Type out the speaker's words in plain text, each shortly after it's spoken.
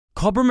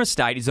Cobram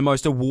Estate is the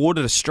most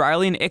awarded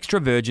Australian extra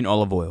virgin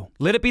olive oil.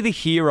 Let it be the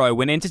hero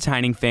when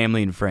entertaining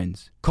family and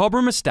friends.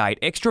 Cobram Estate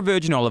extra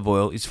virgin olive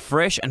oil is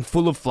fresh and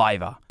full of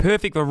flavour.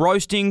 Perfect for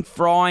roasting,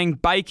 frying,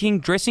 baking,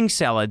 dressing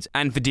salads,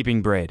 and for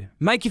dipping bread.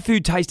 Make your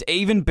food taste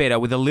even better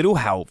with a little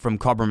help from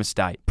Cobram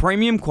Estate.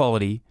 Premium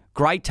quality,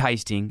 great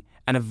tasting,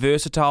 and a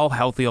versatile,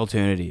 healthy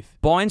alternative.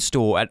 Buy and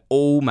store at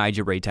all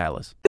major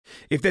retailers.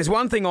 If there's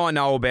one thing I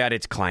know about,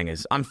 it's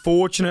clangers.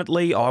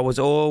 Unfortunately, I was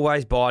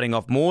always biting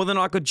off more than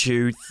I could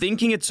chew,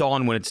 thinking it's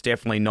on when it's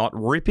definitely not,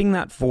 ripping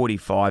that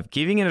 45,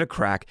 giving it a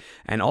crack,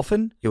 and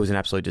often it was an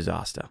absolute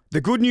disaster. The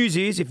good news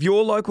is, if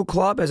your local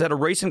club has had a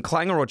recent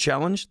clanger or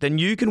challenge, then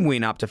you can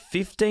win up to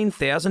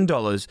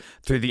 $15,000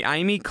 through the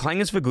Amy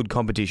Clangers for Good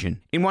competition.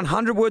 In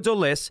 100 words or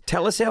less,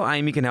 tell us how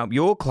Amy can help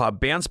your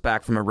club bounce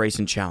back from a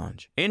recent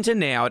challenge. Enter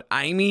now at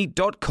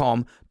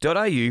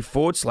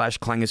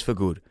amy.com.au/clangers for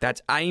good.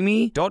 That's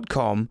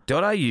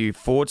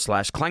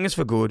amy.com.au/clangers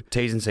for good.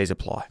 T's and C's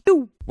apply.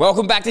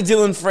 Welcome back to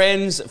Dylan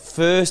Friends,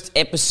 first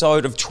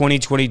episode of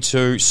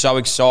 2022. So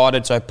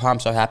excited, so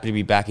pumped, so happy to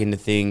be back into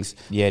things.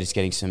 Yeah, just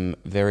getting some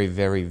very,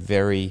 very,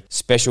 very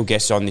special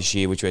guests on this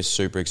year, which we're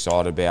super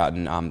excited about,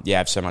 and I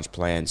have so much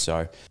planned.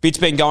 So bits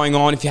been going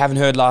on. If you haven't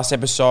heard last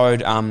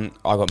episode, I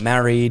got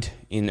married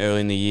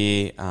early in the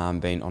year,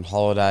 been on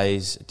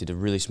holidays, did a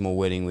really small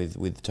wedding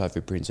with Tofu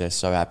Princess.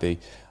 So happy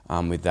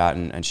with that,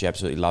 and she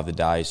absolutely loved the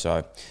day.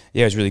 So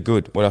yeah, it was really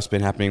good. What else has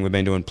been happening? We've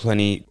been doing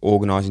plenty,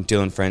 organising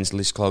Dylan Friends,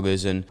 List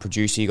Cloggers, and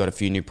Producer. Got a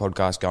few new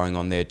podcasts going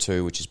on there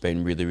too, which has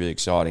been really, really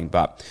exciting.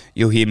 But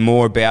you'll hear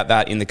more about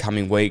that in the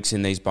coming weeks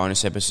in these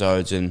bonus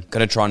episodes, and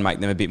going to try and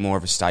make them a bit more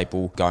of a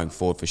staple going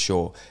forward for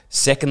sure.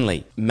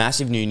 Secondly,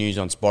 massive new news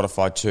on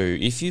Spotify too.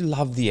 If you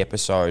love the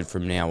episode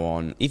from now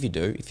on, if you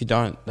do, if you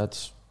don't,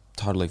 that's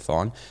totally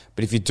fine.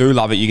 But if you do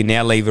love it, you can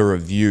now leave a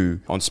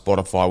review on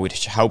Spotify,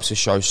 which helps the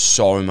show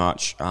so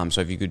much.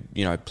 So if you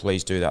could,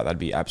 please do that. That'd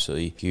be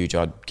absolutely huge.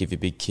 I'd give you a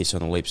big kiss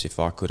on the lips if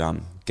I could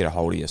get a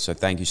hold of you. So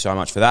thank you so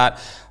much for that.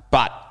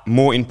 But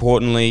more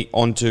importantly,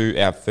 on to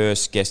our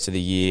first guest of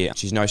the year.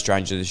 She's no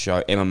stranger to the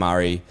show, Emma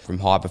Murray from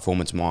High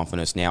Performance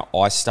Mindfulness. Now,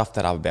 I stuffed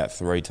that up about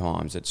 3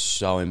 times. It's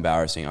so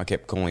embarrassing. I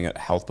kept calling it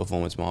Health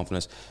Performance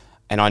Mindfulness.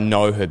 And I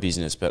know her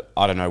business, but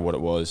I don't know what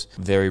it was.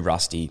 Very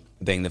rusty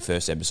being the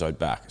first episode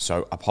back.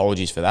 So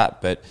apologies for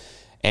that. But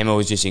Emma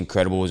was just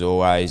incredible as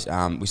always.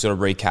 We sort of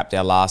recapped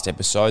our last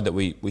episode that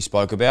we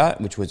spoke about,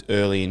 which was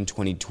early in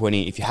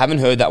 2020. If you haven't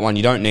heard that one,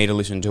 you don't need to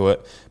listen to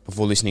it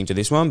before listening to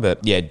this one. But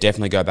yeah,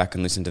 definitely go back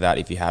and listen to that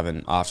if you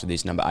haven't after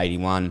this, number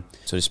 81.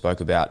 Sort of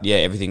spoke about,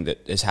 everything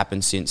that has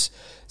happened since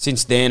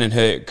then, and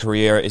her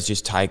career has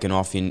just taken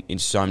off in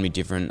so many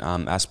different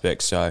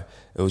aspects. So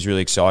it was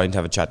really exciting to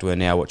have a chat to her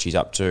now, what she's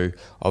up to.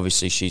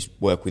 Obviously, she's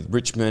worked with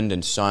Richmond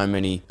and so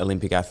many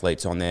Olympic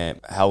athletes on their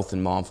health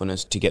and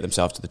mindfulness to get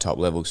themselves to the top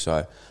level.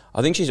 So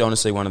I think she's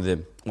honestly one of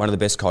the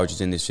best coaches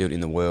in this field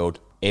in the world.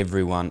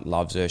 Everyone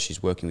loves her.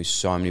 She's working with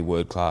so many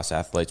world-class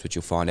athletes, which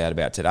you'll find out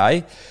about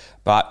today.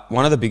 But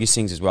one of the biggest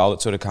things as well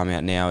that's sort of come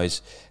out now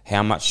is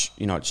how much,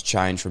 it's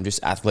changed from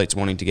just athletes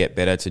wanting to get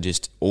better to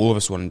just all of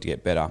us wanting to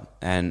get better.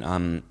 And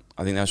I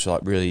think that's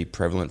really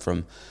prevalent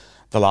from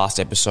the last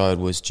episode,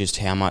 was just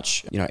how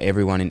much,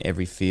 everyone in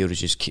every field is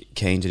just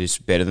keen to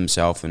just better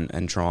themselves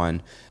and try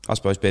and, I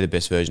suppose, be the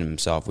best version of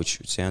themselves,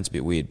 which sounds a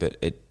bit weird, but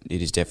it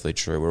is definitely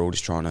true. We're all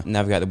just trying to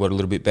navigate the world a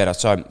little bit better.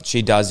 So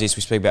she does this.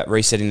 We speak about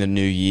resetting the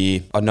new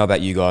year. I don't know about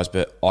you guys,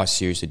 but I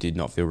seriously did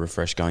not feel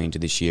refreshed going into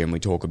this year, and we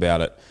talk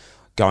about it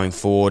going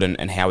forward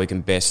and how we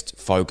can best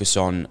focus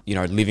on,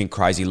 living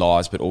crazy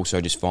lives, but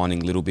also just finding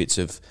little bits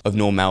of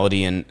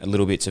normality and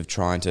little bits of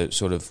trying to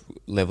sort of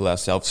level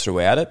ourselves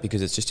throughout it,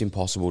 because it's just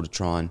impossible to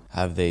try and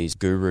have these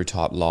guru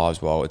type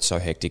lives while it's so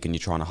hectic and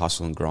you're trying to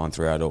hustle and grind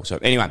throughout it all. So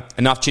anyway,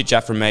 enough chit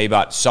chat from me,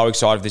 but so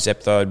excited for this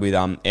episode with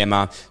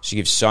Emma. She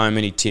gives so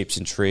many tips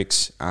and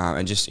tricks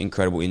and just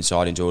incredible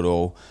insight into it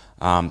all.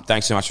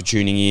 Thanks so much for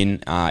tuning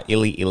in.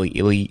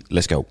 Illy,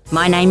 let's go.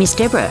 My name is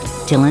Deborah,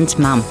 Dylan's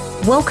mum.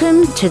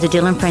 Welcome to the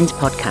Dylan Friends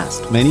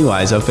podcast. In many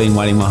ways, I've been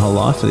waiting my whole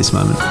life for this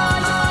moment.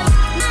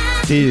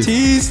 Tears.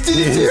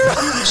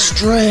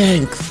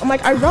 Strength. I'm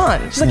like, I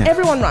run. She's like,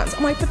 everyone runs.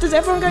 I'm like, but does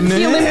everyone go to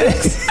the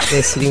Olympics?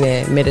 They're sitting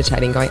there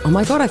meditating, going, oh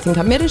my God, I think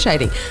I'm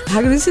meditating.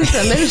 How can this is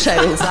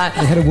meditating? It's like,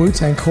 we had a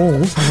Wu-Tang call.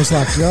 I was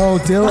like, yo,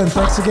 Dylan,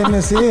 thanks for getting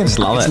us in. Just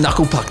love it. It's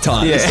knuckle puck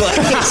time. Yeah.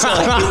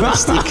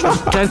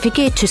 Don't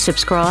forget to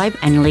subscribe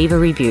and leave a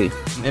review.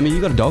 Emma,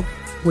 you got a dog?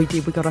 we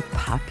did. We got a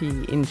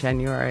puppy in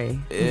January.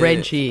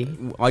 Reggie.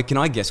 Can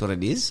I guess what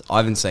it is? I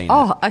haven't seen it.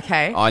 Oh,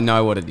 okay. I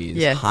know what it is.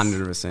 Yes.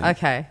 100%.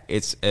 Okay.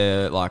 It's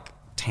a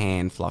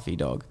tan fluffy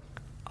dog.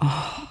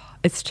 Oh,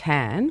 it's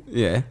tan.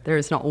 Yeah. There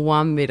is not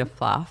one bit of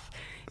fluff.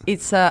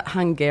 It's a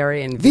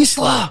Hungarian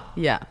Vizsla.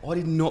 Yeah. I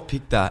did not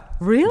pick that.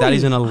 Really? That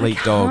is an elite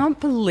dog. I can't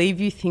believe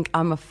you think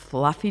I'm a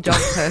fluffy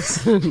dog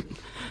person.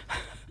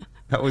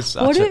 That was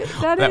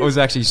that was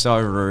actually so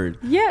rude.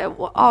 Yeah.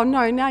 Well, oh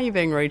no! Now you're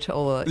being rude to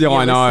all the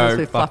I know.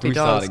 with fluffy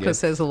dogs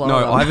because there's a lot. No,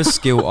 of them. I have a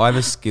skill. I have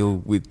a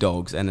skill with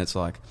dogs, and it's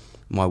like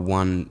my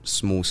one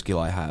small skill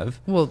I have.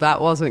 Well,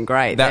 that wasn't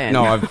great then.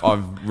 No,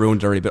 I've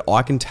ruined it already, but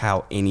I can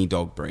tell any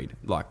dog breed.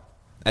 Like,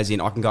 as in,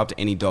 I can go up to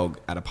any dog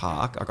at a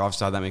park. Like, I've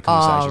started that many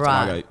conversations.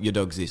 right. And I go, your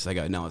dog's this. They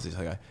go, no, it's this.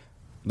 I go,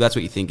 that's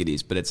what you think it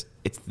is. But it's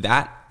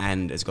that,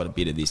 and it's got a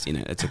bit of this in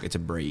it. It's a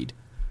breed.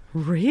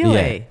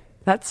 Really? Yeah.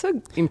 That's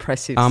an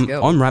impressive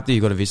skill. I'm rapt that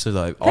you got a Vizsla,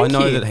 though. Thank I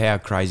know you. that how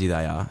crazy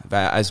they are.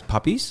 But as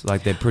puppies,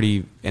 like, they're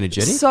pretty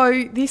energetic.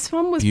 So this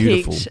one was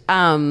Beautiful.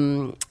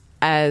 picked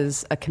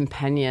as a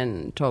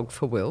companion dog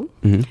for Will.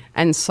 Mm-hmm.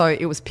 And so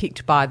it was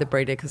picked by the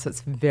breeder because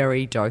it's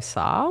very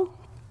docile.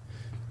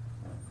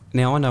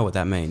 Now, I know what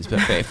that means, but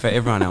for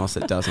everyone else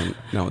that doesn't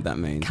know what that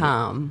means.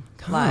 Calm.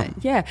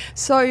 Yeah.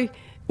 So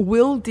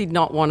Will did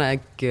not want a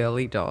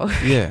girly dog.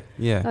 Yeah.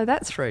 Oh,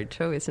 that's rude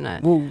too, isn't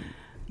it? Well,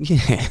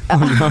 yeah.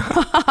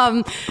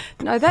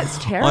 No, that's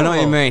terrible. I know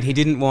what you mean. He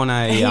didn't want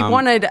a... He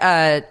wanted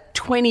a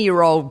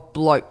 20-year-old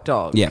bloke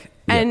dog. Yeah.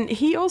 And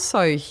he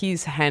also,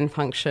 his hand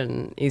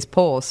function is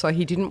poor, so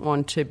he didn't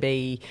want to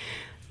be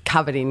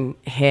covered in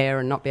hair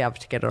and not be able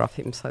to get it off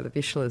him, so the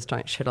Vizslas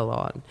don't shed a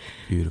lot.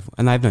 Beautiful.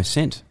 And they have no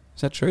scent.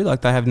 Is that true?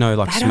 Like, they have no,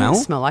 like, They smell?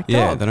 don't smell like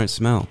Yeah, dog. they don't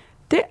smell.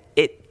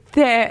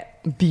 They're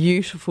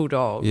beautiful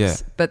dogs. Yeah.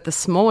 But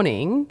this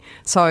morning,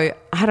 so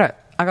I got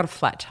a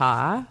flat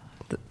tire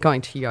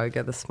going to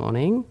yoga this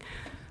morning.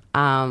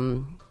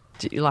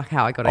 Do you like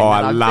how I got in that?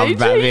 I love been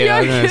that to bit. I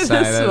was going yoga to say,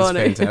 this that's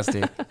morning.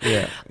 fantastic.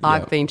 Yeah.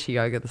 I've been to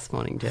yoga this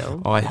morning,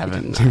 Dill. I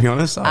haven't, to be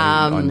honest.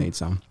 I need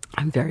some.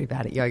 I'm very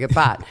bad at yoga,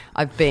 but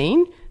I've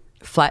been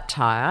flat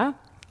tire.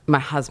 My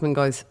husband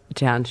goes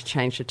down to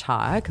change the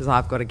tyre because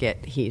I've got to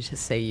get here to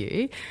see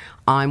you.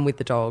 I'm with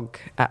the dog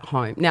at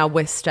home. Now,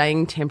 we're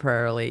staying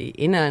temporarily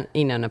in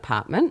an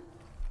apartment,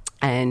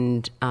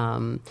 and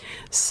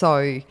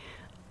so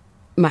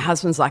my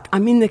husband's like,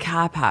 I'm in the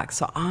car park.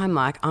 So I'm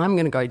like, I'm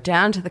going to go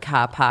down to the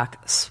car park.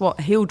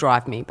 He'll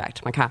drive me back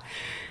to my car.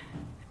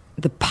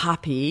 The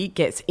puppy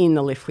gets in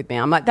the lift with me.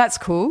 I'm like, that's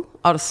cool.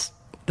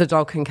 The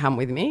dog can come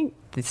with me.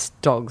 This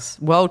dog's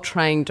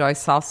well-trained,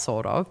 docile,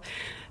 sort of.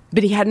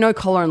 But he had no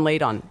collar and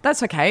lead on.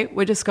 That's okay.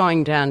 We're just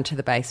going down to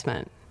the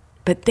basement.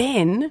 But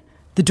then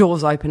the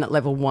doors open at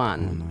level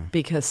 1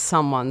 because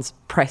someone's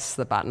pressed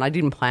the button. I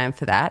didn't plan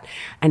for that.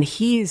 And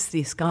here's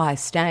this guy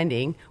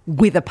standing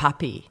with a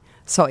puppy.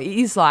 So it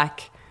is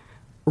like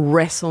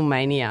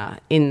WrestleMania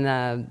in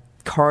the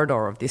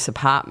corridor of this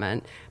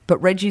apartment. But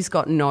Reggie's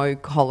got no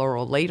collar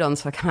or lead on,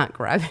 so I can't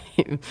grab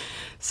him.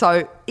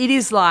 So it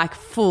is like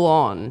full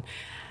on.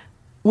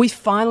 We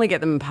finally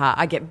get them apart.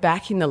 I get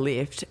back in the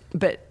lift,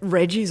 but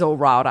Reggie's all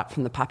riled up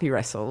from the puppy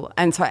wrestle.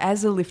 And so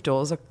as the lift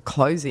doors are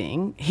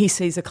closing, he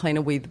sees a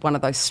cleaner with one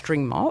of those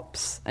string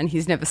mops, and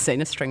he's never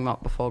seen a string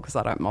mop before because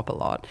I don't mop a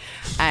lot.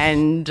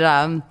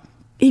 And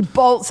he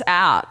bolts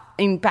out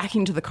back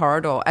into the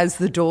corridor as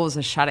the doors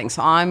are shutting.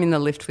 So I'm in the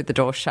lift with the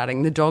door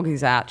shutting. The dog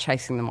is out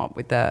chasing the mop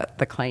with the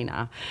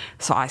cleaner.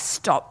 So I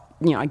stop,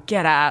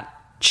 get out,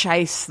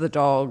 chase the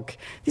dog.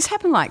 This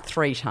happened like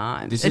 3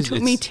 times. It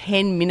took me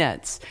 10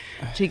 minutes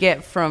to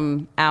get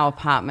from our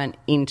apartment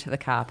into the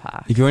car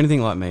park. If you're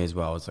anything like me as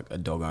well, it's like a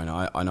dog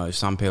owner. I know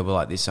some people are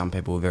like this, some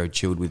people are very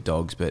chilled with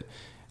dogs, but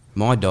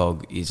my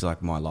dog is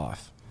like my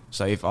life.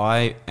 So if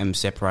I am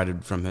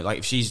separated from her, like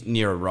if she's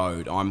near a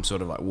road, I'm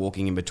sort of like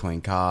walking in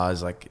between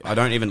cars. Like I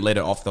don't even let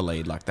her off the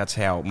lead. Like that's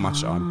how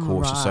much I'm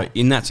cautious. Right. So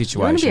in that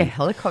situation... You want to be a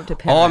helicopter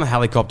parent. Oh, I'm a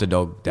helicopter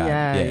dog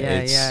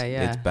dad.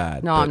 Yeah. It's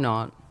bad. No, but, I'm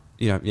not.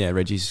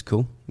 Reggie's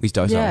cool. He's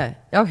docile. Yeah.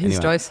 Oh, he's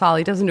Anyway. docile.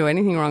 He doesn't do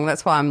anything wrong.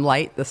 That's why I'm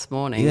late this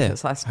morning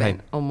because I spent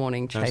all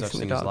morning No such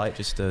chasing the thing as dog. late,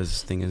 just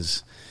as thing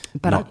as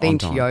But not I've been on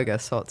to time. yoga,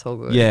 so it's all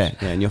good. Yeah,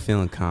 and you're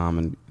feeling calm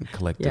and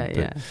collected.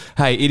 Yeah.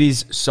 Hey, it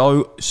is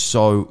so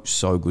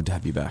good to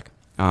have you back.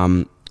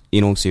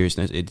 In all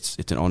seriousness,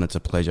 it's an honour, it's a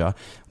pleasure.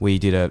 We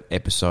did an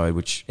episode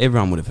which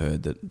everyone would have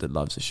heard that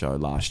loves the show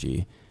last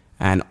year,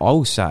 and I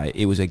will say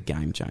it was a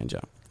game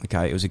changer.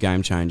 Okay, it was a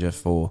game changer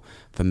for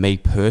me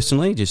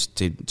personally, just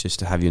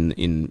to have you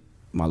in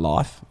my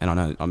life. And I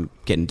know I'm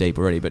getting deep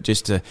already, but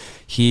just to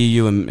hear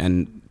you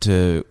and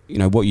to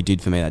what you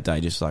did for me that day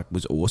just like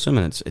was awesome,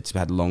 and it's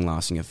had a long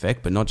lasting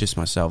effect. But not just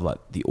myself, like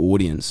the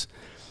audience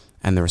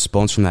and the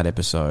response from that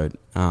episode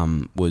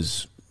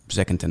was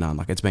second to none.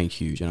 Like it's been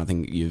huge, and I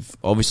think you've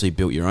obviously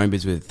built your own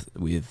business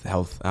with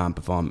health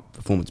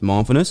performance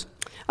mindfulness.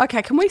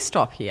 Okay, can we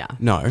stop here?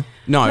 No,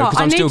 because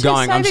I'm still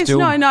going.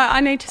 I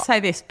need to say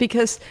this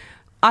because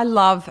I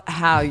love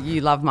how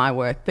you love my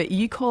work, but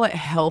you call it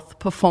health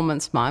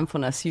performance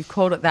mindfulness. You've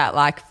called it that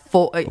like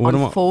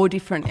 4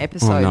 different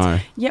episodes. Oh, no.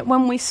 Yet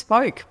when we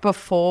spoke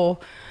before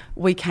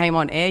we came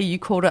on air, you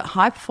called it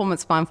high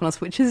performance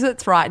mindfulness, which is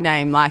its right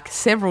name, like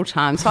several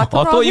times. So I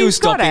thought, you were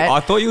stopping. I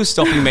thought you were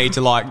stopping me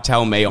to like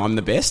tell me I'm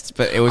the best,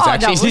 but it was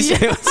actually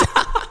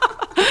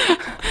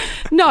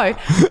No,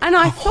 and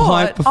I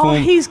thought,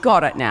 he's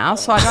got it now,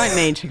 so I don't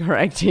need to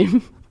correct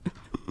him.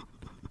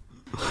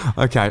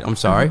 Okay, I'm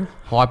sorry.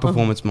 High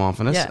performance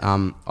mindfulness. Yeah.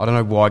 I don't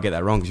know why I get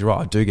that wrong because you're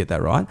right. I do get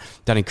that right.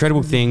 Done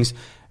incredible things.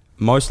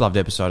 most loved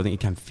episode. I think it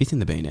came 5th in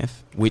the BNF,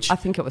 which I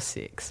think it was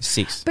 6.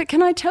 6. But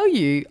can I tell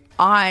you,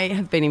 I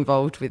have been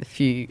involved with a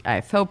few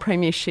AFL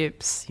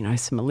premierships, you know,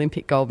 some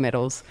Olympic gold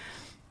medals,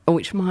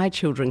 which my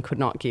children could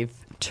not give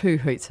 2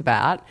 hoots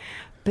about.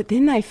 But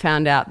then they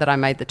found out that I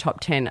made the top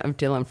 10 of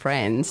Dylan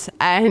Friends,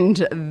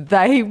 and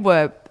they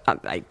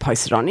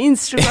posted on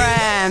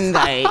Instagram.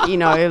 They, you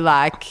know,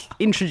 like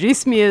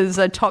introduced me as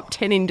a top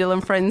 10 in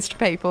Dylan Friends to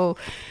people.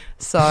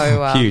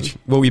 So huge.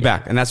 We'll be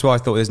back, and that's why I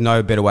thought there's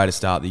no better way to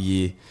start the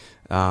year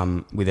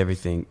with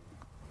everything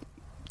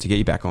to get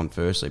you back on.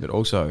 Firstly, but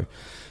also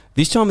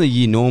this time of the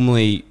year,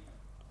 normally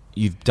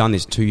you've done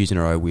this 2 years in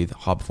a row with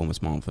high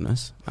performance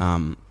mindfulness.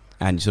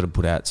 And you sort of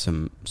put out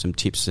some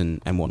tips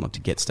and whatnot to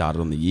get started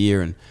on the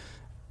year, and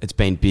it's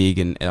been big,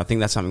 and I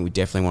think that's something we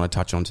definitely want to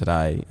touch on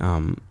today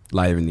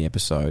later in the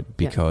episode,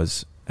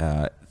 because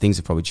things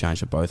have probably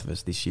changed for both of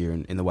us this year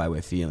in the way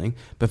we're feeling.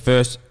 But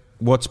first,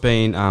 what's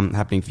been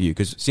happening for you?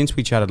 Because since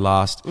we chatted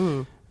last,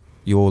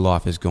 your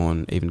life has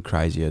gone even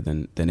crazier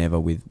than ever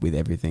with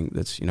everything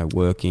that's, you know,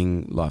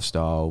 working,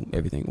 lifestyle,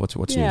 everything. What's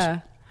news?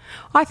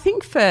 I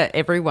think for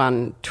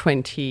everyone,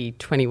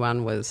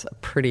 2021 was a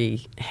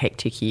pretty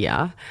hectic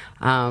year.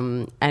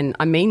 And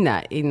I mean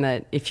that in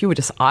that if you were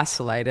just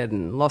isolated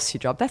and lost your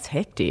job, that's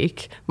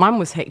hectic. Mine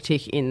was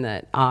hectic in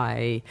that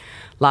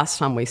last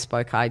time we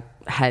spoke, I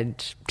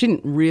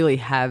didn't really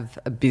have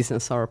a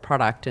business or a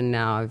product, and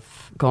now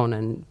I've gone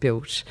and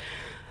built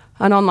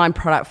an online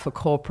product for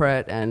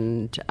corporate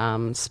and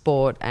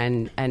sport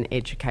and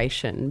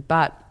education.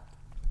 But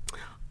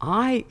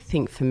I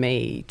think for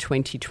me,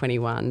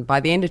 2021,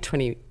 by the end of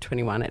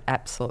 2021, it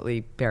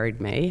absolutely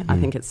buried me. I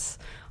think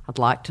I'd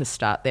like to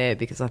start there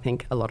because I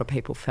think a lot of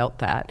people felt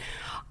that.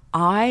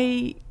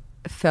 I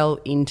fell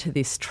into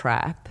this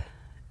trap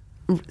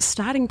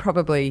starting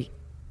probably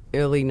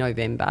early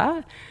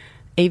November,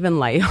 even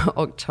late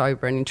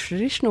October. And in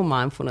traditional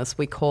mindfulness,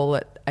 we call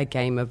it a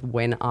game of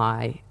when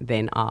I,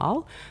 then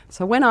I'll.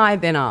 So when I,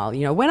 then I'll.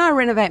 You know, when I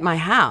renovate my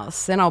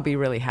house, then I'll be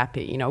really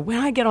happy. You know, when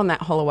I get on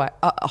that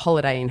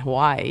holiday in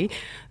Hawaii,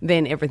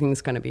 then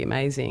everything's going to be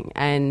amazing.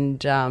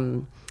 And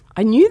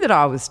I knew that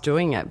I was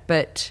doing it,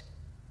 but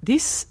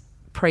this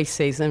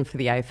pre-season for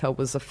the AFL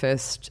was the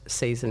first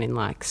season in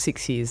like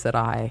 6 years that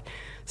I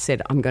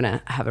said, I'm going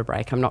to have a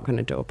break. I'm not going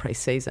to do a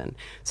pre-season.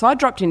 So I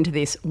dropped into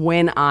this,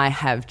 when I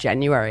have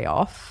January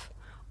off,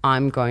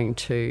 I'm going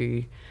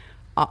to...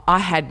 I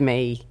had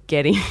me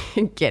getting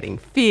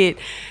fit,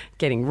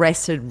 getting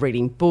rested,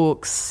 reading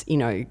books, you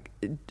know,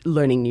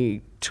 learning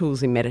new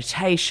tools in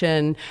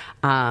meditation.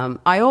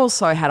 I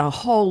also had a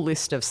whole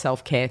list of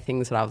self-care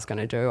things that I was going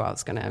to do. I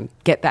was going to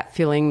get that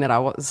feeling that I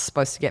was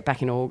supposed to get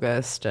back in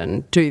August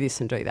and do this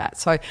and do that.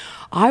 So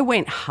I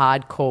went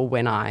hardcore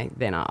when I,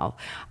 then I'll.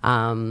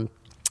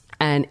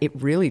 And it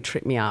really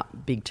tripped me up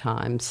big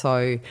time.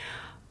 So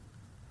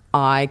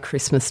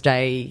Christmas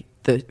Day,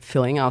 the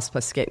filling I was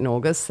supposed to get in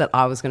August that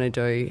I was going to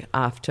do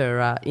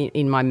after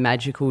in my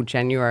magical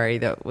January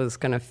that was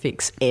going to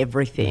fix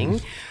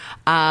everything.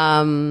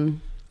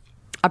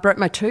 I broke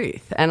my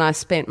tooth, and I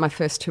spent my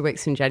first 2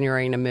 weeks in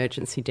January in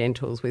emergency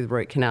dentals with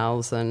root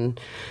canals and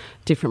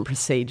different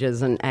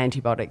procedures and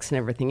antibiotics and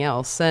everything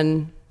else.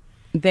 And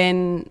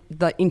then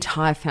the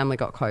entire family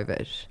got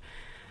COVID.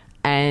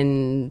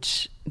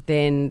 And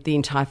then the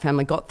entire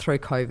family got through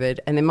COVID,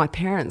 and then my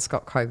parents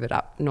got COVID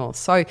up north.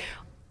 So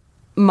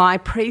my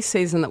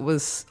pre-season that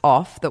was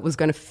off, that was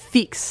going to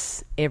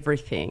fix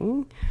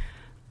everything,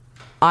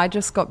 I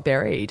just got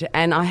buried,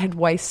 and I had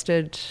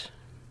wasted,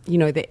 you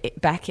know, the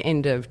back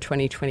end of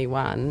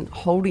 2021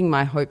 holding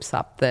my hopes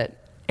up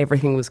that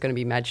everything was going to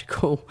be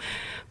magical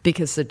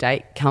because the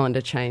date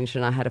calendar changed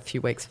and I had a few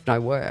weeks of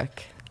no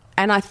work.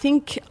 And I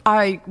think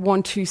I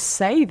want to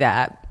say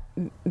that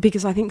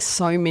because I think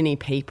so many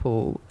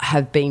people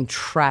have been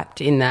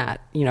trapped in that,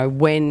 you know,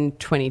 when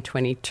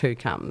 2022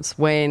 comes,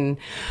 when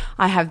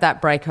I have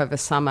that break over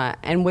summer,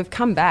 and we've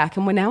come back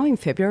and we're now in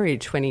February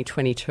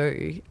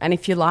 2022. And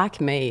if you're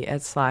like me,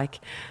 it's like,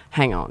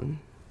 hang on,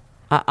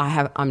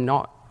 I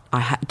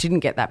didn't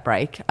get that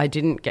break. I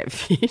didn't get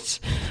fit.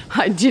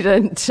 I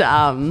didn't,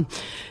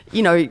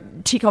 you know,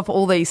 tick off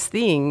all these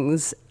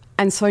things.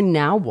 And so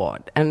now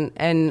what?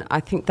 And I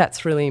think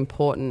that's really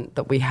important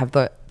that we have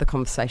the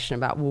conversation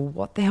about, well,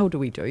 what the hell do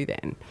we do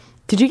then?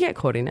 Did you get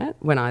caught in it,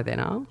 when I, then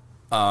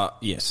I'll?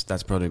 Yes,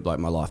 that's probably like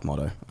my life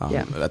motto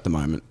at the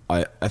moment.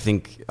 I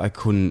think I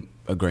couldn't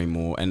agree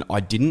more. And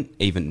I didn't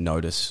even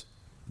notice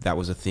that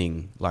was a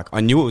thing. Like,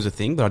 I knew it was a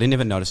thing, but I didn't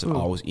even notice that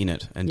I was in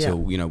it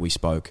until, you know, we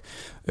spoke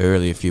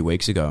early a few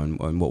weeks ago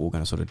and what we're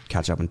going to sort of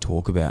catch up and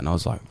talk about. And I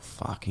was like,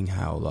 fucking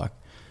hell, like,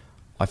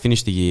 I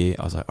finished the year.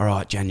 I was like, all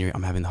right, January,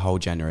 I'm having the whole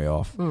January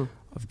off.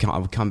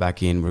 I've come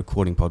back in,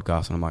 recording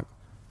podcasts, and I'm like,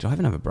 did I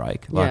even have a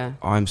break? Like,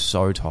 I'm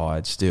so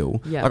tired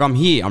still. Yeah. Like, I'm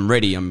here, I'm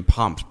ready, I'm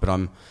pumped, but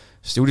I'm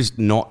still just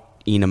not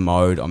in a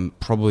mode. I'm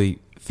probably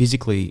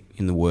physically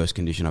in the worst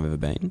condition I've ever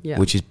been,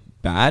 which is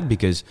bad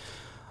because,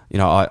 you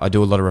know, I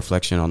do a lot of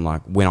reflection on,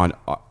 like, when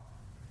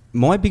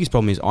my biggest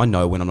problem is I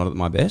know when I'm not at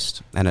my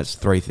best, and it's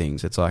three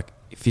things. It's like,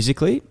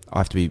 physically, I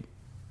have to be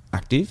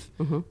active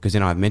because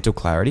then I have mental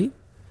clarity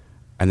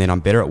and then I'm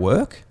better at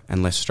work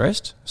and less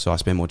stressed. So I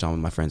spend more time with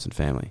my friends and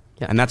family.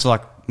 Yeah. And that's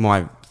like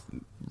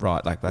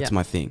that's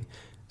my thing.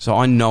 So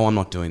I know I'm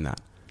not doing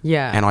that.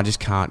 Yeah. And I just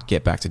can't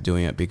get back to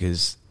doing it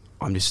because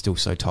I'm just still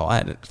so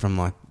tired from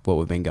like what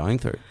we've been going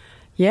through.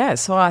 Yeah,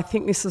 so I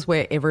think this is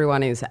where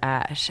everyone is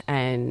at,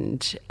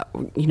 and,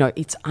 you know,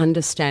 it's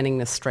understanding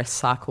the stress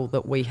cycle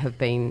that we have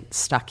been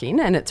stuck in,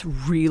 and it's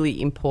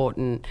really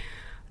important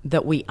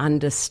that we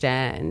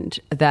understand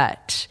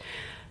that,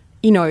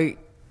 you know,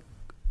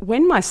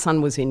 when my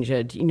son was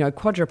injured, you know,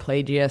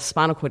 quadriplegia,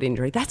 spinal cord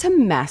injury, that's a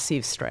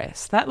massive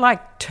stress. That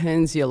like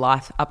turns your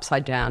life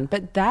upside down.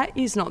 But that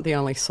is not the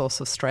only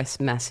source of stress,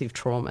 massive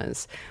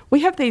traumas.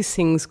 We have these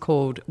things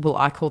called, well,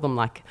 I call them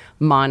like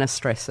minor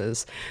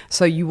stresses.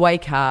 So you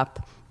wake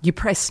up, you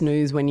press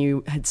snooze when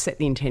you had set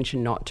the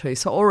intention not to.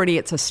 So already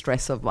it's a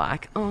stress of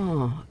like,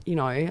 oh, you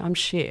know, I'm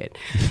shit.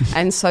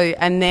 and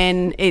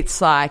then it's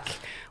like,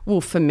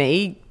 well, for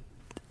me,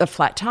 a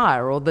flat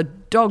tire, or the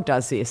dog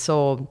does this,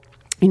 or,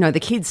 you know,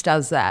 the kids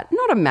does that.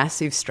 Not a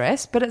massive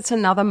stress, but it's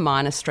another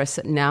minor stress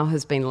that now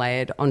has been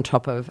layered on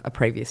top of a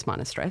previous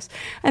minor stress.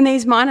 And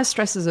these minor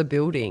stresses are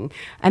building.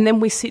 And then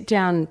we sit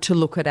down to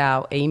look at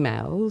our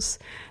emails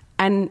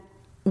and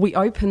we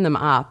open them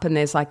up and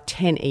there's like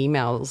 10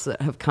 emails that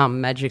have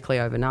come magically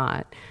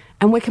overnight.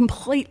 And we're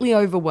completely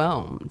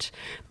overwhelmed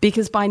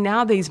because by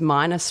now these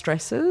minor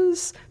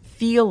stresses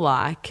feel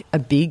like a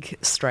big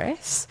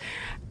stress.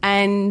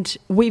 And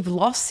we've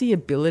lost the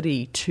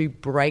ability to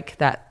break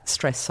that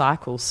stress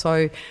cycle.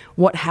 So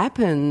what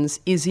happens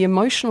is the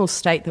emotional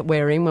state that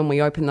we're in when we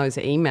open those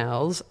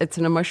emails, it's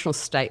an emotional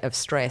state of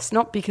stress,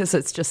 not because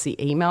it's just the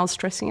email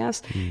stressing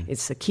us.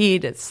 It's the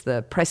kid, it's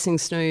the pressing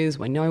snooze,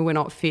 we know we're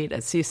not fit,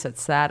 it's this,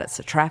 it's that, it's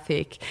the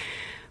traffic.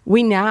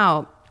 We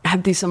now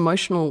have this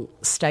emotional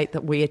state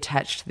that we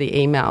attach to the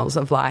emails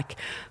of like,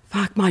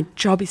 fuck, my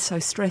job is so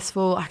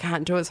stressful, I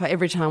can't do it. So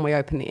every time we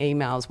open the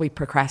emails, we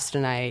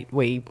procrastinate,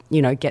 we,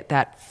 you know, get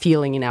that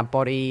feeling in our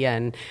body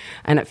and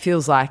it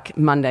feels like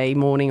Monday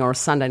morning or a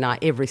Sunday night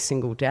every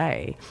single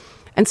day.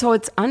 And so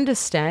it's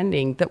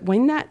understanding that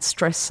when that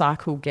stress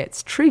cycle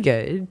gets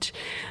triggered,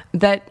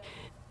 that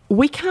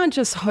we can't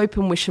just hope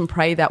and wish and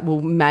pray that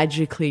will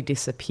magically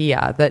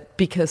disappear. That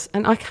because,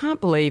 and I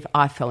can't believe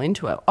I fell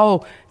into it.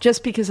 Oh,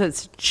 just because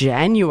it's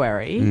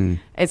January,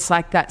 it's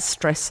like that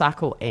stress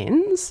cycle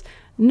ends.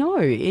 No,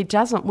 it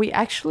doesn't. We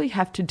actually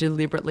have to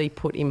deliberately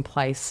put in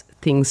place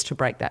things to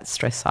break that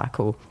stress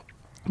cycle,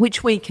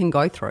 which we can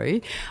go through.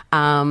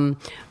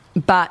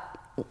 But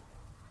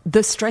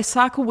the stress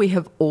cycle we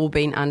have all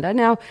been under.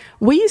 Now,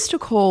 we used to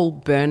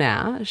call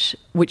burnout,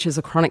 which is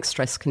a chronic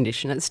stress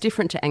condition, it's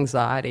different to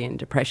anxiety and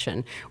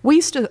depression. We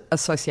used to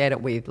associate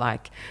it with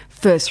like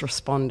first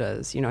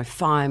responders, you know,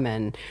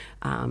 firemen,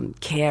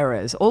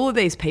 carers, all of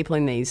these people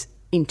in these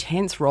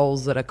intense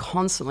roles that are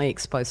constantly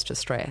exposed to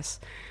stress.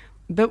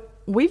 But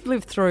we've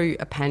lived through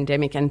a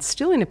pandemic and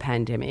still in a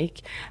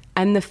pandemic,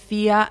 and the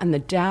fear and the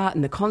doubt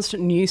and the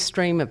constant news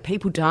stream of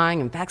people dying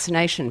and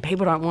vaccination,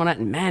 people don't want it,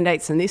 and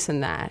mandates and this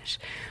and that.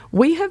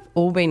 We have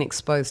all been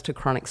exposed to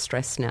chronic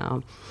stress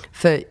now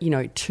for,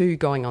 2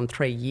 going on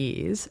 3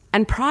 years.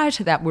 And prior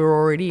to that, we were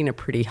already in a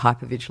pretty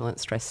hypervigilant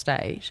stress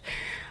state.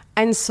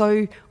 And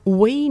so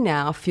we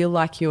now feel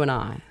like you and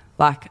I,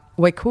 like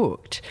we're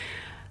cooked.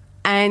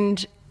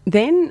 And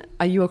then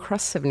are you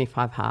across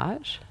 75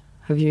 Hard?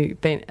 Are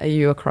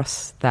you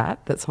across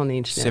that? That's on the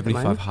internet.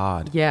 75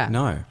 Hard? Yeah.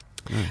 No.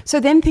 So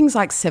then things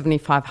like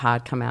 75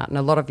 Hard come out, and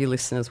a lot of your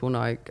listeners will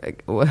know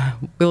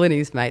Will and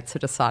his mates are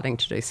deciding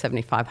to do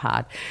 75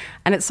 Hard.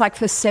 And it's like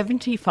for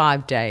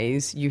 75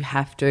 days you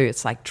have to,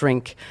 it's like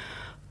drink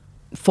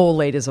 4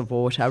 litres of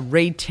water,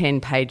 read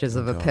 10 pages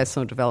of a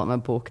personal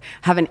development book,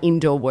 have an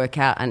indoor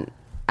workout and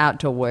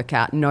outdoor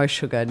workout, no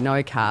sugar,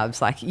 no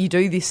carbs. Like you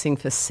do this thing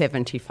for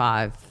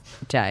 75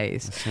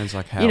 days. That sounds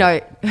like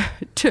hell.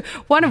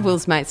 One of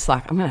Will's mates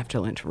like, I'm going to have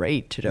to learn to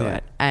read to do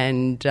it.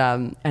 And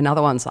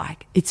another one's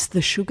like, it's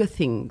the sugar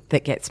thing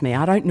that gets me.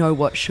 I don't know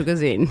what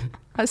sugar's in.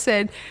 I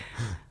said,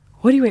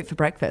 what do you eat for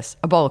breakfast?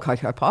 A bowl of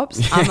Cocoa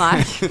Pops. I'm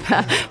like,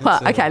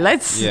 well, okay,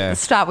 let's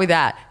start with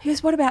that. He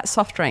goes, what about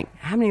soft drink?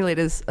 How many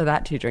litres of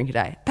that do you drink a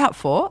day? About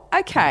 4.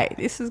 Okay,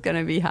 this is going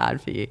to be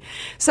hard for you.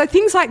 So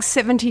things like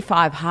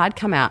 75 Hard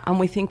come out and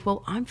we think,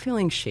 well, I'm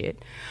feeling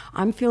shit.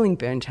 I'm feeling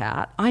burnt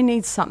out. I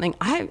need something.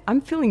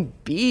 I'm feeling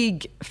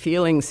big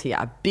feelings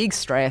here, big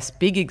stress,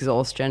 big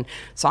exhaustion.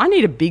 So I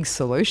need a big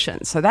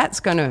solution. So that's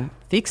going to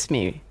fix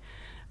me.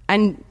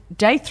 And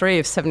day 3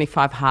 of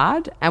 75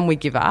 Hard and we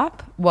give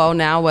up. Well,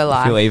 now we're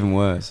like... I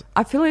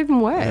feel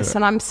even worse.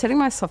 And I'm setting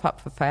myself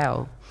up for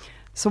fail.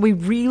 So we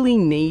really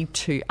need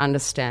to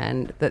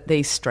understand that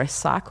these stress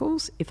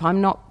cycles, if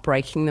I'm not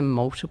breaking them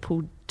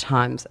multiple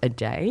times a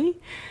day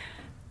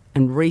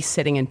and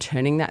resetting and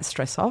turning that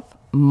stress off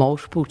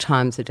multiple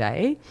times a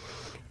day,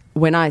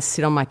 when I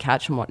sit on my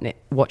couch and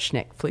watch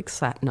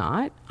Netflix at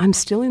night, I'm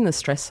still in the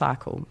stress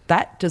cycle.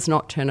 That does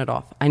not turn it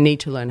off. I need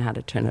to learn how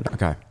to turn it off.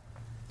 Okay.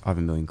 I have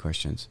a million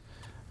questions.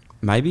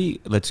 maybe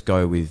let's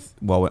go with,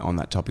 while we're on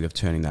that topic of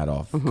turning that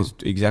off, because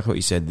exactly what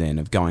you said then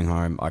of going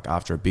home like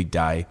after a big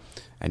day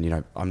and, you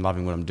know, I'm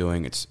loving what I'm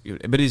doing.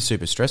 But it is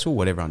super stressful,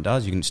 what everyone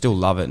does. You can still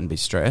love it and be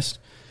stressed.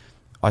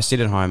 I sit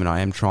at home and I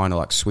am trying to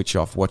like switch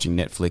off watching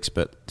Netflix,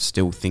 but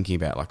still thinking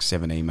about like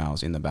 7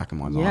 emails in the back of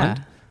my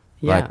mind.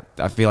 Yeah. Like,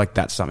 I feel like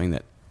that's something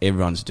that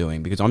everyone's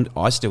doing, because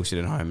I still sit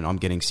at home and I'm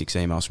getting 6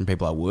 emails from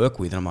people I work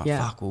with, and I'm like,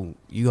 fuck, well,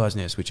 you guys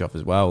need to switch off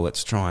as well.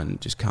 Let's try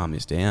and just calm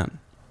this down.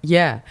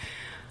 Yeah.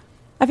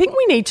 I think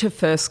we need to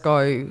first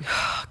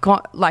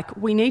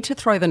we need to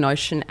throw the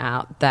notion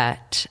out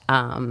that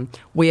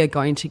we are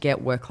going to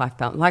get work-life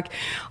balance. Like,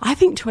 I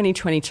think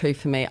 2022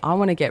 for me, I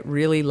want to get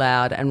really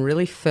loud and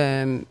really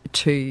firm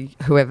to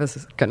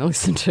whoever's going to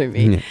listen to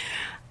me,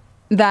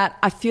 that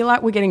I feel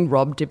like we're getting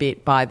robbed a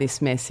bit by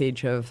this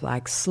message of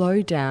like,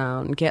 slow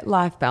down, get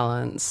life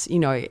balance. You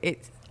know,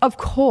 of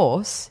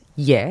course,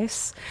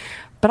 yes,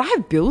 but I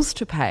have bills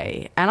to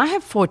pay, and I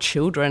have 4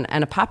 children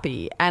and a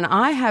puppy, and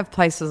I have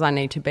places I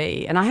need to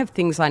be, and I have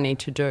things I need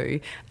to do.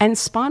 And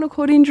spinal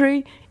cord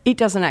injury, it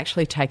doesn't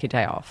actually take a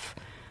day off.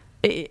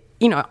 You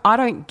know, I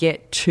don't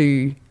get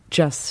to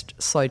just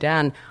slow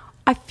down.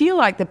 I feel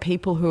like the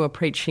people who are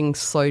preaching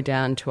slow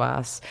down to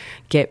us,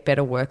 get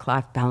better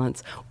work-life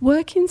balance,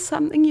 work in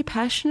something you're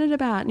passionate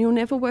about and you'll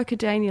never work a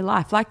day in your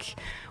life. Like,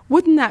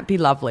 wouldn't that be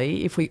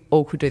lovely if we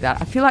all could do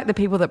that? I feel like the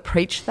people that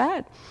preach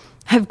that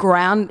have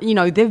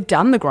they've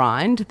done the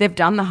grind, they've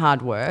done the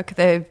hard work,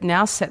 they've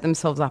now set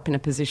themselves up in a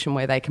position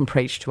where they can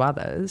preach to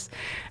others,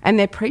 and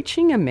they're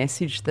preaching a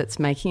message that's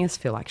making us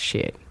feel like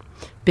shit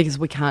because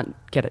we can't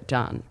get it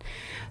done.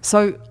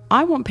 So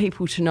I want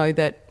people to know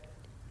that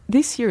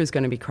this year is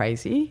going to be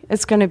crazy.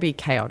 It's going to be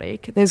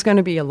chaotic. There's going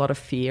to be a lot of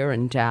fear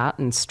and doubt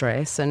and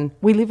stress, and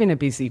we live in a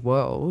busy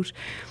world.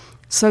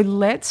 So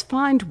let's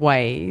find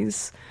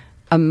ways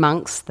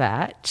amongst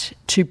that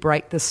to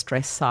break the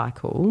stress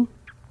cycle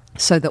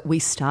so that we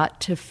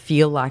start to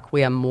feel like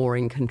we are more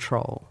in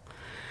control.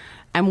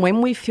 And when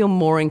we feel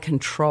more in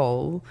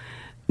control,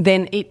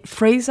 then it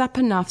frees up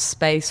enough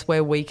space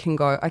where we can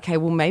go, okay,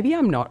 well, maybe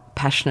I'm not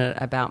passionate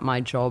about my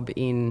job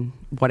in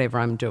whatever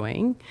I'm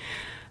doing.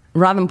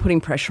 Rather than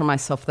putting pressure on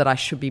myself that I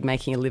should be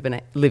making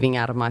a living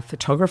out of my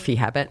photography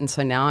habit, and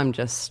so now I'm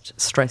just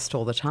stressed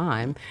all the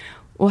time.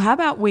 Well, how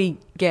about we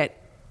get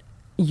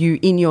you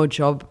in your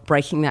job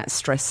breaking that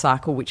stress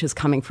cycle, which is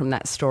coming from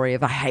that story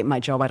of, I hate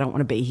my job, I don't want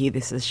to be here,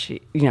 this is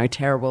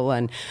terrible,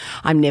 and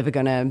I'm never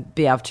going to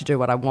be able to do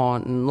what I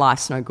want, and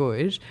life's no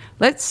good.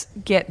 Let's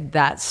get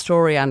that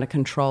story under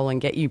control and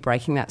get you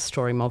breaking that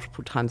story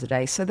multiple times a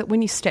day, so that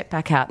when you step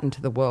back out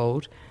into the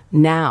world,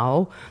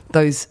 now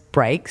those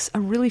breaks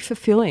are really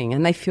fulfilling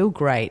and they feel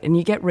great, and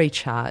you get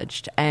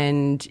recharged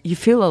and you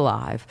feel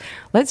alive.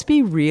 Let's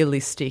be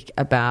realistic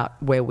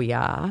about where we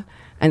are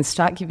and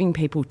start giving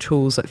people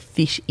tools that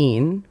fit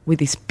in with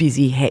this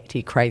busy,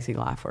 hectic, crazy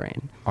life we're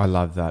in. I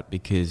love that,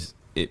 because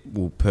it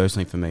will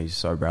personally for me is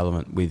so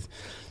relevant with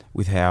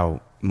how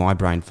my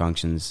brain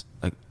functions.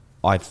 Like,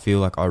 I feel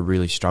like I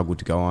really struggle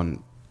to go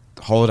on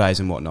holidays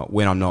and whatnot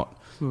when I'm not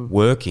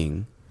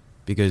working,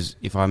 because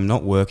if I'm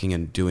not working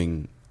and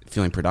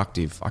feeling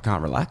productive, I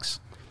can't relax.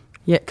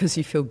 Yeah, because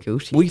you feel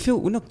guilty. Well,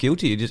 we're not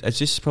guilty. It's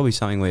just probably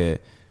something where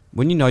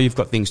when you know you've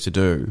got things to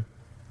do,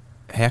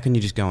 how can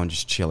you just go and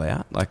just chill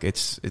out? Like,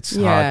 it's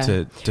hard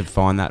to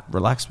find that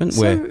relaxment.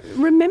 So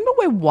remember,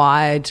 we're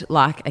wired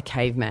like a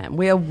caveman.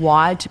 We are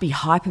wired to be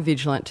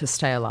hyper-vigilant to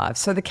stay alive.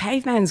 So the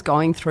caveman's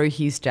going through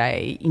his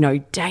day,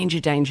 danger,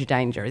 danger,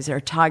 danger. Is there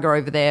a tiger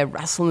over there?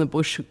 Rustle in the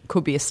bush,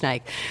 could be a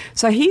snake.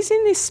 So he's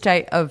in this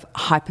state of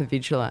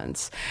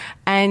hyper-vigilance.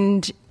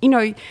 And,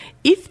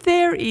 if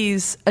there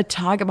is a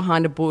tiger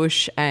behind a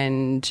bush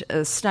and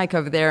a snake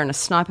over there and a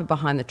sniper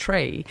behind the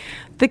tree,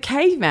 the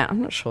caveman,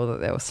 I'm not sure that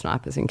there were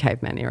snipers in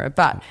caveman era,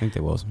 but... I think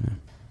there was,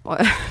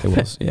 yeah. There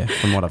was, yeah,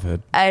 from what I've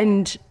heard.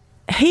 And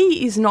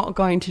he is not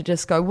going to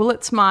just go, well,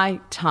 it's my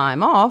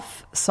time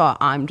off, so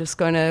I'm just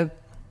going to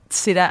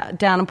sit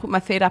down and put my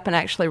feet up and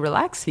actually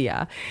relax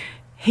here.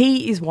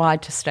 He is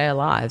wired to stay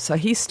alive. So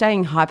he's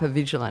staying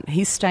hyper-vigilant.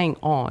 He's staying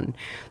on.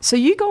 So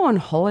you go on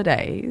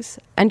holidays,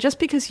 and just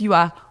because you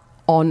are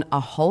on a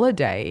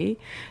holiday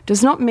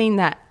does not mean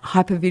that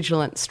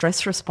hyper-vigilant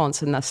stress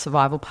response in the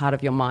survival part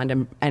of your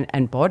mind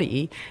and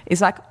body is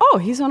like, oh,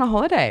 he's on a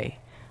holiday.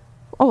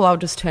 Oh, I'll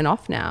just turn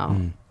off now.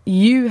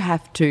 You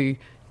have to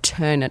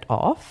turn it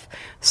off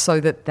so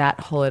that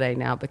holiday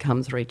now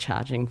becomes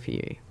recharging for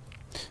you.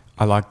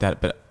 I like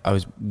that, but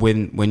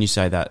when you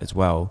say that as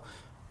well,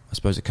 I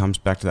suppose it comes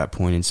back to that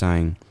point in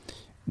saying,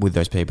 with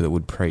those people that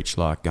would preach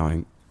like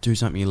going, do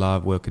something you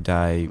love, work a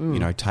day,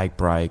 take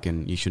break,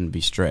 and you shouldn't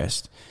be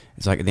stressed.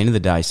 It's like, at the end of the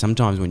day,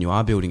 sometimes when you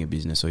are building a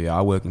business or you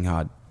are working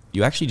hard,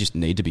 you actually just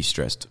need to be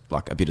stressed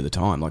like a bit of the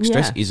time. Like,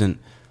 stress isn't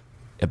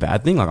a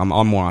bad thing. Like,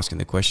 I'm more asking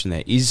the question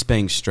there, is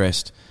being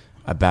stressed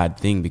a bad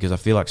thing, because I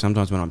feel like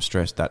sometimes when I'm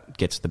stressed, that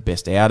gets the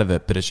best out of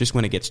it, but it's just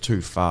when it gets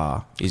too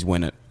far is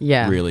when it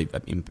really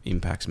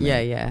impacts me.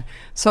 Yeah.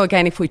 So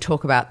again, if we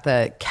talk about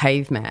the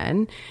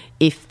caveman,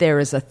 if there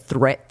is a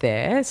threat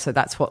there, so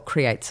that's what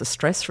creates a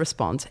stress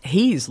response,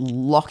 he's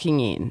locking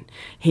in.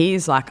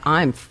 He's like,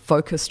 I'm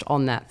focused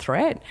on that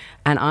threat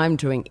and I'm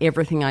doing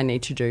everything I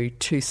need to do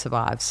to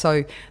survive.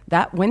 So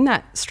that when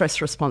that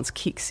stress response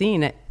kicks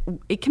in,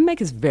 it can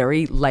make us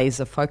very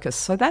laser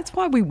focused. So that's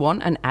why we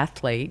want an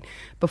athlete,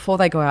 before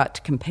they go out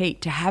to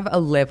compete, to have a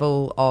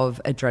level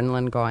of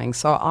adrenaline going.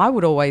 So I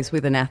would always,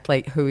 with an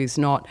athlete who is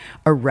not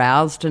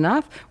aroused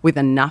enough, with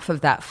enough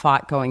of that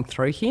fight going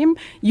through him,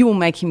 you will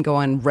make him go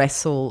and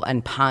wrestle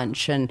and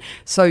punch. And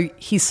so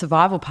his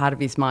survival part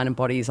of his mind and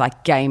body is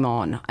like game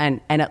on,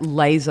 and it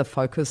laser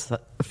focuses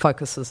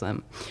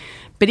them.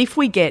 But if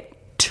we get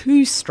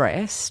too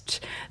stressed,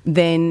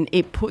 then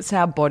it puts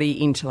our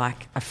body into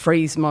like a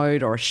freeze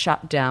mode or a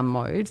shutdown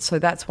mode. So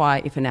that's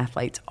why if an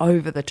athlete's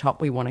over the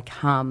top, we want to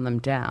calm them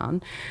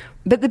down.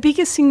 But the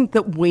biggest thing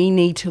that we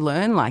need to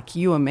learn, like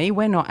you and me,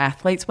 we're not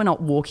athletes, we're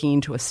not walking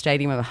into a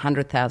stadium of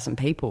 100,000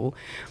 people.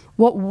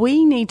 What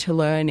we need to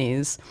learn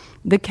is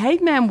the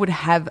caveman would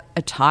have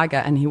a tiger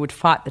and he would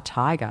fight the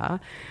tiger.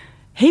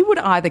 He would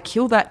either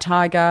kill that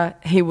tiger,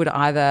 he would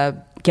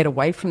either get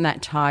away from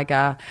that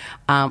tiger,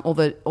 or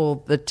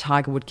the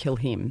tiger would kill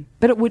him.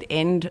 But it would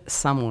end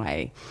some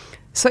way.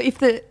 So if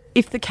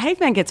the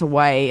caveman gets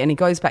away and he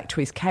goes back to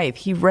his cave,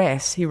 he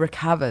rests, he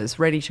recovers,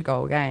 ready to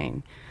go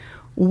again.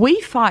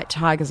 We fight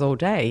tigers all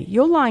day.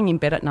 You're lying in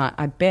bed at night.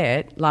 I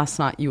bet last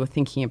night you were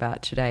thinking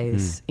about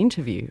today's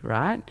interview,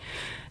 right?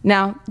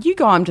 Now, you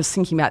go, I'm just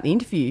thinking about the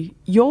interview.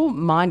 Your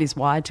mind is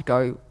wired to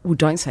go, well,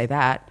 don't say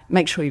that.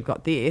 Make sure you've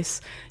got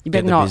this. You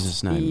better not.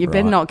 Business name, you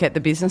better not get the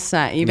business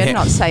name. You better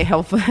not say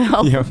help.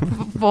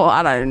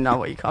 I don't know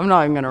what I'm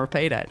not even going to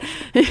repeat it.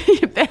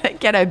 You better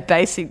get a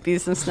basic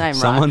business name.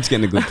 Someone's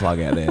getting a good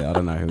plug out there. I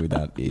don't know who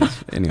that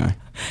is. Anyway.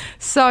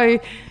 So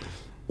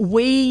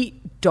we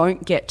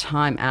don't get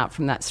time out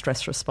from that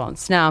stress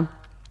response. Now,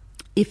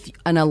 if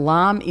an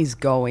alarm is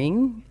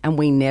going and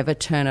we never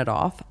turn it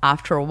off,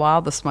 after a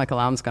while the smoke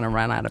alarm's going to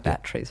run out of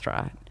batteries,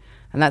 right?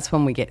 And that's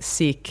when we get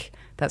sick.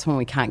 That's when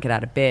we can't get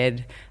out of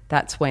bed.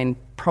 That's when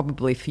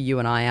probably for you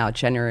and I, our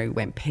January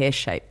went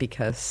pear-shaped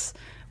because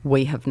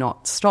we have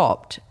not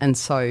stopped. And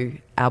so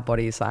our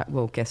body is like,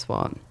 well, guess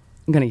what?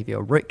 I'm going to give you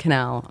a root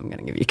canal. I'm going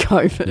to give you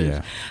COVID.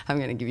 Yeah. I'm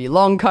going to give you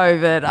long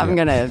COVID. I'm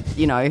going to,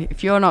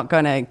 if you're not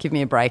going to give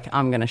me a break,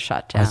 I'm going to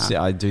shut down.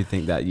 I do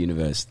think that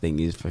universe thing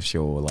is for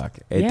sure. Like,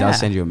 it does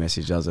send you a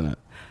message, doesn't it?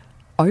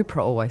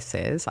 Oprah always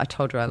says, I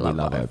told you I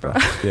love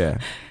Oprah. Yeah.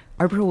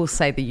 Oprah will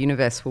say the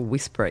universe will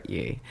whisper at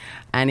you.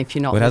 And if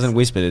you're not... Well, it hasn't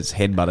whispered, it's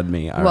head-butted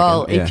me, I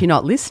reckon. If you're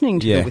not listening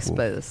to the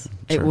whispers,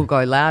 it will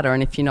go louder.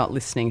 And if you're not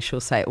listening, she'll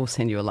say it will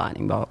send you a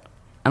lightning bolt.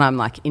 And I'm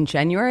like, in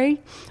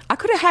January, I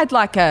could have had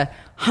like a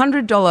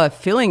 $100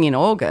 filling in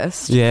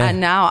August. Yeah. And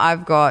now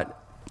I've got,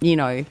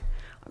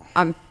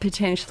 I'm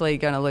potentially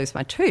going to lose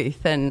my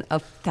tooth and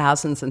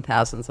thousands and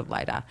thousands of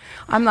later.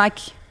 I'm like,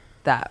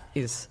 that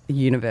is a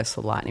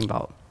universal lightning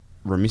bolt.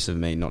 Remiss of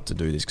me not to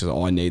do this because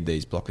I need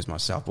these blockers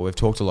myself, but we've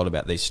talked a lot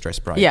about these stress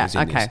breakers. Yeah,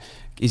 okay.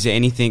 Is there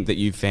anything that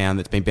you've found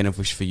that's been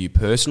beneficial for you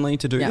personally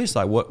to do this?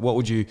 Like what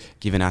would you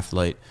give an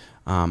athlete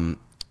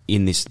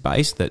in this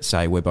space that,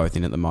 say, we're both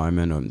in at the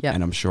moment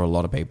and I'm sure a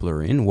lot of people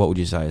are in? What would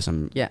you say are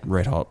some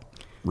red hot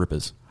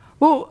rippers?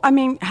 Well, I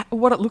mean,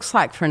 what it looks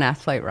like for an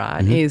athlete,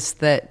 right, is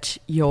that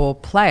your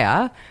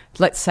player,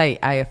 let's say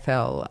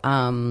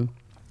AFL,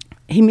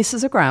 he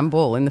misses a ground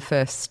ball in the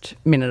first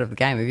minute of the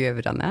game. Have you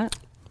ever done that?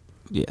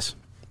 Yes,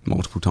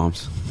 multiple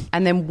times.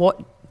 And then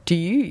what do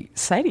you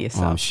say to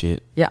yourself? Oh, I'm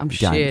shit. Yeah, I'm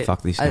shit.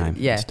 Fuck this game.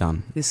 It's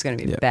done. This is going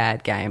to be a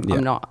bad game.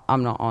 I'm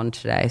not on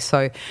today.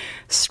 So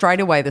straight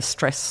away the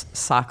stress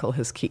cycle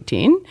has kicked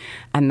in,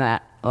 and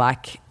that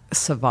like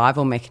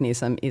survival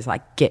mechanism is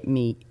like, get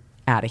me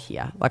out of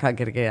here. Like, I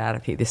got to get out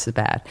of here. This is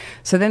bad.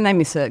 So then they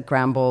miss a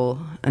ground ball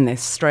and they're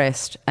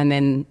stressed, and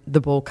then the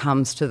ball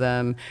comes to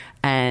them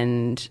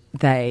and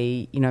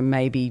they,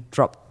 maybe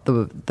drop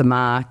the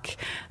mark.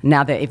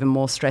 Now they're even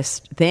more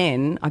stressed.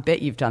 Then, I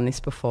bet you've done this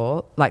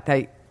before, like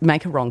they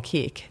make a wrong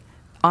kick.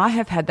 I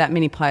have had that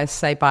many players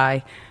say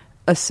by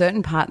a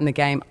certain part in the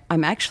game,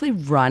 I'm actually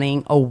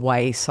running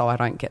away so I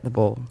don't get the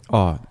ball.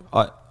 Oh,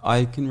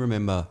 I can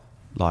remember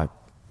like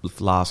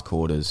last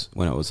quarters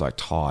when it was like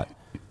tight,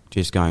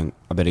 just going,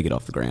 I better get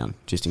off the ground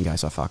just in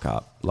case I fuck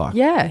up. Like,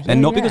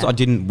 and not because I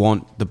didn't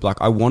want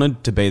I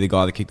wanted to be the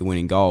guy that kicked the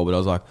winning goal, but I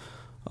was like,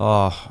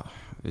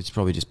 it's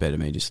probably just better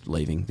me just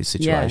leaving this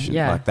situation.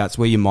 Yeah. Like, that's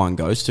where your mind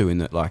goes to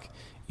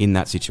in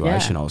that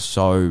situation. I was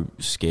so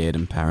scared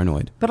and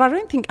paranoid. But I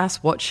don't think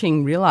us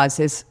watching realise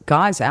there's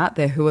guys out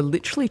there who are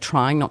literally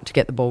trying not to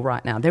get the ball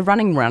right now. They're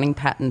running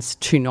patterns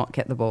to not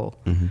get the ball.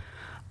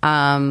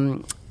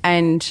 Mm-hmm.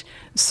 And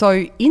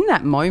so in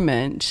that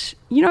moment,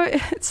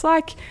 it's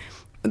like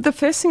the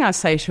first thing I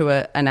say to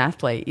an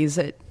athlete is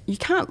that you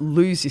can't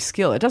lose your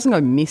skill. It doesn't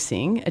go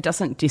missing. It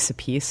doesn't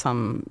disappear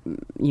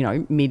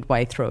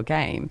midway through a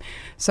game.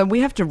 So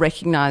we have to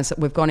recognise that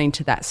we've gone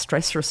into that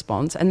stress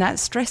response, and that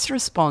stress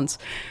response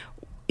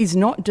is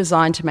not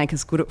designed to make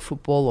us good at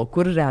football or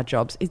good at our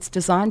jobs. It's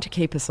designed to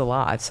keep us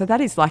alive. So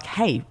that is like,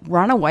 hey,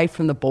 run away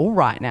from the ball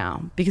right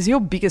now, because your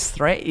biggest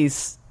threat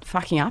is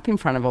fucking up in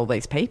front of all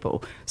these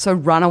people. So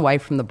run away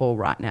from the ball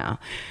right now.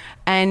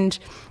 And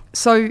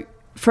so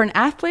for an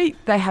athlete,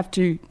 they have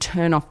to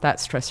turn off that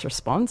stress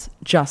response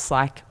just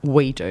like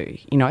we do.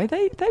 You know,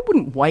 they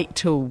wouldn't wait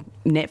till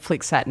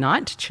Netflix at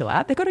night to chill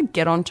out. They've got to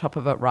get on top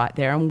of it right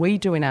there, and we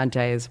do in our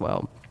day as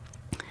well.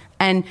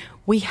 And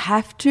we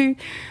have to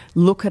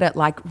look at it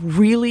like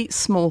really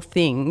small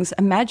things.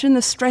 Imagine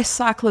the stress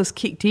cycle has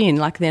kicked in,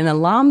 like then an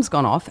alarm's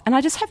gone off, and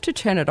I just have to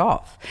turn it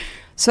off.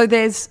 So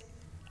there's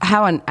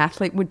how an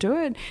athlete would do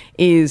it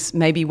is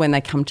maybe when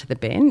they come to the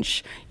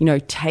bench, you know,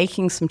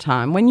 taking some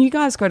time. When you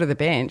guys go to the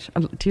bench,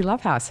 do you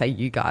love how I say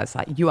you guys?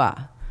 Like, you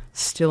are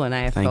still an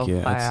AFL Thank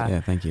you.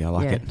 player. Thank you. I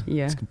like it.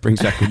 Yeah. It brings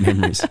back good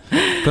memories.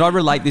 But I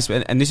relate this,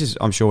 and this is,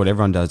 I'm sure what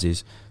everyone does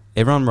is,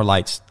 everyone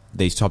relates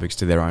these topics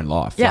to their own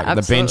life. Yeah, like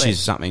the bench absolutely. is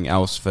something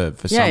else for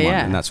someone,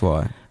 and that's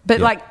why. But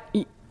like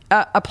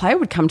a player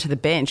would come to the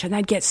bench and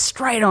they'd get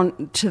straight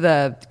on to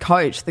the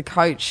coach. The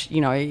coach,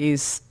 you know,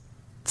 is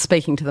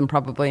speaking to them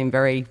probably in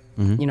very,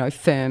 you know,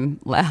 firm,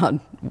 loud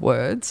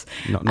words.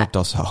 Not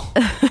docile.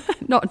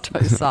 Not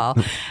docile.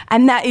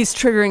 And that is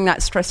triggering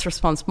that stress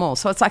response more.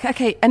 So it's like,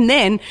 okay, and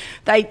then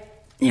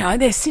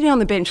they're sitting on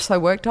the bench so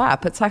worked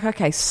up. It's like,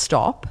 okay,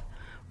 stop,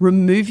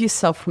 remove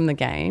yourself from the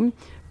game,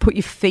 put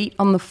your feet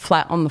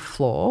flat on the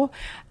floor,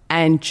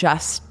 and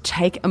just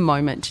take a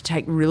moment to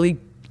take really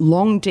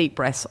long, deep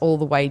breaths all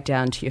the way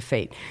down to your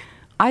feet.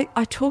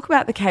 I talk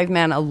about the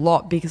caveman a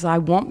lot because I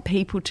want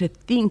people to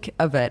think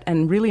of it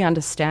and really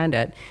understand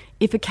it.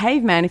 If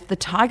the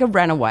tiger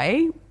ran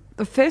away,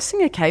 the first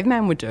thing a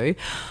caveman would do,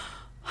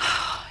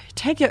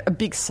 take a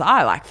big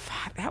sigh, like,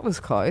 fuck, that was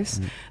close.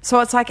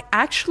 So it's like,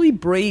 actually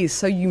breathe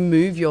so you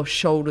move your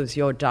shoulders,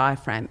 your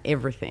diaphragm,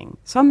 everything.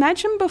 So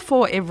imagine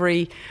before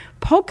every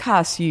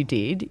podcast you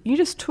did, you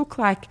just took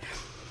like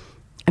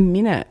a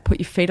minute, put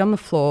your feet on the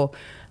floor,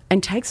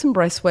 and take some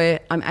breaths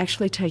where I'm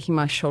actually taking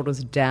my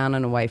shoulders down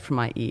and away from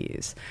my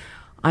ears.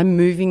 I'm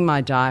moving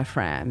my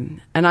diaphragm,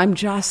 and I'm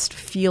just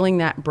feeling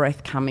that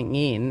breath coming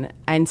in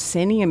and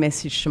sending a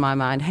message to my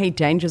mind, hey,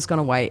 danger's gone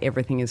away,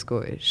 everything is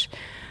good.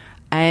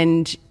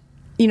 And,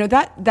 you know,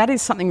 that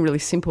is something really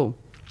simple.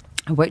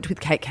 I worked with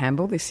Kate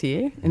Campbell this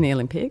year in the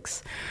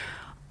Olympics.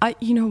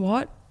 You know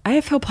what?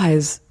 AFL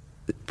players'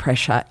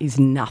 pressure is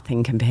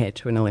nothing compared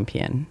to an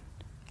Olympian.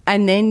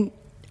 And then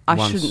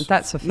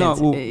that's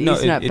offensive,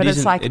 isn't it? But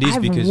it's like, I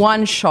have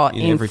one shot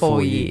in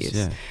 4 years.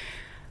 Yeah.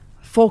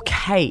 For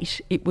Kate,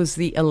 it was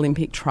the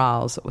Olympic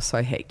trials that were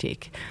so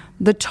hectic.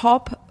 The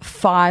top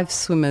 5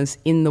 swimmers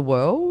in the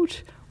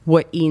world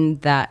were in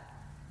that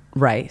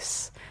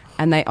race,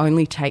 and they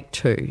only take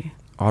 2.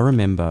 I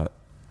remember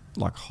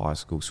like high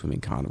school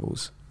swimming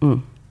carnivals,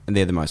 and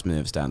they're the most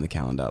nervous day on the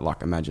calendar.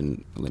 Like,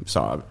 imagine Olympics.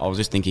 Sorry, I was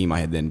just thinking in my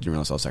head then, didn't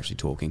realise I was actually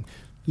talking.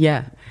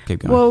 Yeah. Keep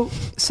going. Well,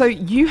 so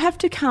you have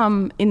to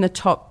come in the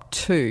top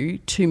 2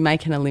 to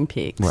make an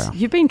Olympics. Wow.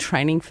 You've been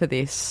training for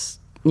this,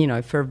 you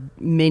know, for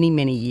many,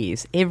 many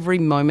years, every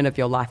moment of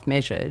your life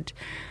measured,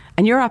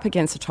 and you're up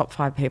against the top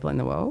 5 people in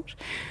the world.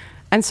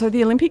 And so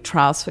the Olympic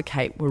trials for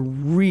Kate were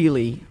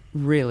really,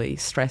 really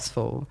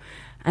stressful.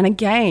 And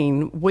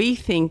again, we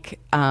think,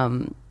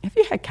 have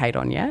you had Kate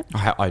on yet?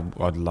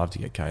 I'd love to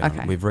get Kate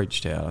on. We've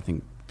reached out. I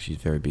think she's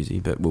very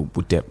busy, but we'll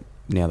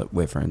now that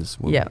we're friends.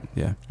 Yeah.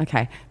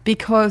 Okay.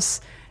 Because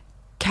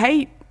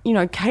Kate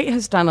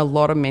has done a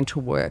lot of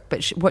mental work,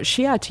 but what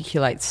she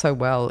articulates so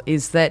well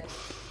is that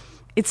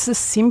it's the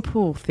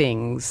simple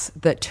things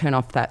that turn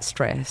off that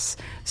stress.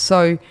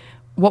 So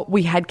what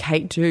we had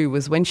Kate do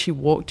was when she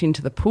walked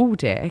into the pool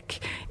deck,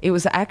 it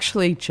was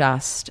actually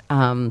just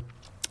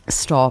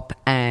stop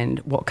and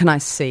what can I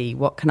see?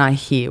 What can I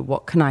hear?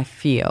 What can I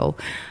feel?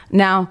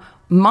 Now,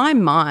 my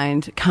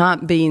mind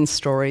can't be in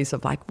stories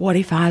of like, what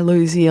if I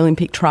lose the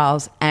Olympic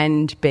trials,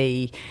 and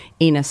be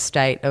in a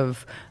state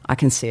of, I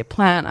can see a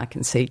plant, I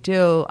can see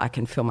dill, I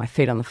can feel my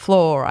feet on the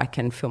floor, I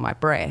can feel my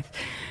breath.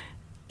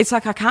 It's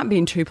like I can't be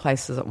in 2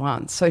 places at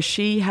once. So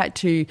she had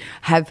to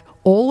have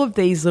all of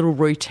these little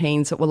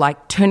routines that were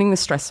like turning the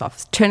stress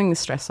off.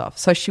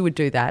 So she would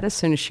do that as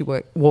soon as she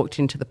walked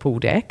into the pool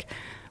deck.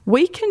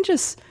 We can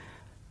just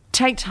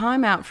take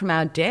time out from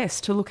our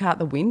desk to look out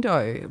the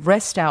window,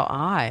 rest our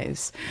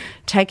eyes,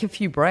 take a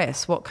few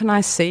breaths. What can I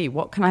see?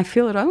 What can I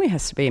feel? It only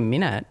has to be a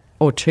minute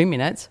or 2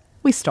 minutes.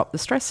 We stop the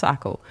stress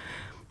cycle.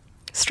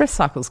 Stress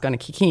cycle is going to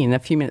kick in a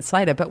few minutes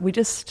later, but we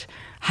just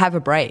have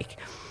a break.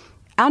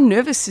 Our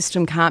nervous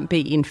system can't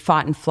be in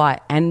fight and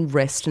flight and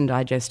rest and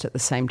digest at the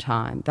same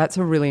time. That's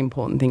a really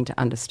important thing to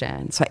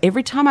understand. So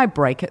every time I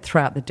break it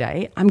throughout the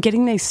day, I'm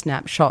getting these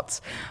snapshots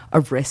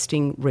of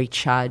resting,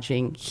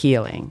 recharging,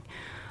 healing.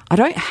 I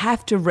don't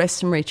have to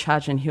rest and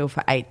recharge and heal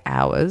for 8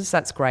 hours.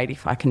 That's great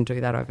if I can do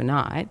that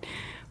overnight.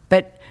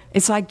 But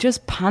It's like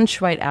just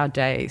punctuate our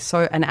day.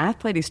 So an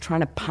athlete is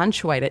trying to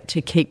punctuate it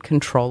to keep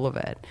control of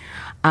it.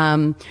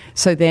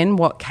 So then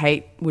what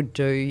Kate would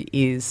do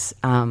is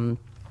in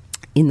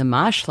the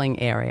marshalling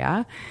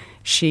area,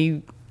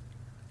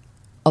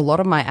 a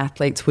lot of my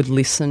athletes would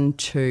listen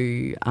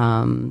to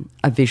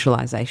a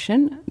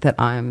visualization that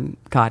I'm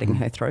guiding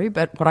her through.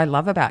 But what I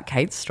love about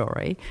Kate's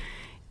story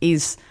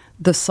is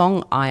the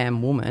song I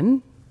Am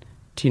Woman.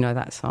 Do you know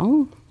that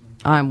song?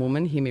 I Am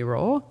Woman, Hear Me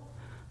Roar.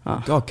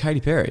 Oh, God,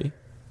 Katy Perry.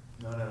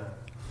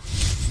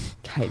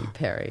 Katy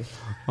Perry.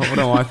 Oh, what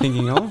am I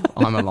thinking of?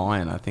 I'm a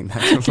Lion, I think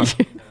that's what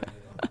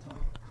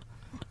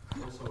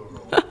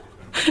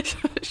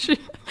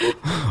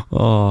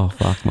Oh,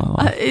 fuck my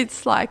life.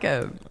 It's like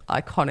a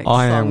iconic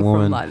I Am song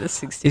Woman. from like the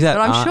 60s. Is that,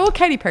 but I'm sure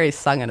Katy Perry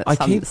sung it at I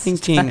some keep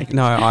thinking, stage.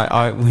 no,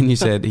 I when you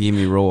said Hear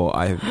Me Roar,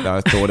 I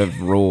thought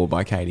of Roar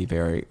by Katy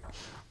Perry.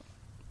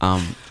 I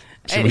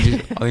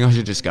think I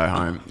should just go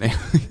home.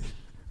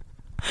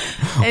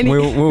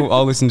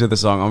 I'll listen to the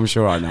song. I'm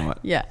sure I know it.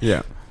 Yeah.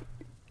 Yeah.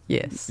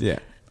 Yes. Yeah.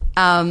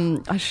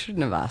 I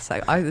shouldn't have asked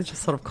that. I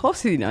just thought, of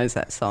course he knows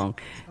that song.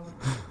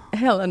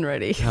 Helen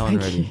Reddy. Helen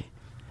Thank Reddy. you.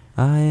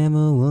 I am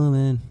a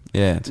woman.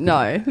 Yeah.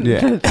 No,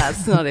 Yeah.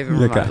 that's not even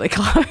Okay. remotely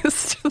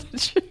close to the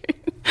tune.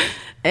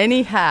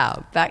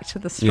 Anyhow, back to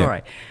the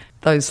story. Yeah.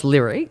 Those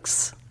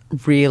lyrics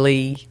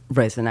really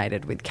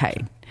resonated with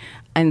Kate.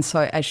 And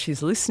so as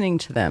she's listening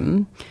to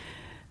them,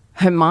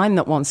 her mind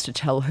that wants to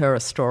tell her a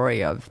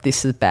story of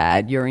this is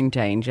bad, you're in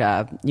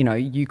danger, you know,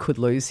 you could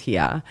lose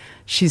here,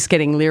 she's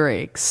getting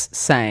lyrics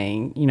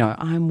saying, you know,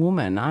 I'm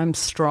woman, I'm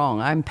strong,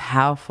 I'm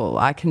powerful,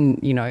 I can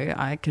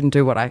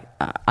do what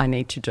I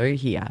need to do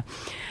here.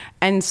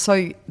 And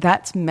so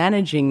that's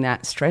managing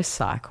that stress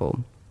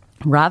cycle.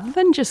 Rather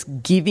than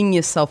just giving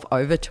yourself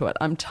over to it,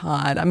 I'm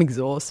tired, I'm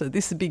exhausted,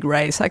 this is a big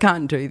race, I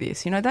can't do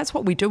this. You know, that's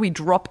what we do. We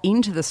drop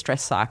into the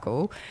stress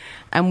cycle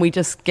and we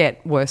just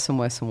get worse and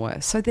worse and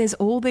worse. So there's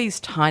all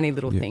these tiny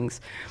little things.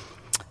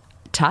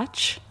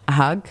 Touch, a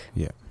hug,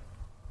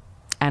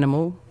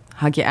 animal,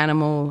 hug your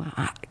animal,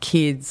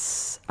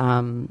 kids,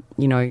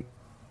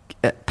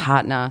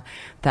 partner.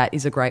 That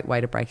is a great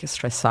way to break a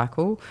stress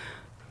cycle.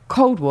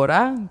 Cold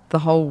water, the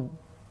whole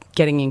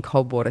getting in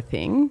cold water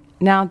thing.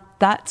 Now,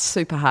 that's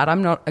super hard.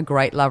 I'm not a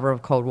great lover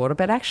of cold water,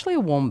 but actually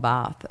a warm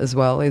bath as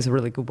well is a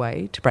really good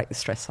way to break the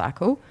stress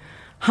cycle.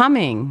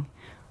 Humming.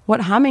 What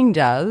humming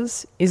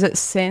does is it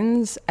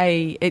sends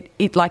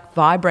it like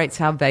vibrates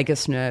our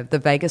vagus nerve. The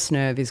vagus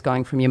nerve is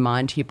going from your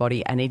mind to your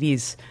body and it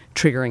is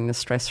triggering the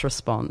stress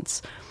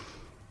response.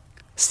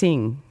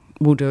 Sing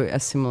will do a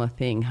similar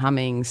thing,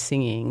 humming,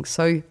 singing.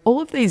 So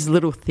all of these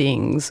little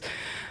things.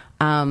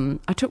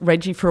 I took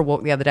Reggie for a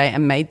walk the other day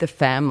and made the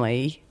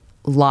family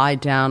lie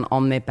down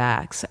on their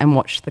backs and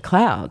watch the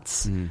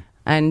clouds.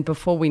 And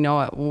before we know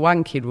it,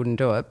 one kid wouldn't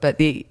do it,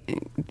 but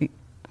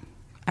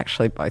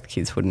actually both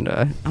kids wouldn't do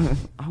it.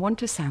 I want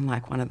to sound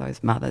like one of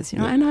those mothers, you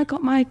know, and I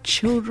got my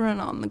children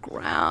on the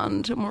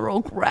ground and we're all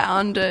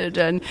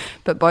grounded,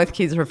 but both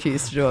kids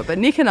refused to do it. But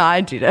Nick and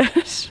I did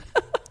it.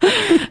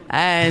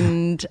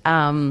 And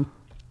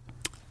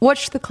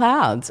watch the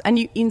clouds and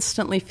you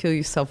instantly feel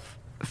yourself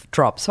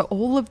drop. So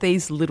all of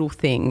these little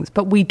things,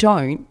 but we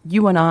don't,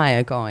 you and I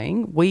are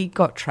going, we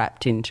got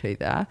trapped into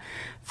that.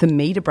 For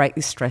me to break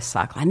this stress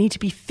cycle, I need to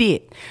be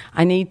fit.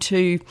 I need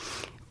to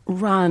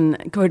run,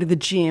 go to the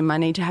gym. I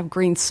need to have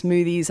green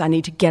smoothies. I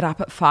need to get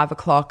up at 5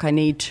 o'clock. I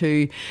need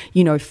to,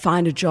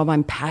 find a job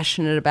I'm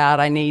passionate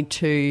about. I need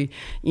to,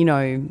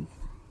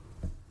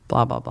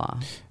 blah, blah, blah.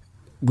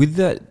 With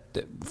that,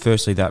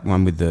 firstly, that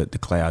one with the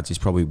clouds is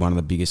probably one of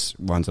the biggest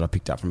ones that I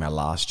picked up from our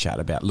last chat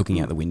about looking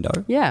out the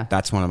window. Yeah.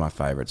 That's one of my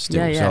favourites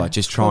still. Yeah. So like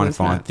just trying to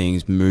find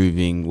things,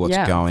 moving, what's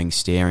Yeah. going,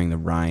 staring, the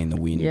rain, the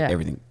wind,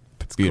 everything.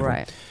 It's beautiful.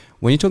 great.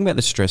 When you're talking about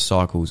the stress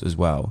cycles as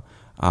well,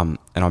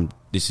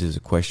 this is a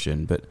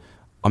question, but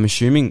I'm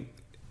assuming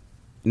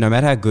no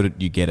matter how good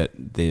you get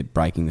at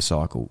breaking the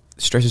cycle,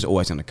 stress is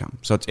always going to come.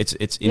 So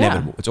it's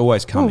inevitable. It's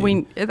always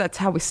coming. Well, that's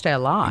how we stay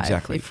alive.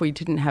 Exactly. If we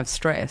didn't have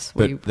stress.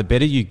 But the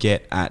better you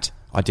get at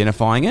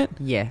identifying it.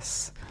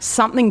 Yes.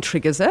 Something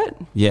triggers it.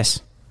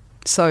 Yes.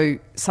 So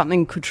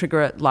something could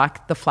trigger it,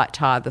 like the flat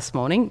tire this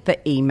morning, the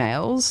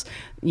emails,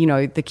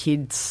 the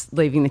kids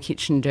leaving the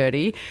kitchen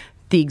dirty,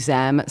 the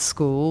exam at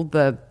school,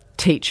 the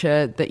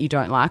teacher that you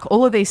don't like.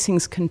 All of these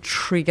things can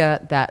trigger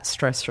that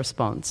stress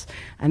response.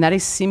 And that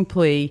is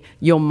simply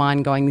your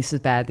mind going, this is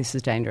bad, this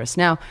is dangerous.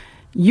 Now,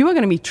 you are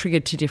going to be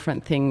triggered to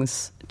different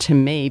things to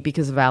me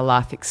because of our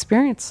life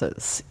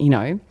experiences.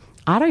 I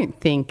don't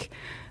think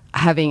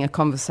having a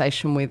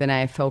conversation with an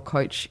AFL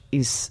coach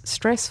is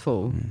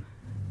stressful.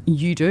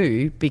 You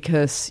do,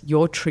 because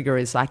your trigger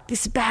is like,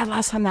 this is bad,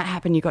 last time that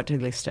happened, you got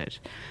delisted.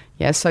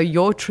 Yeah, so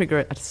your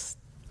trigger...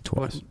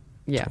 Twice.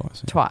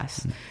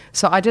 Twice.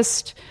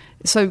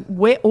 So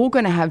we're all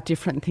going to have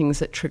different things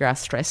that trigger our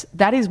stress.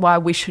 That is why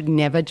we should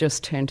never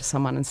just turn to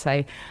someone and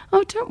say,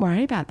 oh, don't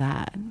worry about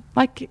that.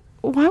 Like,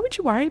 why would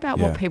you worry about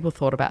what people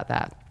thought about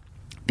that?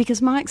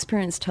 Because my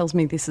experience tells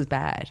me this is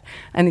bad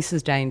and this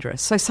is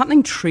dangerous. So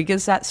something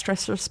triggers that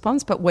stress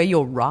response, but where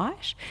you're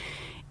right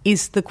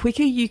is the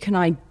quicker you can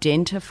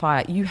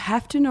identify it. You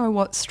have to know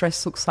what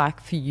stress looks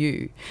like for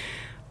you,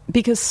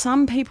 because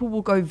some people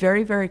will go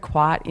very, very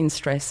quiet in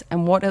stress,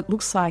 and what it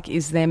looks like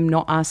is them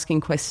not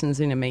asking questions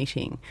in a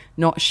meeting,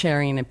 not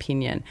sharing an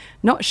opinion,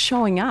 not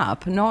showing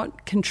up,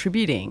 not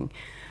contributing.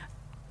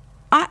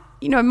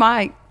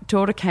 My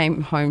daughter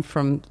came home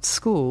from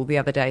school the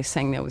other day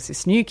saying there was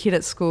this new kid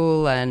at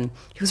school and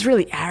he was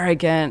really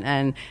arrogant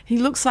and he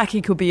looks like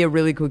he could be a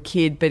really good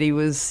kid, but he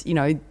was,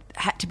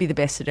 had to be the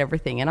best at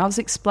everything. And I was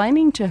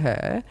explaining to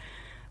her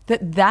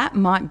that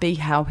might be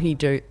how he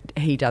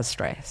does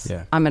stress.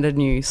 Yeah. I'm at a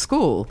new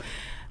school.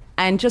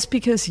 And just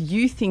because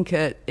you think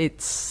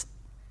it's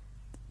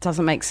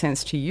doesn't make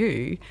sense to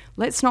you,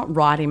 let's not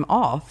write him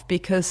off,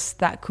 because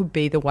that could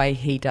be the way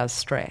he does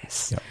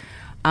stress. Yep.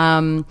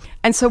 And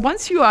so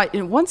once you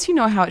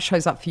know how it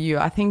shows up for you,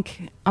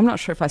 I'm not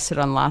sure if I said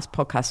on the last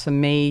podcast, for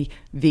me,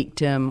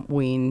 victim,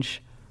 whinge,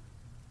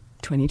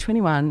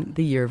 2021,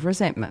 the year of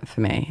resentment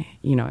for me,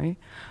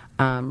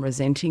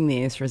 resenting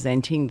this,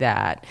 resenting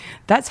that.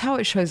 That's how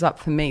it shows up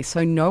for me.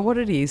 So know what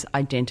it is,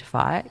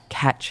 identify it,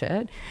 catch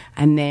it,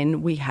 and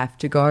then we have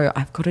to go,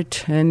 I've got to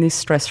turn this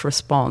stress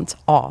response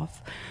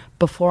off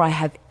before I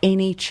have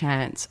any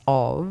chance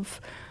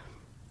of,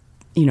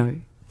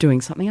 doing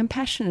something I'm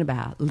passionate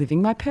about,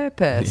 living my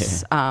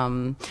purpose.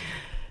 Yeah.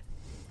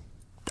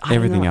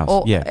 Everything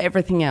else.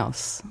 Everything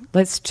else.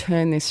 Let's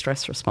turn this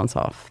stress response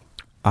off.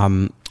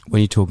 When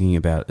you're talking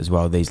about as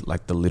well, these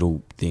like the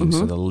little things,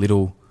 so the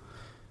little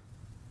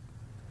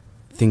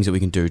things that we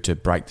can do to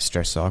break the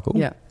stress cycle.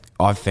 Yeah.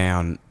 I've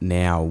found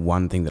now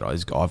one thing that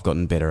I've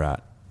gotten better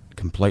at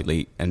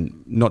completely,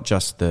 and not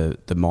just the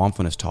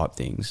mindfulness type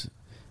things,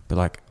 but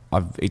like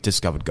I've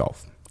discovered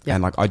golf. Yeah.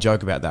 And like I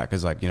joke about that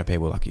because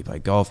people are like, you play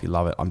golf, you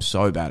love it. I'm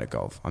so bad at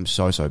golf. I'm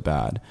so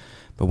bad.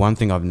 But one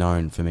thing I've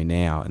known for me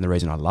now, and the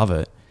reason I love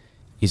it,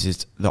 is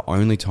it's the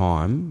only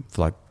time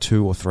for like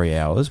 2 or 3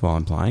 hours while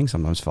I'm playing,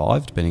 sometimes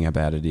 5, depending how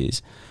bad it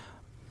is,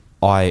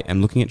 I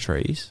am looking at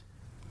trees.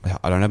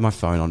 I don't have my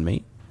phone on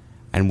me.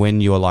 And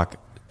when you're like,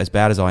 as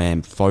bad as I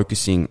am,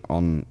 focusing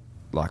on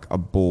like a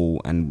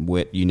ball and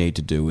what you need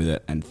to do with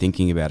it and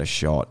thinking about a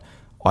shot,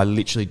 I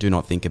literally do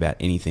not think about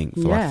anything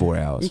for like 4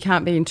 hours. You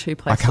can't be in two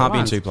places. I can't be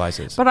in 2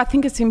 places. But I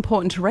think it's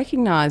important to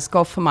recognise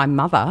golf for my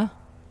mother,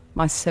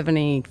 my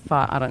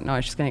 75, I don't know,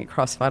 she's going to get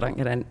cross if I don't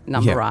get a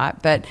number right,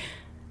 but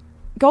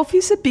golf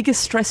is the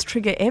biggest stress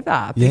trigger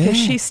ever, because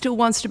she still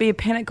wants to be a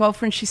pennant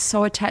golfer and she's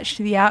so attached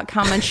to the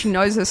outcome and she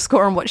knows her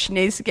score and what she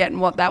needs to get and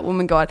what that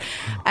woman got.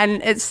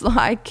 And it's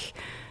like,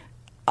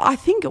 I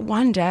think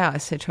one day I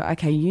said to her,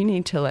 okay, you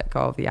need to let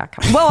go of the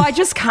outcome. Well, I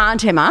just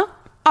can't, Emma.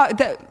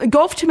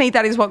 Golf, to me,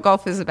 that is what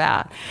golf is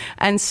about.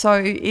 And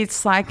so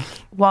it's like,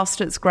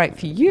 whilst it's great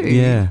for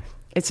you,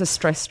 it's a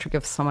stress trigger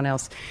for someone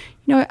else.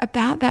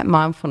 About that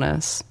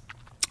mindfulness,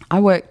 I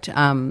worked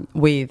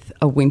with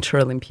a Winter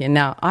Olympian.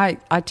 Now, I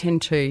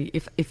tend to,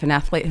 if an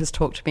athlete has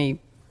talked to me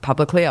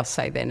publicly, I'll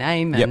say their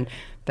name,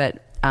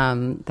 but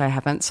they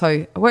haven't. So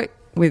I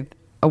worked with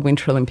a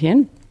Winter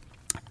Olympian,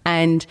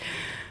 and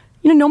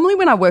normally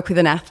when I work with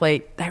an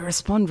athlete, they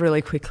respond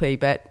really quickly,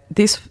 but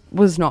this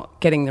was not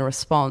getting the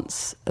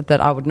response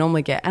that I would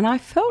normally get. And I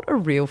felt a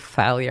real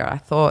failure. I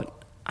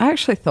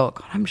actually thought,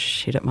 God, I'm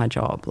shit at my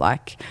job.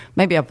 Like,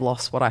 maybe I've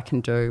lost what I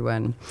can do.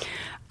 And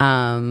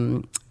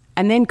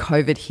then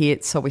COVID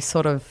hit, so we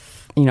sort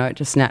of, it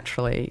just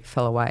naturally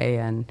fell away.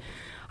 And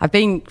I've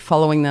been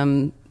following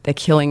them. They're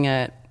killing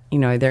it.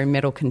 They're in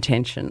medal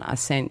contention. I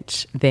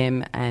sent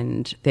them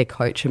and their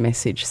coach a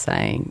message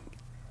saying,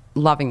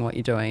 loving what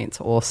you're doing,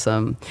 it's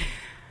awesome.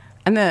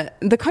 And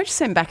the coach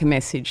sent back a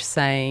message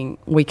saying,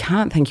 we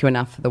can't thank you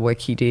enough for the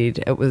work you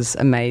did. It was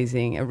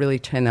amazing. It really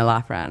turned their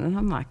life around. And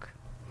I'm like,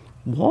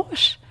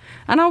 what?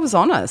 And I was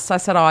honest. I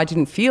said, I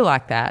didn't feel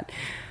like that.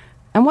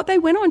 And what they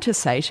went on to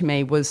say to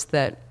me was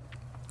that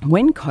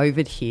when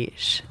COVID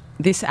hit,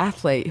 this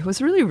athlete who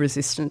was really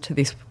resistant to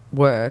this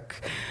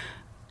work,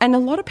 and a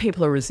lot of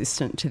people are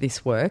resistant to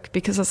this work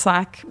because it's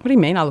like, what do you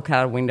mean I look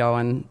out a window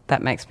and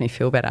that makes me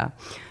feel better?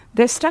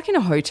 They're stuck in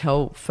a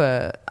hotel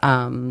for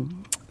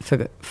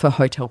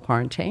hotel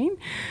quarantine,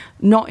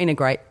 not in a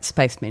great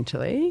space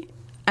mentally.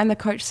 And the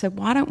coach said,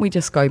 why don't we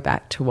just go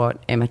back to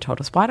what Emma told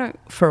us? Why don't,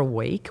 for a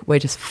week, we're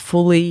just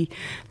fully,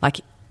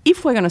 like,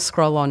 if we're going to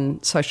scroll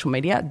on social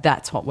media,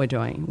 that's what we're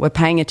doing. We're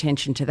paying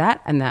attention to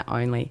that and that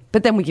only.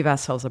 But then we give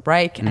ourselves a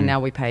break and now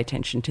we pay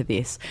attention to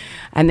this.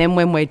 And then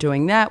when we're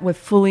doing that, we're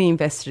fully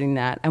invested in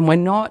that. And we're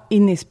not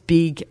in this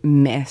big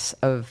mess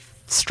of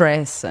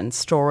stress and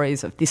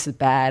stories of this is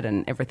bad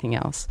and everything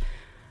else.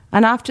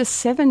 And after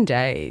 7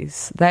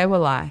 days, they were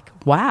like,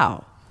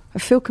 wow, I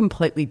feel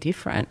completely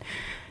different.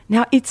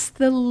 Now, it's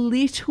the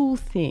little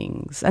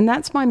things, and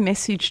that's my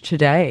message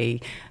today,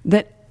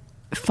 that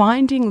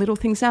finding little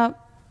things out,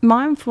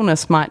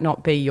 mindfulness might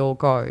not be your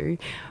go,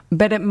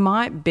 but it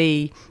might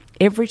be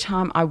every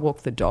time I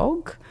walk the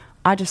dog,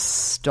 I just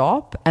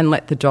stop and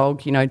let the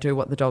dog, do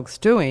what the dog's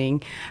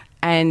doing,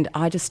 and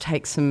I just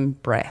take some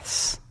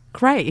breaths.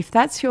 great. If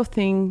that's your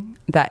thing,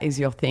 that is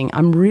your thing.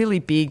 I'm really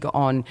big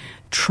on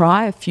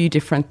try a few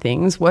different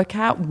things, work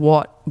out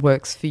what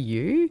works for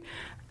you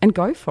and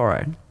go for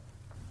it.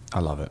 I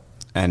love it.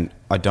 And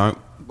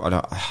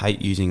I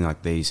hate using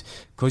like these,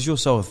 because you're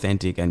so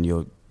authentic and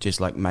you're just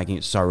like making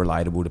it so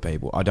relatable to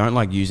people. I don't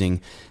like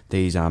using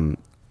these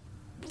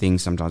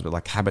things sometimes, but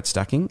like habit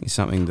stacking is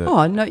something that...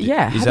 Oh, no,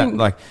 yeah. Is that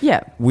like...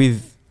 Yeah.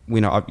 With,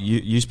 you know,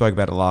 you spoke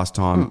about it last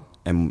time,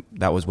 and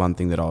that was one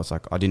thing that I was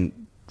like, I didn't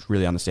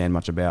really understand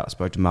much about. I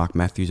spoke to Mark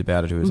Matthews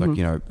about it, who was like,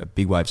 you know, a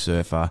big wave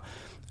surfer.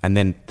 And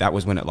then that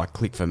was when it like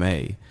clicked for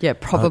me. Yeah,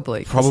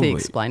 probably. He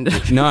explained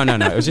it. No.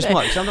 It was just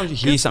like, sometimes you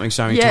hear something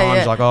so many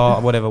times, like,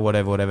 oh,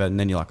 whatever. And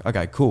then you're like,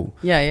 okay, cool.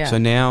 Yeah. So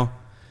now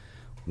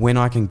when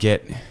I can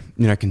get,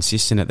 you know,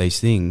 consistent at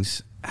these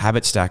things,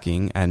 habit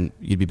stacking, and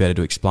you'd be better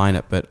to explain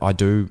it, but I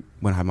do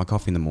when I have my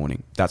coffee in the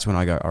morning. That's when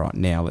I go, all right,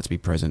 now let's be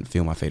present,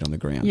 feel my feet on the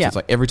ground. Yeah. So it's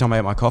like every time I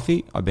have my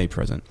coffee, I be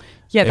present.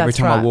 Yeah, every that's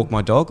time right. I walk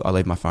my dog, I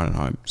leave my phone at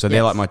home. So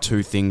they're like my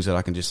two things that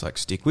I can just like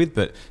stick with.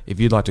 But if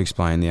you'd like to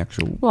explain the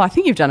actual... Well, I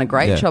think you've done a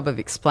great job of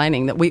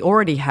explaining that we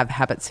already have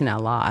habits in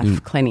our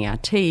life, cleaning our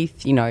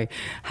teeth, you know,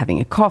 having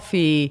a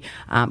coffee.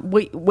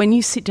 When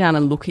you sit down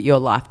and look at your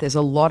life, there's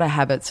a lot of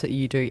habits that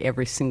you do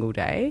every single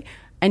day.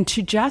 And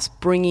to just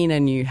bring in a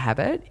new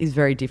habit is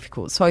very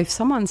difficult. So if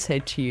someone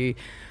said to you,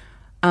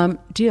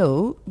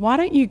 Dill, why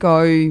don't you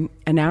go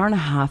an hour and a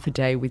half a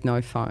day with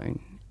no phone?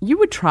 You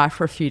would try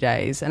for a few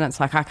days and it's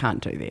like, I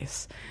can't do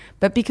this.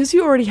 But because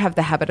you already have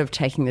the habit of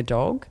taking the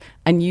dog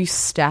and you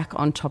stack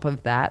on top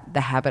of that the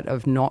habit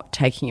of not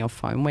taking your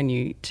phone when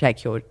you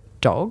take your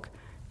dog,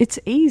 it's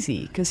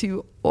easy because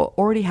you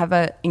already have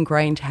an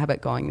ingrained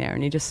habit going there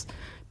and you're just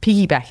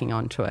piggybacking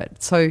onto it.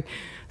 So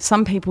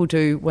some people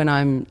do when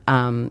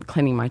I'm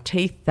cleaning my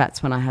teeth,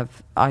 that's when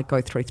I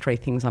go through 3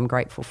 things I'm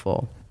grateful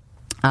for.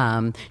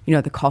 You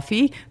know, the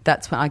coffee,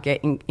 that's when I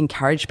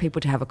encourage people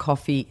to have a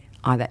coffee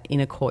either in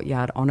a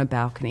courtyard, on a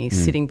balcony,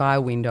 sitting by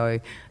a window.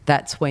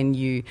 That's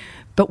when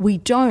but we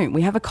don't.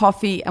 We have a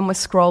coffee and we're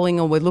scrolling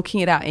or we're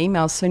looking at our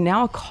emails. So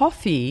now a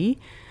coffee,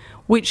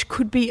 which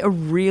could be a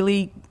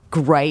really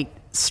great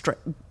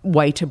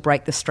way to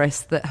break the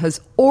stress that has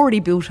already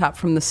built up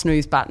from the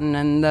snooze button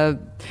and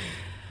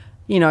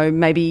you know,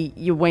 maybe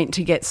you went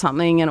to get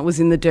something and it was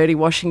in the dirty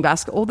washing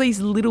basket, all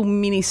these little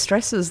mini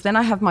stresses. Then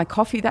I have my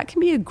coffee. That can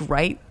be a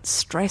great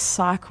stress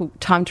cycle,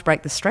 time to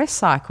break the stress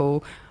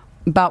cycle,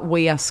 but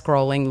we are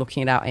scrolling,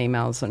 looking at our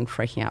emails and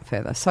freaking out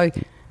further. So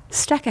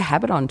stack a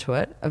habit onto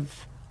it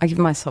I give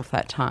myself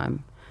that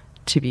time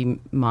to be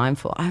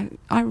mindful. I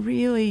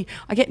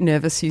get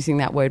nervous using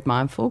that word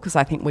mindful because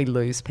I think we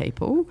lose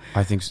people.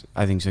 I think so,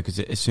 because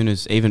as soon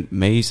as, even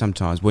me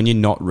sometimes, when you're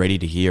not ready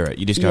to hear it,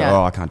 you just go,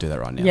 oh, I can't do that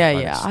right now.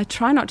 Yeah. I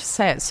try not to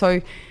say it. So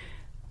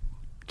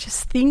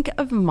just think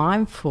of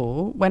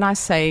mindful when I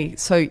say,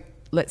 so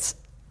let's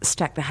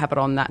stack the habit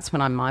on, that's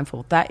when I'm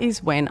mindful. That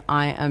is when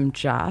I am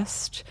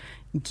just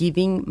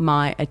giving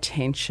my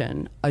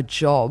attention a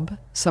job,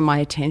 so my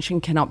attention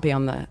cannot be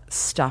on the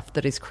stuff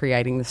that is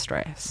creating the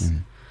stress.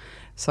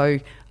 So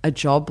a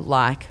job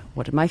like,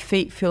 what do my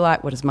feet feel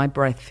like? What does my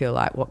breath feel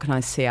like? What can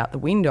I see out the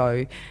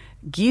window?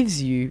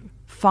 Gives you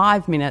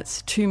 5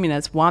 minutes, 2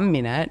 minutes, 1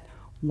 minute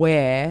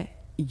where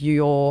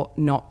you're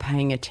not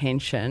paying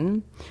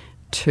attention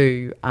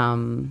to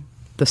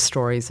the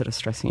stories that are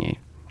stressing you.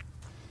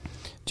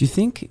 Do you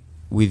think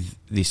with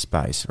this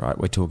space, right,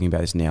 we're talking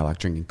about this now, like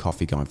drinking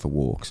coffee, going for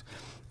walks,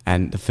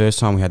 and the first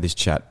time we had this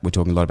chat, we're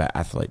talking a lot about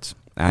athletes,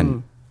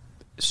 and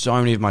so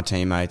many of my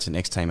teammates and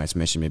ex-teammates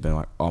messaged me being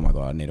like, oh my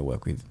God, I need to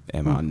work with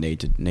Emma, I need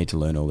to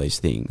learn all these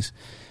things.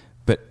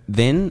 But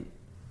then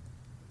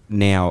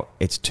now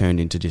it's turned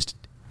into just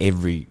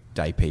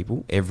everyday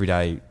people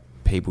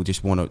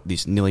just want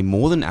this nearly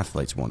more than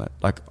athletes want it.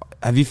 Like,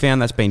 have you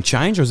found that's been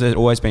changed, or has it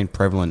always been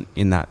prevalent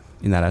in that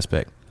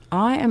aspect?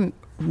 I am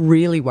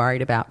really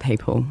worried about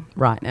people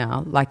right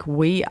now. Like,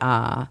 we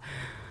are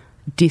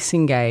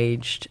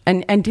disengaged,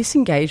 and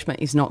disengagement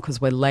is not because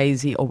we're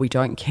lazy or we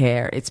don't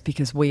care. It's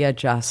because we are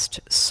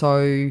just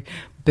so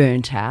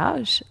burnt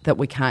out that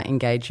we can't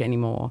engage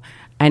anymore,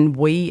 and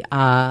we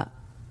are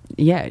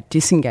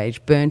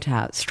disengaged, burnt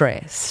out,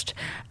 stressed,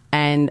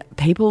 and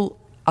people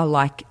are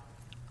like,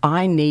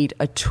 I need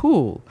a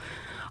tool.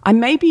 I'm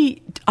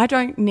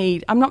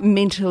not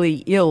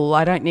mentally ill.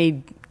 I don't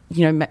need,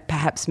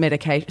 perhaps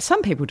medication.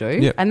 Some people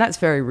do, and that's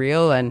very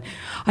real. And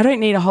I don't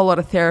need a whole lot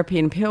of therapy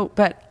and pill,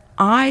 but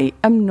I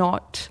am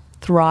not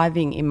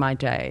thriving in my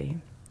day.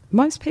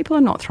 Most people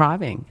are not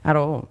thriving at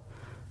all.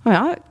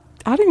 I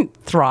didn't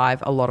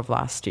thrive a lot of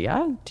last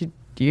year. Did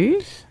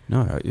you?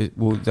 No.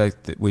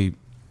 We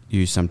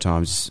use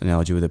sometimes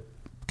analogy with a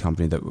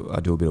company that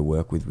I do a bit of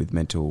work with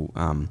mental.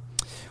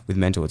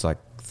 It's like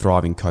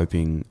thriving,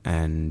 coping,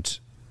 and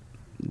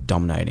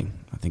dominating.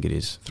 I think it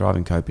is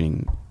thriving,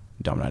 coping,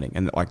 dominating,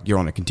 and like you're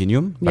on a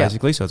continuum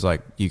basically. So it's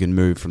like you can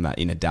move from that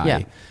in a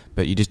day,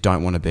 but you just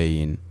don't want to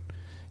be in.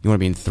 You want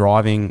to be in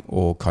thriving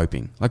or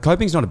coping. Like,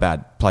 coping's not a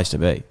bad place to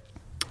be.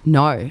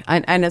 No,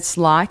 and it's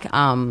like,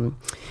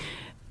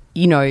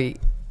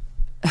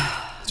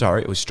 it's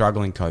Sorry, it was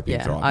struggling, coping,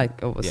 Yeah, thriving.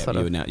 I was Yeah, sort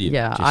you of. were now- you-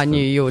 Yeah, just I for-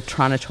 knew you were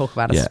trying to talk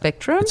about a Yeah.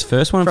 spectrum. It's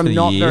first one from for the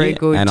not year, very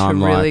good and to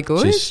I'm really like,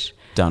 good. just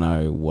don't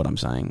know what I'm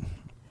saying.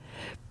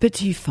 But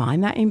do you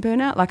find that in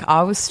burnout? Like,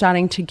 I was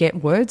starting to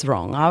get words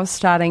wrong. I was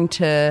starting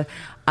to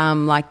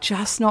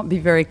just not be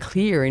very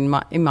clear in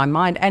my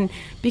mind. And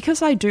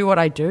because I do what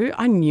I do,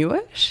 I knew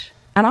it.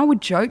 And I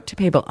would joke to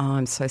people, "Oh,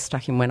 I'm so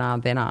stuck in when I,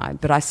 then I."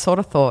 But I sort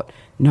of thought,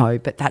 no,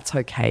 but that's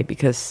okay,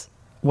 because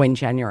when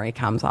January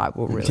comes, I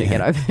will really get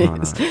over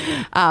this.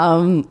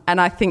 And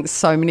I think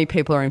so many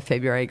people are in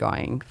February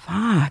going,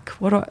 fuck,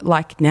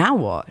 now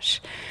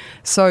what?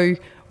 So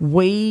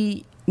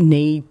we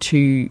need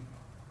to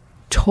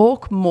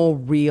talk more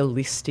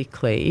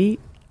realistically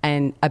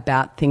and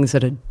about things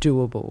that are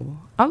doable.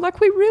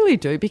 We really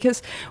do,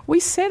 because we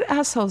set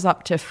ourselves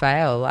up to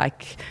fail.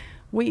 Like,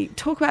 we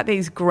talk about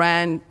these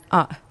grand...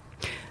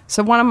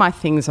 So one of my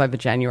things over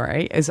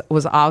January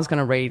was I was going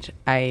to read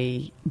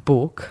a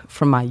book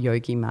from my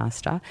yogi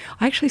master.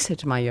 I actually said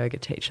to my yoga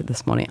teacher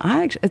this morning,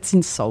 it's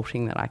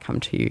insulting that I come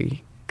to you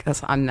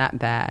because I'm that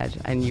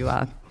bad and you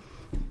are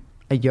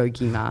a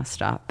yogi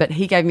master. But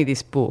he gave me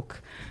this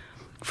book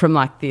from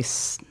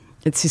it's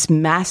this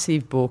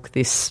massive book,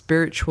 this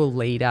spiritual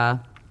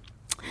leader,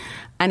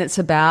 and it's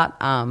about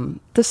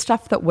the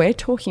stuff that we're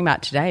talking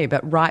about today,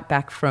 but right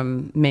back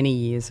from many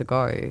years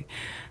ago.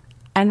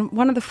 And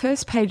one of the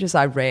first pages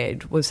I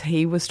read was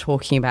he was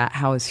talking about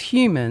how as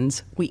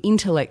humans we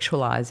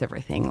intellectualize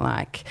everything.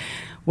 Like,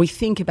 we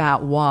think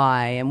about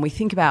why, and we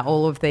think about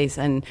all of these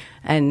and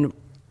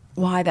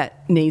why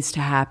that needs to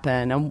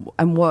happen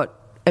and what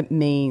it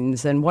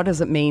means and what does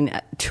it mean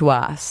to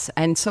us.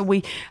 And so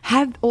we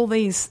have all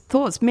these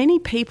thoughts. Many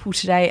people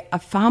today are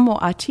far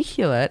more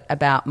articulate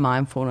about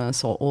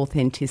mindfulness or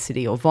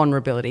authenticity or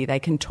vulnerability. They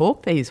can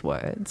talk these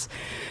words,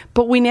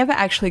 but we never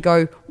actually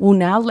go, well,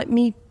 now let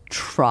me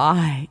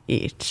try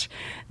it.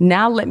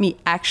 Now let me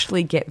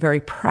actually get very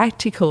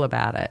practical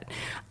about it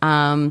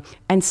and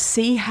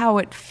see how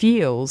it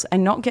feels,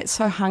 and not get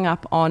so hung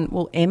up on,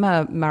 well,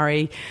 Emma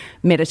Murray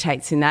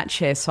meditates in that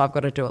chair, so I've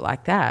got to do it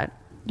like that.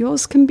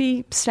 Yours can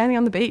be standing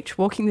on the beach,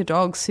 walking the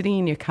dog, sitting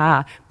in your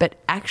car, but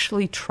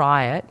actually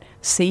try it,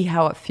 see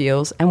how it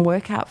feels, and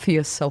work out for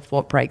yourself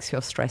what breaks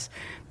your stress.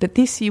 But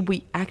this year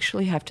we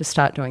actually have to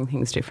start doing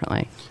things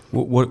differently.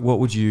 What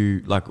would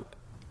you like?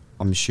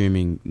 I'm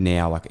assuming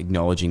now, like,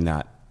 acknowledging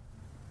that,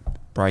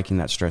 breaking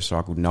that stress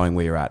cycle, knowing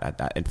where you're at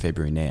that in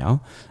February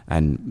now,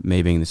 and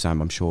me being the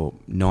same. I'm sure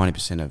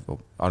 90% of,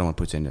 I don't want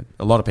to put in,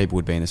 a lot of people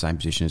would be in the same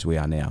position as we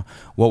are now.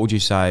 What would you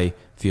say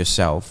for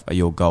yourself are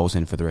your goals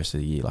then for the rest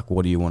of the year? Like,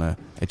 what do you want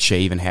to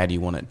achieve, and how do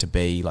you want it to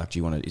be? Like,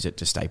 is it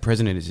to stay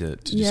present? Is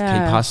it to just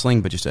keep hustling,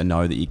 but just to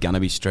know that you're going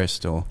to be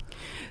stressed? Or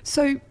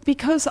so,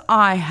 because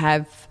I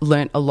have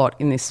learnt a lot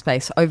in this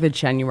space over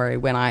January,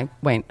 when I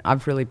went,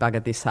 I've really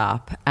buggered this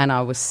up, and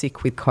I was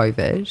sick with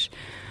COVID,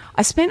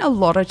 I spent a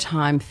lot of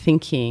time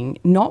thinking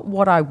not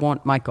what I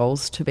want my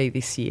goals to be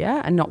this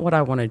year and not what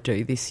I want to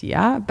do this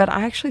year, but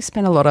I actually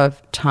spent a lot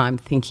of time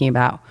thinking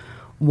about,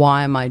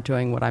 why am I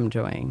doing what I'm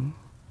doing?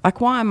 Like,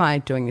 why am I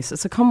doing this?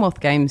 It's the Commonwealth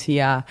Games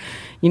here.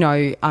 You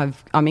know,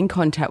 I'm in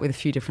contact with a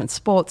few different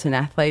sports and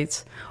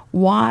athletes.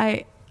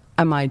 Why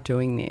am I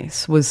doing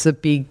this was the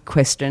big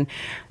question.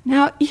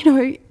 Now, you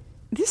know,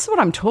 this is what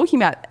I'm talking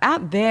about.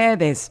 Out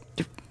there's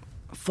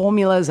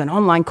formulas and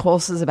online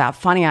courses about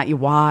finding out your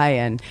why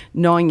and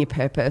knowing your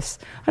purpose.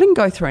 I didn't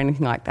go through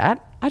anything like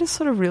that. I just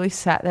sort of really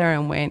sat there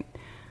and went,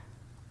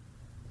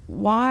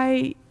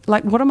 why?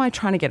 Like, what am I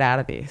trying to get out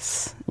of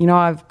this? You know,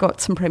 I've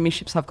got some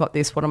premierships, I've got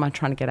this, what am I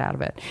trying to get out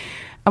of it?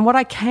 And what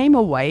I came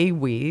away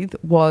with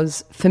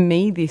was, for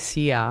me this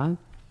year,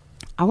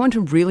 I want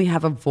to really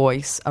have a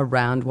voice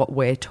around what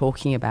we're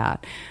talking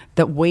about,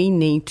 that we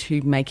need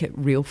to make it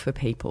real for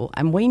people,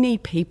 and we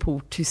need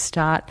people to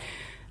start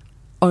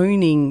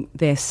owning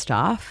their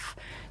stuff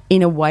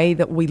in a way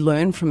that we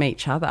learn from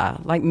each other.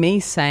 Like me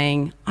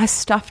saying, I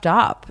stuffed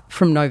up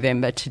from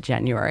November to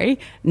January.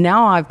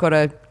 Now I've got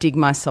to dig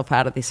myself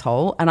out of this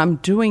hole, and I'm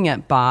doing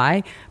it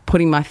by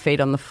putting my feet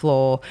on the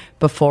floor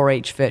before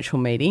each virtual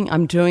meeting.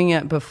 I'm doing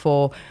it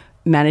by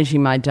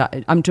managing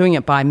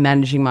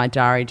my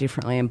diary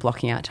differently and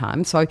blocking out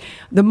time. So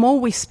the more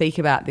we speak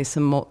about this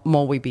and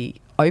more we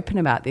be open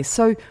about this.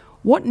 So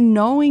what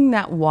knowing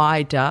that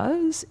why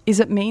does is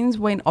it means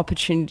when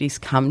opportunities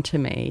come to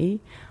me,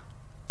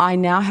 I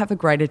now have a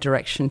greater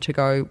direction to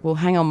go, well,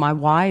 hang on, my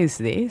why is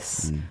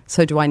this,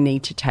 so do I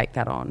need to take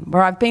that on?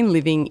 Where I've been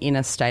living in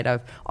a state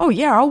of, oh,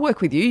 yeah, I'll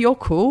work with you, you're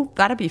cool,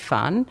 that'd be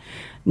fun.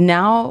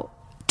 Now,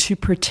 to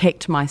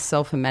protect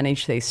myself and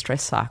manage these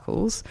stress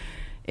cycles,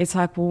 it's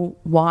like, well,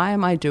 why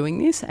am I doing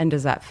this, and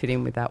does that fit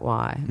in with that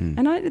why?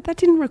 And that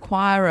didn't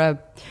require a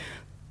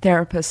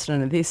therapist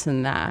and a this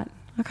and that.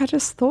 Like, I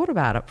just thought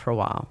about it for a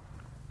while.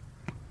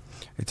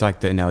 it's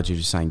like the analogy of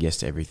just saying yes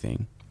to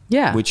everything.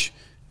 Yeah. Which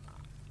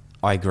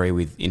I agree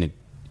with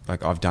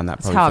like I've done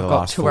that probably how for I've the got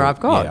last to where I've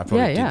got. Yeah, I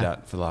probably Yeah. did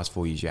that for the last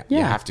 4 years. You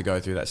Yeah. have to go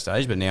through that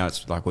stage, but now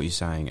it's like what you're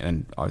saying,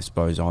 and I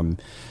suppose I'm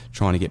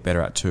trying to get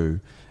better at too.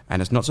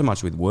 And it's not so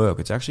much with work,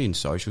 it's actually in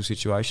social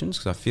situations,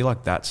 because I feel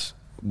like that's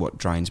what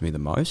drains me the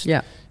most.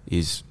 Yeah.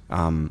 Is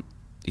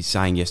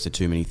saying yes to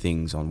too many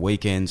things on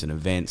weekends and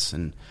events,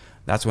 and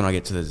that's when I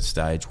get to the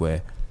stage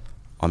where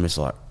I'm just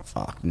like,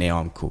 fuck, now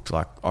I'm cooked.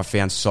 Like, I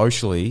found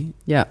socially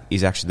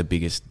is actually the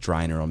biggest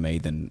drainer on me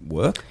than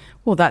work.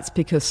 Well, that's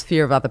because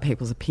fear of other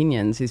people's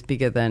opinions is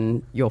bigger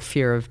than your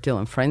fear of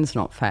Dylan Friends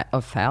not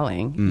of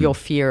failing. Your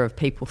fear of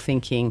people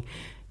thinking,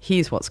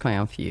 here's what's going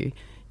on for you.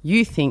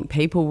 You think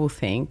people will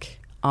think,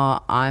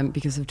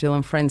 because of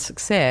Dylan Friend's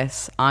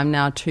success, I'm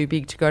now too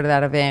big to go to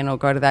that event or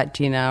go to that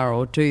dinner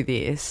or do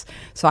this.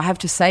 So I have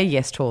to say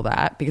yes to all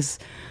that because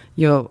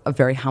you're a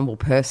very humble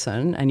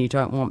person and you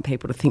don't want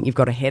people to think you've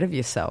got ahead of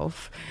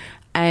yourself.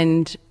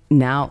 And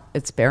now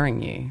it's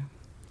bearing you.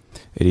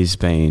 It has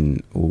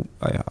been, well,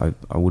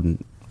 I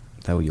wouldn't,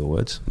 they were your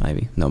words,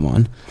 maybe, not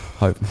mine.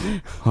 Hope.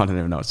 I don't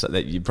even know. So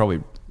that you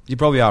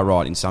probably are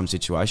right in some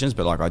situations,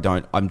 but like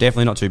I'm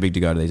definitely not too big to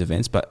go to these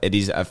events, but it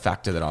is a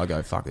factor that I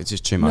go, fuck, it's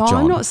just too much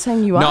on. I'm not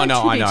saying you are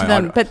too big to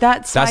them, but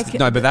that's like...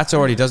 No, but that's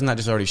already, doesn't that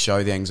just already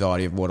show the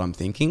anxiety of what I'm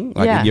thinking?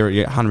 Like you're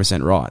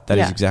 100% right. That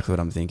is exactly what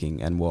I'm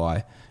thinking and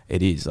why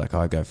it is. Like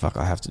I go, fuck,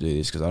 I have to do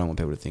this because I don't want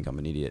people to think I'm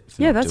an idiot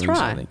for not doing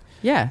something.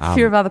 Yeah,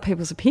 fear of other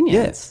people's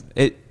opinions.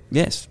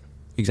 Yes,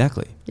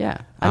 exactly. Yeah,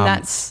 and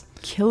that's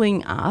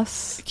killing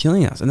us.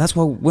 And that's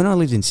why when I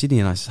lived in Sydney,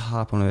 and I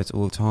harp on it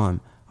all the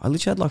time, I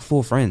literally had like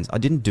 4 friends. I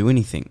didn't do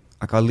anything.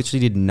 Like I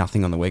literally did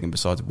nothing on the weekend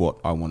besides what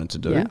I wanted to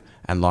do. Yeah.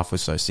 And life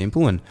was so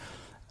simple. And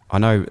I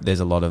know there's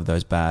a lot of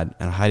those bad,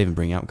 and I hate even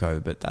bringing up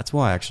COVID, but that's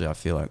why actually I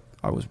feel like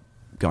I was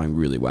going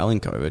really well in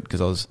COVID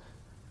because I was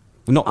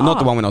not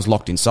the one when I was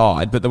locked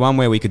inside, but the one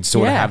where we could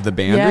sort of have the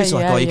boundaries. You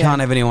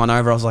can't have anyone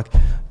over. I was like,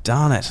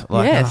 darn it.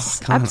 Like,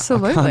 yes,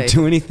 absolutely. I can't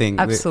do anything.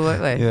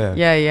 Absolutely.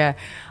 Yeah.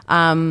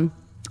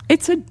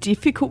 It's a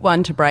difficult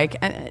one to break.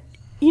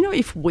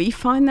 If we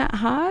find that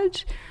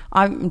hard...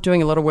 I'm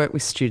doing a lot of work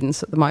with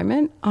students at the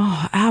moment.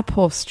 Oh, our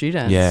poor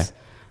students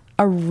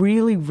are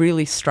really,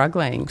 really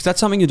struggling. Because that's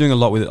something you're doing a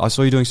lot with. I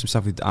saw you doing some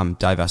stuff with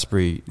Dave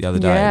Asprey the other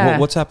day. Yeah.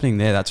 What's happening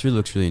there? That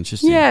looks really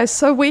interesting. Yeah,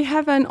 so we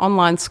have an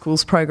online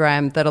schools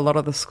program that a lot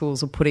of the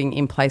schools are putting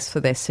in place for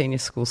their senior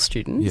school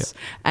students.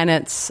 Yeah. And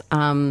it's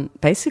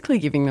basically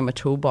giving them a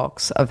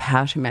toolbox of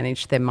how to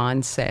manage their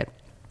mindset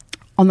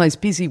on those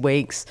busy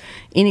weeks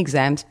in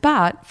exams,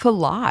 but for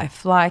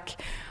life. Like...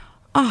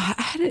 I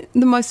had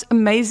the most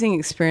amazing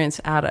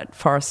experience out at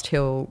Forest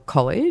Hill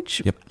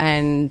College,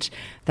 and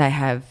they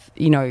have,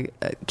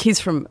 kids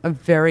from a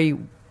very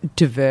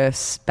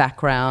diverse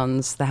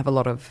backgrounds. They have a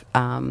lot of,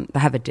 they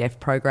have a deaf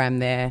program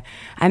there,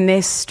 and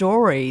their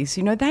stories,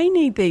 they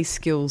need these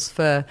skills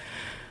for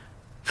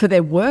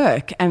their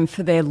work and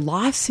for their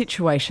life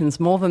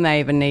situations more than they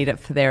even need it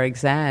for their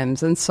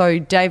exams. And so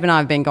Dave and I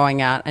have been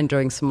going out and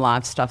doing some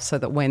live stuff so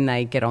that when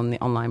they get on the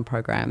online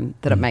program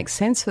that it makes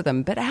sense for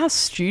them. But our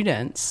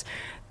students,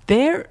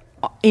 they're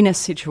in a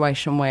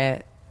situation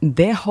where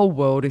their whole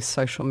world is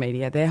social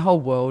media. Their whole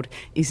world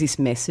is this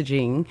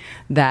messaging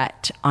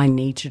that I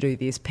need to do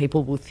this.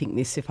 People will think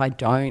this if I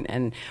don't,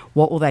 and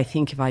what will they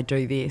think if I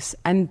do this?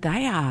 And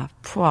they're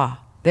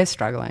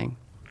struggling.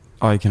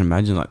 I can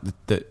imagine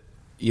that.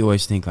 You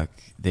always think like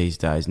these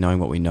days, knowing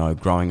what we know,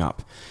 growing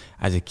up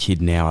as a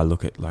kid now, I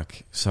look at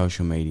like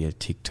social media,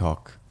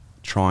 TikTok,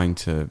 trying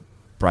to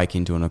break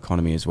into an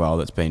economy as well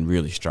that's been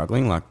really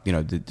struggling. Like,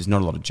 there's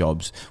not a lot of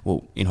jobs.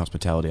 Well, in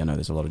hospitality, I know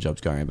there's a lot of jobs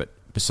going on, but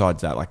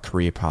besides that, like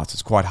career paths,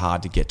 it's quite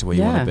hard to get to where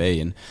you want to be.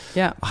 And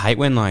I hate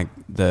when like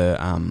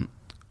the,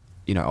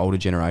 older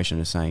generation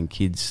are saying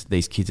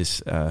these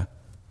kids are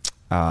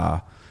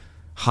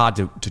hard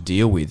to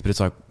deal with, but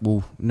it's like,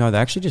 well, no, they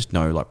actually just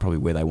know like probably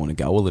where they want to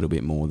go a little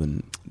bit more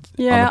than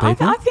other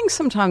people. I think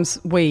sometimes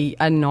we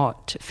are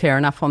not fair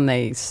enough on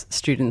these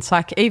students.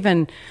 Like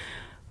even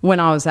when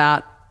I was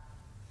out,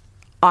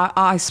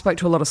 I spoke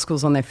to a lot of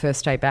schools on their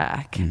first day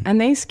back, and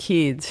these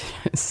kids,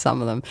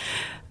 some of them,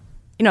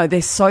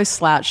 they're so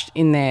slouched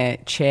in their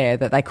chair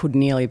that they could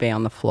nearly be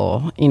on the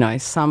floor.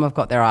 Some have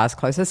got their eyes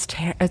closed.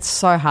 It's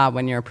so hard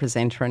when you're a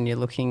presenter and you're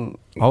looking...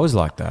 I was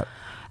like that.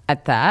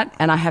 At that,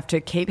 and I have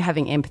to keep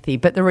having empathy.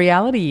 But the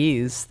reality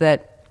is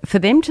that for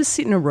them to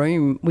sit in a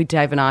room with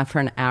Dave and I for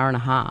an hour and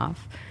a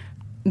half,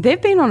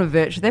 they've been on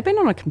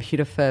a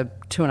computer for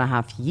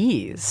 2.5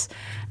 years.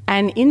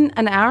 And in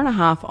an hour and a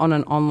half on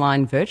an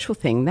online virtual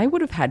thing, they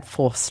would have had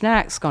 4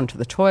 snacks, gone to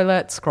the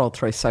toilet, scrolled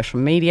through social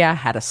media,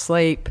 had a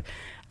sleep.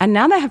 And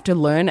now they have to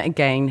learn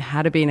again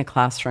how to be in a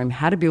classroom,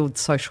 how to build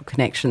social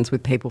connections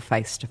with people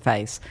face to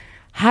face,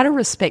 how to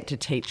respect a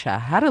teacher,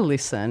 how to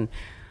listen.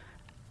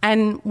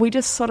 And we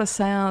just sort of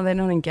say, they're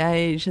not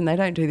engaged and they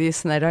don't do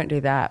this and they don't do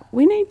that.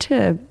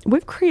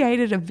 We've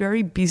created a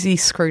very busy,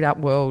 screwed up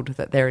world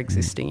that they're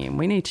existing in.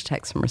 We need to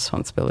take some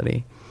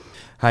responsibility.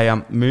 Hey,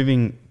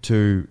 moving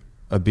to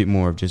a bit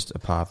more of just a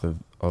path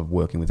of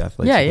working with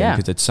athletes. Yeah.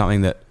 Because it's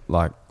something that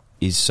like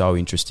is so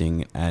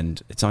interesting,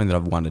 and it's something that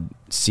I've wanted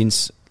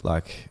since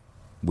like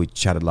we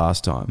chatted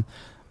last time.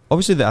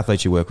 Obviously, the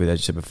athletes you work with, as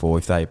you said before,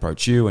 if they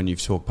approach you and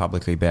you've talked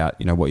publicly about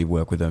what you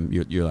work with them,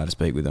 you're allowed to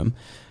speak with them.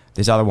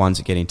 There's other ones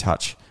that get in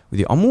touch with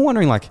you. I'm more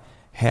wondering, like,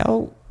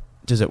 how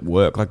does it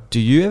work? Like, do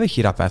you ever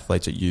hit up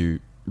athletes that you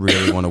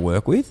really want to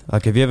work with?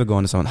 Like, have you ever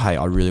gone to someone, hey,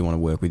 I really want to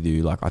work with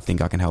you, like, I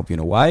think I can help you in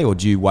a way? Or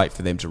do you wait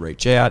for them to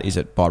reach out? Is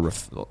it by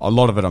a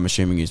lot of it, I'm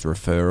assuming, is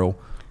referral?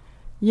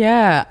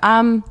 Yeah.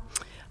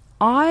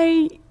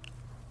 I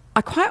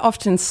quite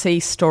often see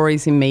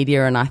stories in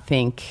media and I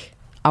think,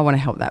 I want to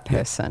help that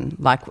person.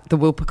 Like the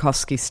Will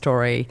Pucovski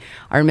story.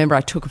 I remember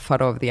I took a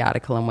photo of the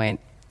article and went,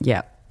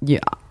 yeah,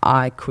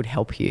 I could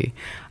help you.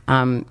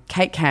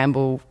 Kate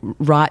Campbell,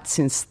 right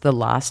since the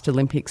last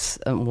Olympics,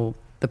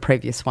 the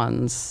previous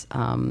ones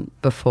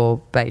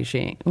before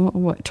Beijing,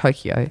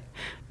 Tokyo,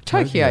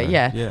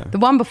 yeah. The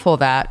one before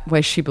that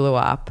where she blew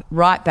up,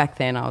 right back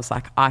then I was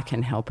like, I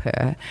can help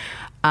her.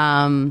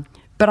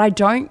 But I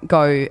don't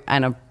go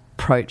and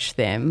approach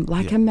them.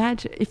 Like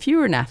imagine, if you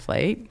were an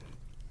athlete,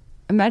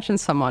 imagine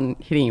someone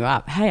hitting you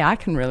up, hey, I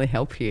can really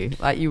help you.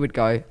 Like you would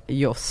go,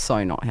 you're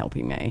so not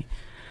helping me.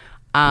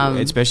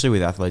 Especially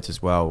with athletes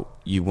as well,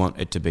 you want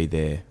it to be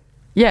their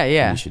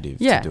initiative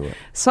to do it.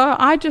 So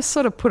I just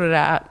sort of put it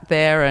out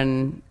there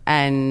and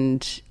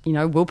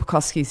Will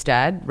Pucovski's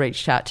dad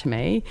reached out to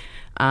me.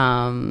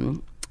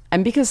 And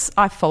because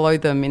I follow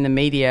them in the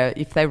media,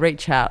 if they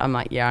reach out, I'm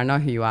like, yeah, I know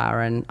who you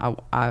are and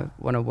I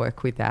want to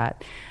work with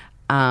that.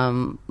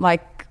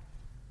 Like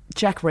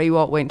Jack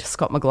Rewalt went to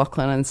Scott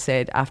McLaughlin and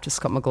said after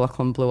Scott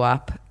McLaughlin blew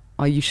up,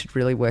 oh, you should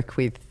really work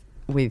with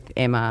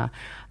Emma.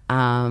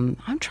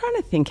 I'm trying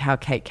to think how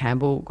Kate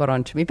Campbell got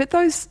onto me, but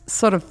those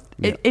sort of,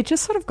 it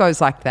just sort of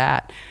goes like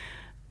that.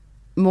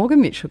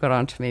 Morgan Mitchell got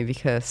onto me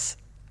because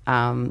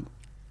I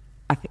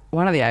think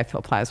one of the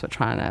AFL players were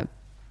trying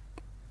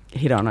to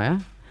hit on her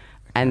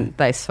and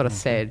they sort of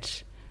said,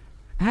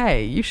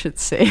 hey, you should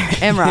see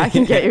Emma. I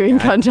can get you in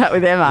contact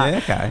with Emma. Yeah,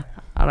 okay.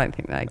 I don't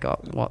think they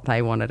got what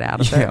they wanted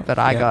out of it, but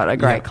I got a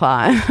great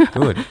client.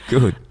 Good.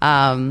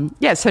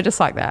 So just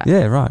like that.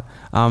 Yeah, right.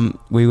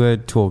 We were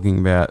talking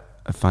about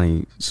a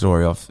funny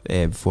story off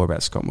air before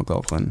about Scott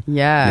McLaughlin.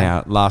 Yeah.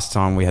 Now, last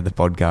time we had the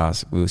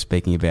podcast, we were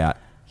speaking about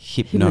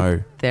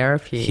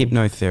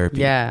hypnotherapy.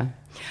 Yeah.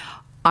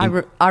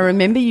 I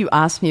remember you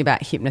asked me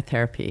about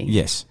hypnotherapy.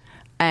 Yes.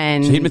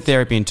 And so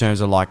hypnotherapy in terms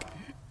of like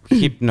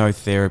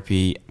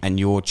hypnotherapy and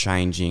you're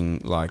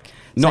changing like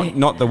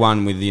not the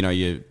one with you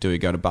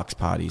go to Bucks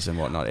parties and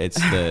whatnot. It's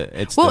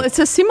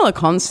a similar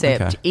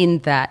concept in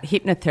that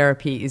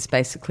hypnotherapy is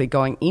basically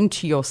going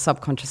into your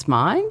subconscious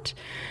mind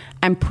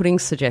and putting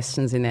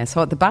suggestions in there.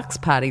 So at the Bucks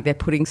party, they're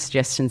putting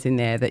suggestions in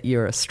there that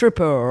you're a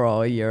stripper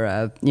or you're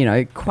a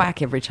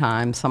quack every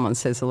time someone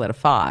says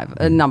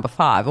number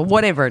 5 or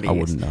whatever it is. I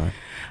wouldn't know.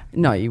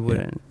 No, you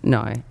wouldn't.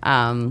 No.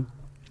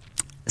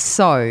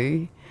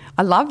 So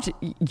I loved,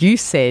 you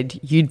said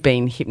you'd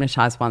been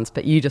hypnotised once,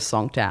 but you just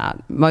zonked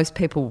out. Most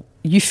people,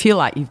 you feel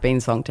like you've been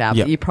zonked out,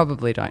 but you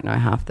probably don't know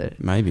half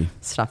the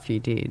stuff you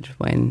did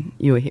when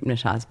you were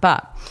hypnotised.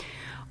 But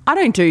I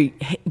don't do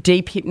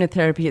deep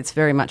hypnotherapy. It's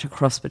very much a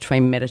cross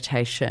between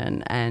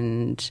meditation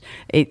and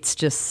it's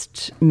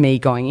just me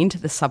going into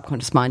the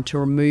subconscious mind to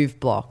remove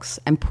blocks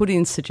and put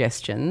in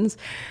suggestions,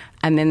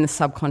 and then the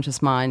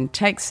subconscious mind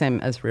takes them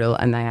as real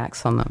and they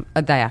act on them.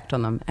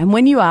 And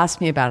when you asked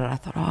me about it, I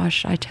thought,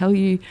 should I tell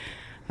you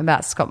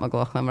about Scott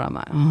McLaughlin? But I'm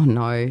like, oh,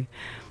 no.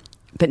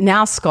 But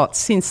now Scott,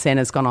 since then,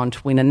 has gone on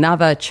to win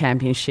another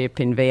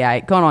championship in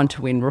V8, gone on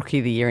to win Rookie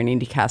of the Year in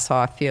IndyCar, so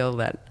I feel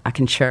that I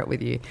can share it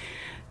with you.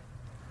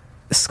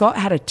 Scott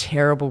had a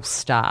terrible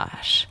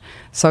start.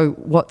 So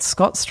what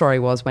Scott's story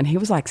was, when he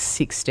was like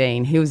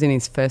 16, he was in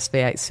his first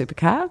V8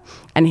 supercar,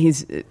 and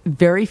his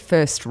very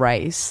first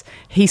race,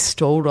 he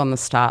stalled on the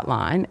start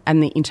line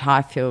and the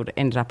entire field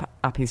ended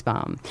up his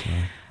bum.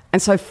 Yeah.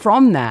 And so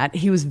from that,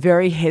 he was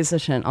very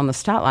hesitant on the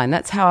start line.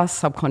 That's how our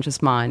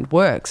subconscious mind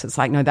works. It's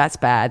like, no, that's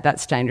bad,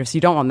 that's dangerous.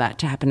 You don't want that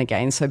to happen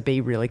again, so be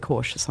really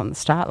cautious on the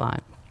start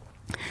line.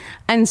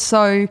 And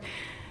so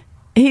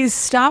his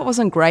start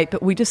wasn't great,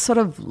 but we just sort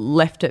of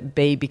left it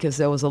be because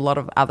there was a lot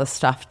of other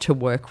stuff to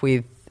work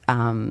with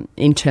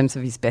in terms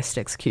of his best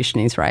execution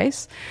in his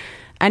race.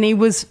 And he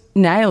was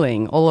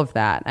nailing all of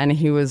that, and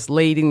he was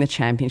leading the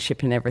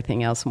championship and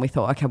everything else. And we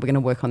thought, okay, we're going to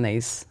work on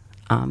these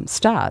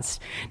starts.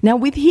 Now,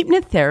 with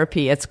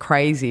hypnotherapy, it's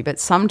crazy, but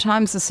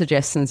sometimes the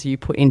suggestions you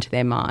put into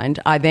their mind,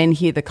 I then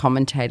hear the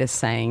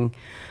commentators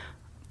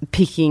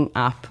picking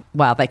up,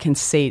 well, they can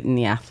see it in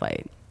the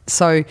athlete.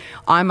 So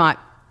I might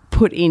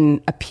put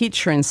in a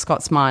picture in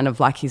Scott's mind of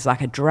like he's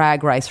like a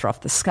drag racer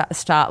off the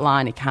start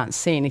line, he can't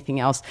see anything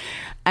else.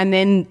 And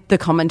then the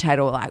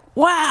commentator will like,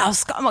 wow,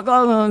 Scott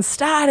McLaughlin's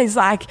start is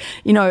like,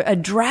 a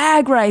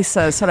drag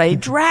racer. So they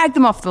dragged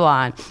them off the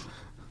line.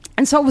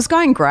 And so it was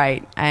going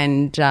great.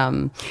 And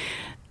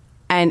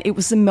it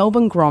was the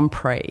Melbourne Grand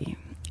Prix.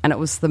 And it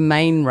was the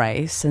main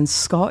race, and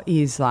Scott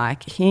is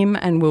like, him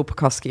and Will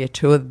Pucovski are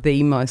two of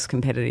the most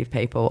competitive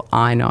people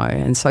I know.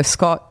 And so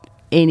Scott,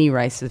 any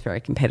race is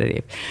very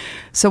competitive.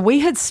 So we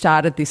had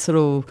started this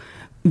little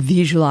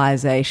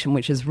visualization,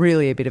 which is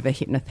really a bit of a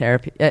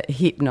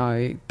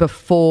hypno,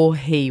 before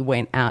he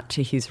went out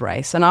to his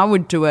race. And I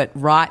would do it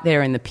right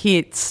there in the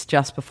pits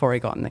just before he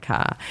got in the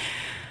car.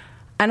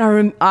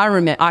 And I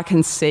remember, I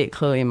can see it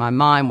clearly in my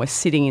mind. We're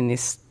sitting in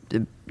this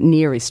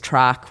near his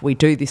truck. We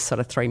do this sort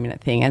of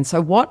 3-minute thing. And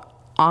so what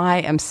I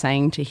am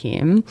saying to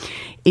him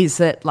is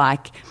that,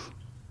 like,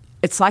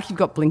 it's like you've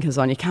got blinkers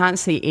on. You can't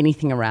see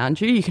anything around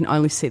you. You can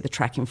only see the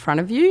track in front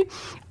of you.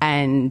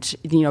 And,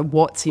 you know,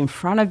 what's in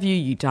front of you,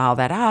 you dial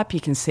that up. You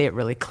can see it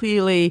really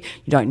clearly.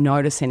 You don't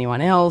notice anyone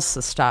else.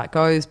 The start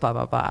goes, blah,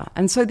 blah, blah.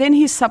 And so then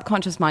his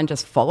subconscious mind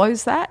just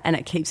follows that, and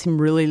it keeps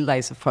him really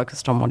laser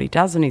focused on what he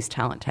does, and his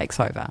talent takes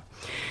over.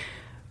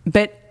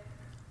 But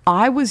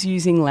I was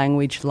using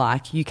language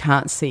like, you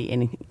can't see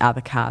any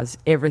other cars.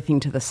 Everything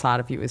to the side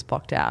of you is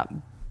blocked out.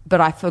 But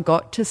I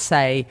forgot to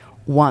say,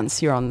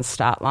 once you're on the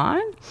start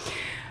line.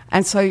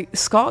 And so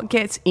Scott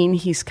gets in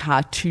his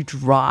car to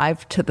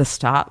drive to the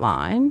start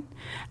line,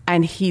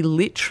 and he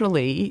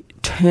literally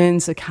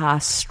turns the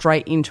car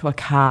straight into a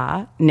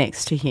car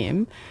next to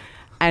him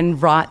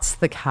and writes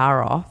the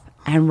car off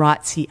and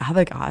writes the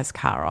other guy's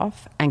car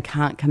off and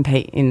can't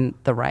compete in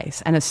the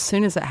race. And as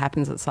soon as it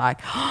happens, it's like,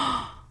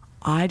 oh,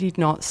 I did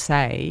not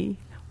say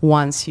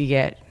once you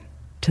get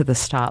to the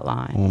start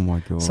line. Oh, my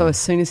God. So as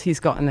soon as he's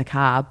got in the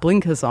car,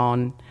 blinkers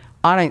on,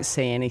 I don't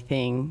see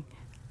anything,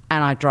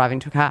 and I drive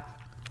into a car.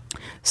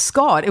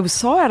 Scott, it was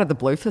so out of the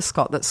blue for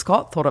Scott that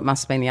Scott thought it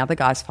must have been the other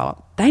guy's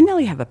fault. They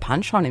nearly have a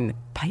punch on in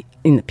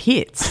the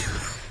pits.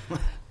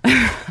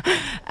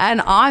 And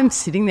I'm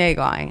sitting there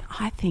going,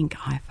 I think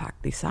I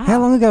fucked this up.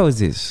 How long ago was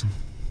this?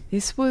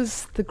 This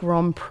was the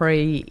Grand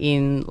Prix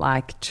in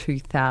like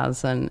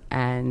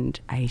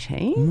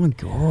 2018. Oh, my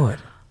God.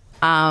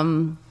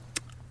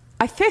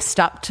 I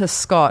fessed up to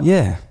Scott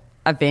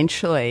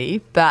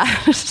eventually,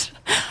 but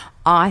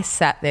I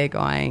sat there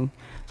going,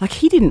 like,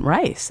 he didn't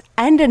race,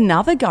 and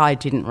another guy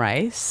didn't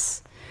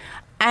race,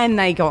 and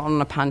they got on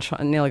a punch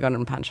on, nearly got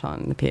on a punch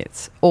on in the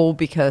pits, all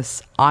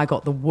because I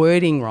got the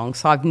wording wrong.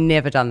 So I've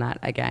never done that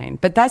again.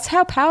 But that's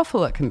how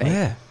powerful it can be.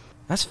 Yeah,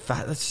 that's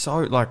so,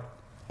 like,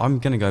 I'm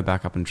going to go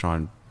back up and try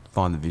and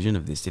find the vision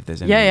of this if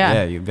there's any.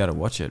 Yeah, you've got to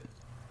watch it.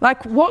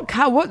 Like, what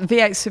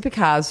V8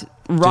 supercars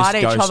ride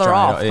each other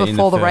off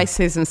before the race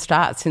season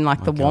starts in,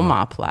 like, the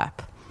warm-up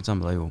lap? It's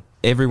unbelievable.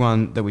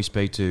 Everyone that we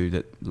speak to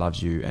that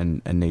loves you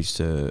and needs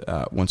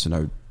to, wants to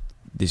know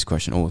this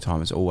question all the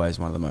time is always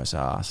one of the most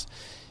asked.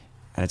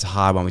 And it's a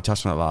hard one. We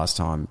touched on it last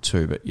time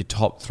too, but your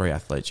top 3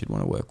 athletes you'd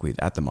want to work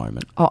with at the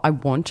moment. Oh, I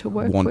want to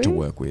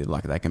work with?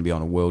 Like, they can be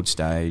on a world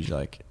stage,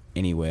 like,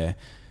 anywhere.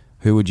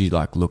 Who would you,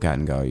 like, look at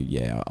and go,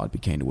 yeah, I'd be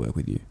keen to work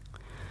with you?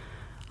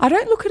 I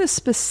don't look at a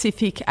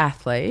specific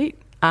athlete.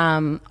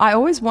 I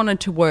always wanted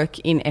to work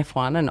in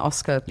F1, and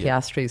Oscar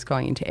Piastri is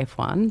going into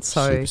F1.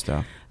 So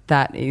superstar.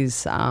 That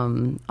is,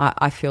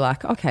 I feel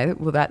like, okay,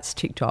 well, that's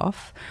ticked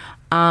off.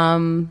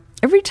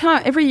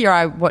 Every year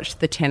I watch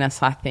the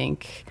tennis, I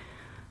think,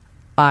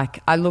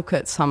 like, I look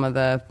at some of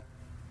the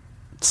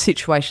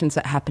situations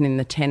that happen in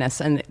the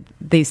tennis, and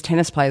these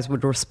tennis players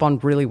would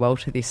respond really well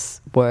to this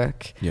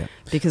work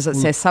because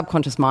it's their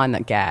subconscious mind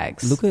that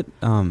gags. Look at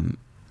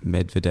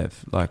Medvedev,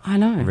 like, I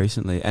know,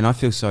 recently, and I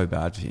feel so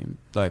bad for him.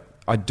 Like,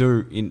 I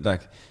do, you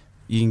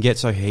can get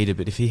so heated,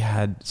 but if he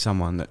had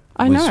someone that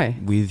was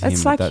with him...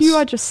 It's like you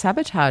are just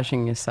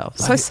sabotaging yourself.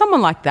 Like, so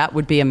someone like that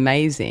would be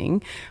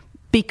amazing,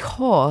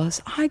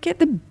 because I get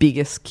the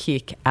biggest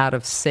kick out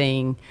of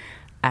seeing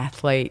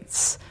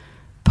athletes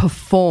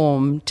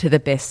perform to the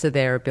best of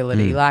their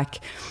ability. Like,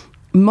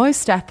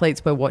 most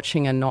athletes we're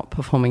watching are not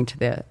performing to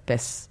the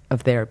best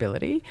of their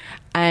ability.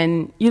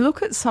 And you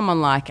look at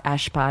someone like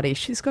Ash Barty,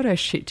 she's got her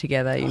shit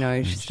together. You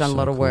know, she's done a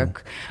lot of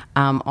work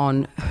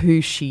on who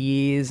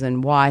she is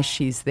and why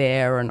she's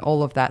there and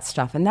all of that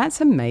stuff. And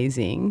that's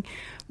amazing.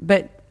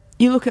 But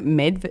you look at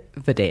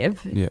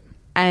Medvedev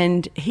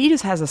and he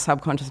just has a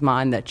subconscious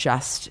mind that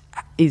just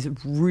is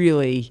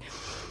really...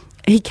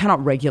 He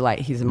cannot regulate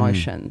his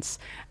emotions.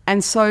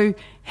 And so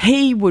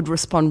he would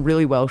respond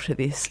really well to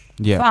this.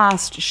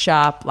 Fast,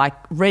 sharp, like,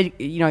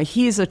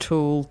 here's a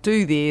tool,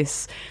 do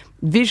this,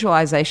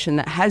 visualization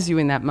that has you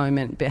in that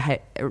moment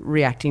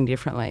reacting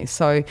differently.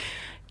 So,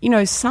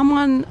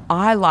 someone,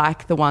 I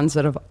like the ones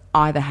that have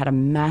either had a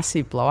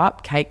massive blow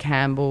up, Kate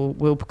Campbell,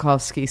 Will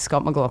Pukowski,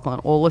 Scott McLaughlin,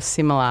 all are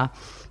similar,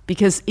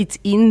 because it's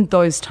in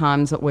those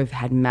times that we've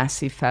had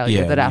massive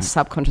failure that our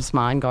subconscious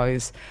mind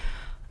goes...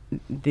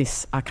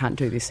 I can't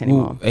do this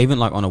anymore. Well, even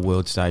like on a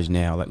world stage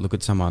now, like, look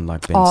at someone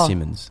like Ben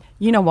Simmons.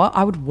 You know what?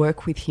 I would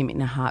work with him in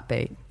a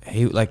heartbeat. There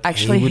you go.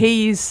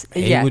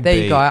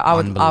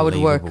 I would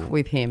work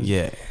with him.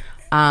 Yeah.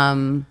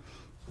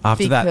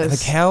 After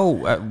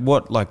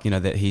that, like,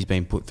 that he's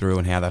been put through,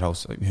 and how that whole,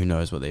 who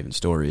knows what the even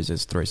story is.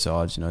 There's 3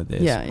 sides, there's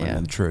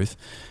the truth.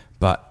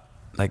 But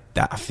like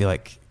that, I feel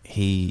like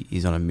he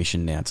is on a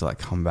mission now to, like,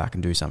 come back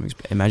and do something.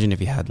 Imagine if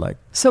he had, like...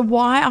 So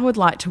why I would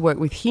like to work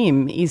with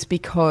him is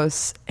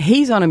because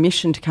he's on a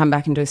mission to come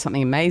back and do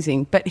something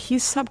amazing, but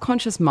his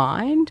subconscious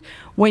mind,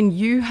 when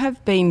you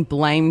have been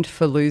blamed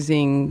for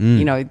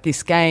losing,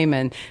 this game,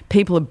 and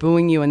people are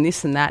booing you and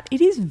this and that,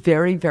 it is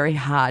very, very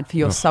hard for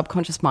your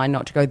subconscious mind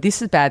not to go,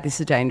 this is bad, this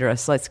is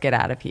dangerous, let's get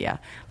out of here.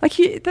 Like,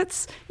 you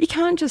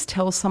can't just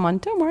tell someone,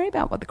 don't worry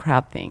about what the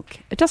crowd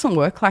think. It doesn't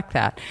work like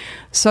that.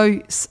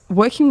 So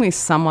working with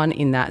someone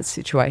in that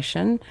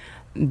situation,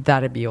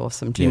 That'd be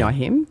awesome. Do you know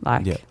him?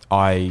 Yeah,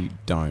 I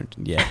don't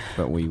yet,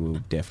 but we will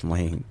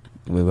definitely.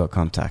 We've got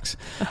contacts.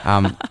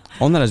 On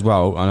that as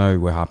well, I know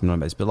we're harping on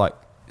about this, but like,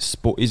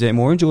 sport, is it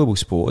more enjoyable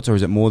sports, or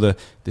is it more the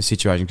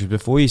situation? Because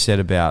before you said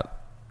about,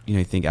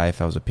 you think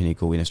AFL is a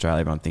pinnacle in Australia,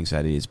 everyone thinks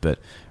that it is, but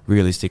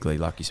realistically,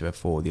 like you said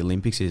before, the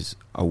Olympics is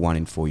a 1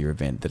 in 4 year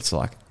event that's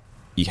like,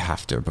 you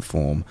have to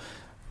perform.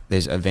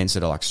 There's events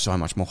that are like so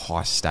much more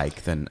high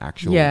stake than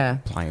actual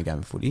playing a game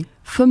of footy.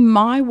 For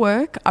my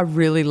work, I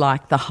really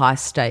like the high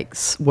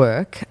stakes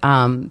work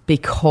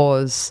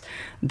because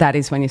that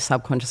is when your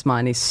subconscious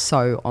mind is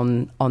so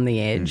on the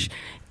edge.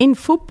 In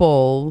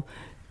football,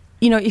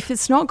 if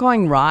it's not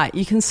going right,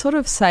 you can sort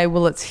of say,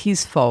 well, it's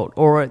his fault,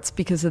 or it's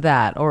because of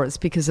that, or it's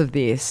because of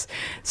this.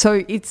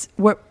 So it's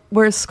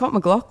whereas Scott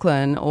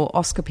McLaughlin or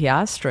Oscar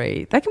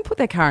Piastri, they can put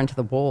their car into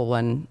the wall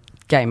and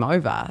game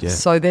over. Yeah.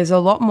 So there's a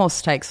lot more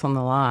stakes on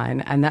the line,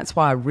 and that's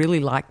why I really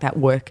like that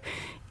work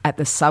at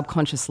the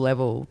subconscious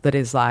level, that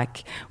is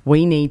like,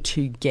 we need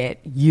to get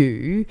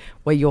you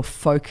where your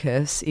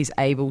focus is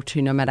able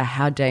to, no matter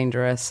how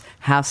dangerous,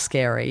 how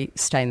scary,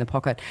 stay in the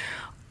pocket.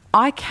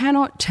 I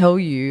cannot tell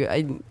you,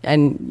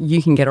 and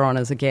you can get her on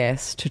as a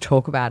guest to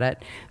talk about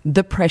it,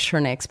 the pressure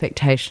and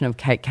expectation of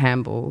Kate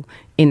Campbell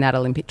in that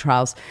Olympic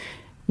trials.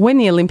 When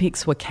the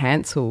Olympics were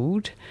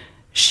cancelled,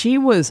 she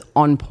was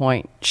on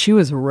point. She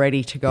was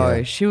ready to go.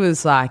 Yeah. She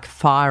was like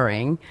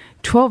firing.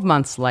 12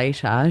 months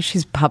later,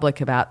 she's public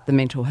about the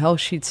mental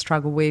health she'd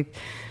struggled with.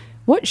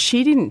 What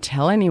she didn't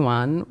tell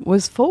anyone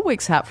was 4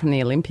 weeks out from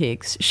the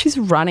Olympics, she's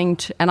running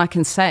to, and I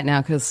can say it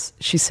now because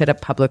she said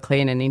it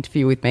publicly in an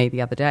interview with me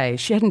the other day,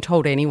 she hadn't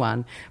told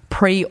anyone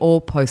pre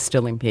or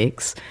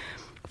post-Olympics.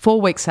 4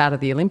 weeks out of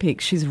the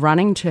Olympics, she's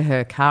running to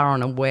her car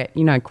on a wet,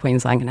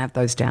 Queensland can have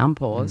those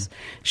downpours.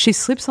 She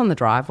slips on the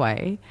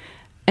driveway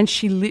and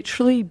she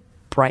literally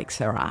breaks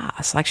her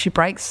ass. Like, she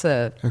breaks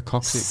her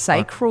coccyx,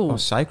 sacral.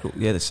 Sacral.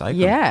 Yeah, the sacral.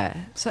 Yeah.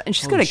 So, and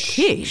she's got a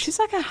kick. She's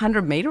like a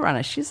 100-metre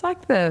runner. She's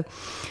like the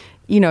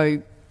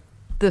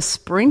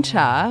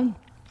sprinter,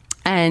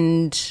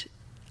 and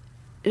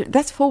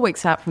that's 4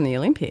 weeks out from the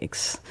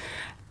Olympics.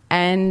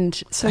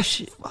 And so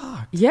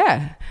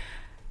yeah.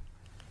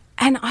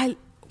 And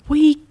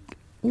we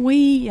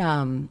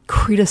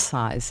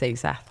criticise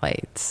these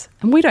athletes,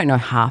 and we don't know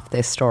half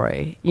their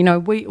story. We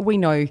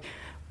know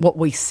what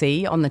we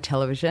see on the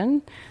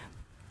television,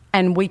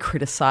 and we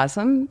criticise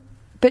them,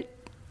 but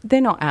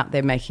they're not out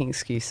there making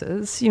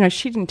excuses.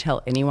 She didn't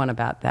tell anyone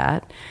about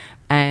that,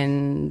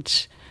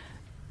 and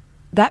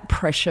that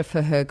pressure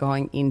for her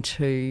going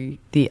into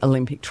the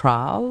Olympic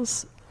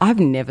trials, I've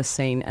never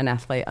seen an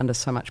athlete under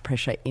so much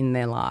pressure in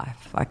their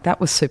life. Like, that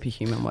was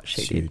superhuman what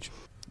she did. Huge.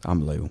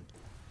 Unbelievable.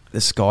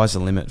 The sky's the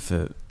limit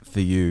for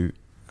you,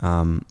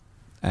 and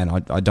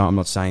I'm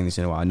not saying this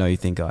in a way. I know you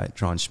think I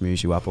try and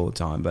schmooze you up all the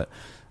time, but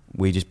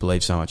we just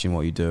believe so much in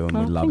what you do, and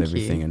we love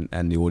everything,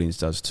 and the audience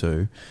does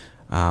too.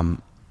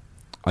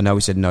 I know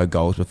we said no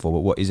goals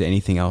before, but is there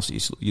anything else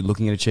that you're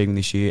looking at achieving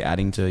this year,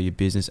 adding to your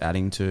business,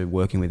 adding to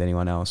working with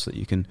anyone else that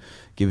you can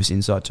give us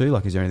insight to?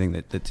 Like, is there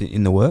anything that's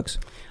in the works?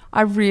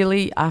 I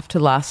really, after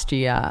last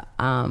year,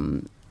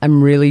 I'm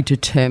really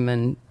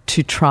determined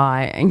to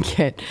try and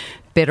get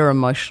better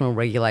emotional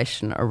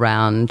regulation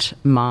around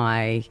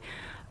my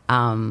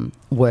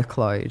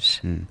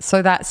workload.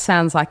 So that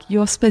sounds like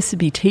you're supposed to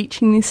be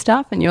teaching this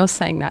stuff and you're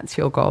saying that's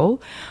your goal.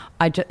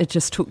 It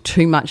just took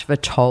too much of a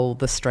toll,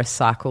 the stress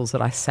cycles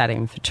that I sat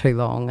in for too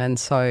long. And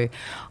so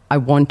I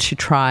want to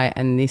try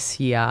and this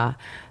year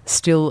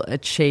still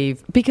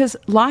achieve, because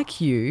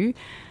like you,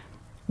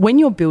 when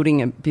you're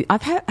building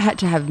I've had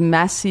to have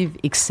massive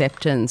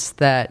acceptance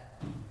that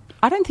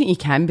I don't think you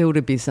can build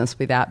a business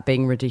without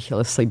being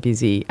ridiculously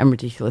busy and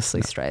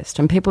ridiculously stressed.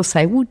 And people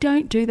say, well,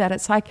 don't do that.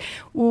 It's like,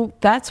 well,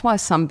 that's why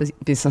some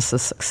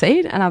businesses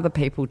succeed and other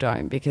people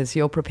don't, because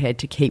you're prepared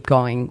to keep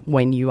going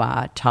when you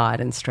are tired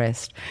and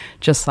stressed,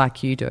 just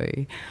like you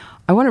do.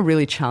 I want to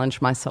really challenge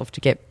myself to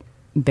get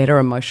better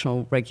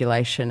emotional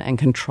regulation and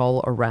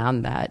control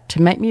around that to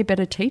make me a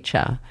better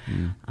teacher,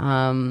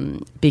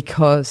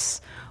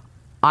 because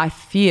I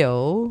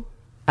feel,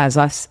 as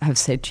I have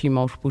said to you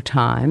multiple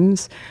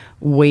times,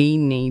 we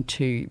need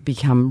to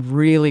become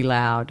really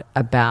loud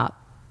about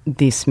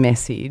this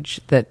message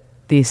that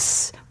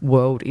this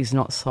world is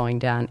not slowing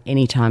down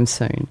anytime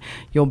soon.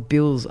 Your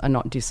bills are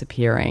not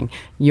disappearing.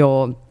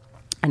 And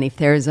if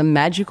there is a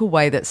magical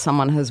way that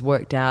someone has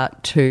worked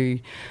out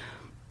to,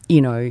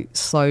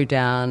 slow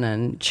down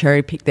and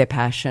cherry pick their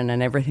passion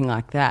and everything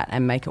like that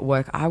and make it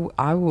work, I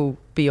will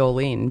be all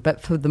in. But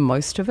for the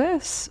most of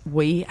us,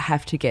 we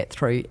have to get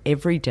through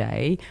every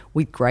day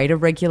with greater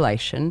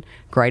regulation,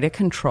 greater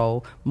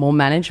control, more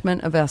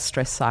management of our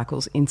stress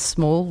cycles in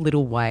small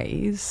little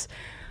ways,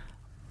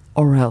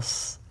 or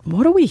else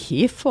what are we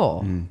here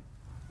for?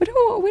 We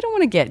don't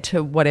want to get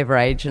to whatever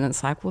age and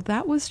it's like, well,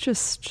 that was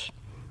just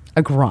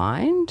a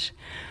grind.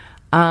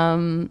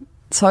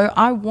 So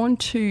I want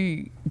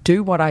to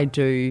do what I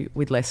do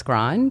with less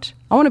grind.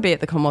 I want to be at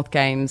the Commonwealth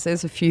Games.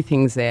 There's a few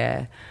things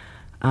there.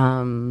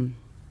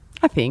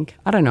 I think.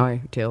 I don't know,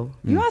 Dill.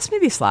 You asked me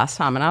this last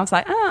time and I was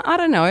like, I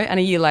don't know. And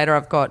a year later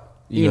I've got,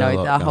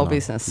 the whole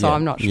business. So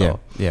I'm not sure.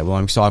 Yeah, well,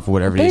 I'm excited for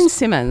whatever it Ben is.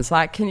 Simmons,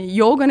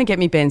 you're going to get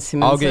me Ben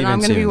Simmons. I'll get you Ben I'm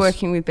going to be Simmons.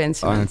 working with Ben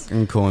Simmons. I'm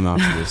going to call him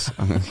after this.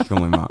 I'm going to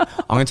call him up.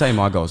 I'm going to tell you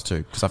my goals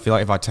too, because I feel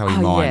like if I tell you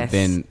mine, yes.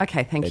 then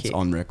Okay, thank it's you.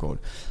 on record.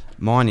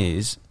 Mine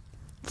is,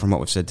 from what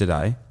we've said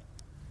today,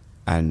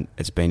 and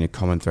it's been a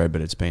common thread,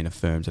 but it's been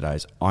affirmed today,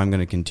 is I'm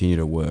going to continue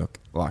to work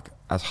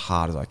as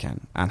hard as I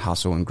can and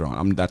hustle and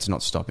grind. That's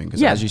not stopping,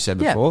 because as you said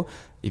before,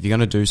 if you're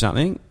going to do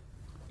something,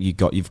 you've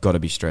got to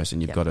be stressed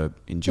and you've got to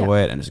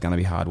enjoy it, and it's going to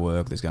be hard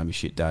work. There's going to be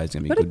shit days. There's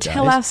going to be good days. We've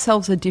got to tell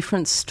ourselves a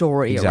different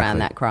story around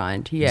that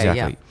grind. Yeah,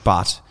 exactly.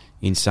 But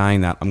in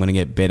saying that, I'm going to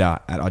get better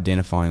at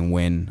identifying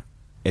when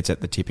it's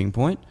at the tipping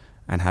point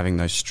and having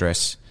those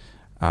stress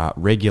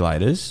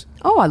regulators.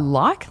 Oh, I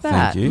like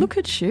that. Thank you. Look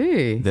at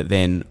you. That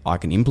then I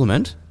can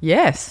implement.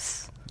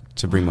 Yes.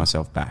 To bring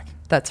myself back.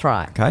 That's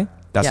right. Okay?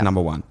 That's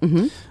number one.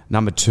 Mm-hmm.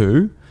 Number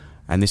two,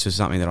 and this was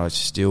something that I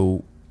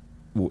still,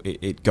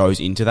 it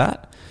goes into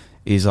that,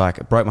 is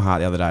it broke my heart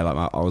the other day.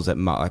 I was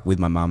with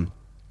my mum,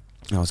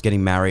 and I was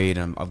getting married,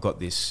 and I've got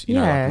this,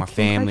 my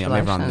family,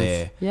 everyone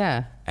there.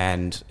 Yeah.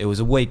 And it was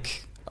a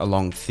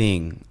week-long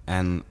thing,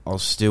 and I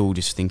was still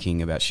just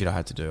thinking about shit I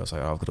had to do. I was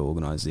like, I've got to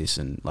organise this.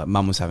 And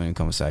mum was having a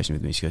conversation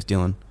with me. She goes,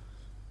 Dylan.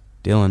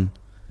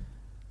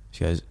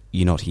 She goes,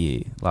 you're not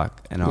here.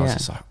 And I was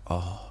just like,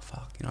 oh,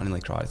 fuck. I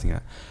nearly cried thinking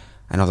that.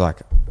 And I was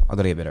like, I've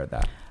got to get better at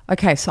that.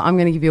 Okay, so I'm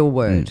going to give you a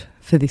word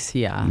for this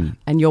year,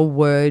 and your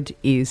word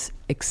is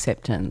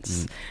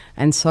acceptance.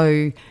 And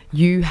so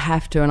you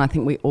have to, and I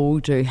think we all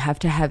do, have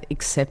to have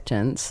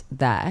acceptance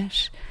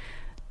that,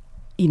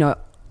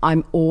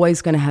 I'm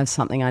always going to have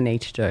something I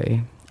need to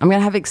do. I'm going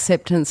to have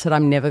acceptance that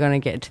I'm never going to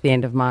get to the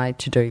end of my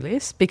to-do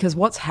list, because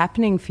what's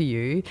happening for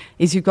you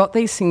is you've got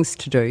these things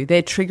to do.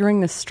 They're triggering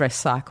the stress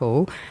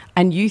cycle,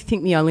 and you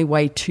think the only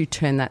way to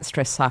turn that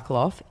stress cycle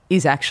off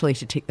is actually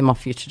to tick them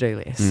off your to-do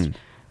list.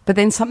 But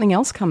then something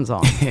else comes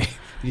on.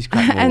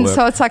 And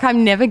so it's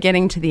I'm never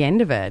getting to the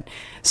end of it.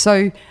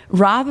 So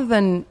rather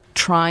than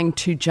trying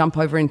to jump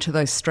over into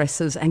those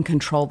stresses and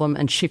control them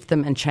and shift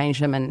them and change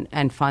them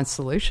and find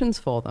solutions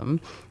for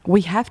them,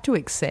 we have to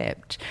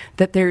accept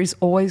that there is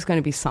always going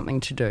to be something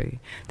to do.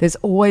 There's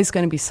always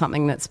going to be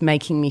something that's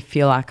making me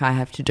feel like I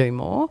have to do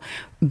more.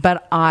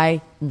 But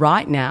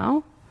right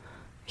now,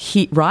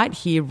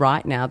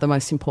 the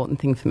most important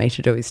thing for me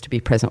to do is to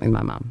be present with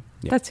my mum.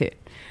 Yeah. That's it.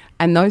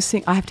 And those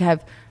things, I have to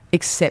have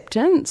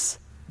acceptance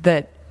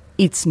that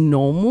it's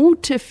normal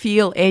to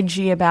feel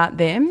edgy about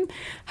them,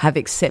 have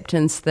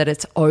acceptance that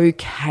it's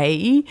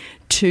okay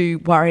to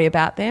worry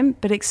about them,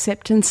 but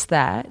acceptance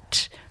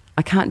that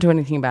I can't do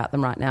anything about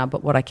them right now,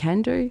 but what I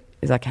can do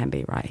is I can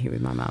be right here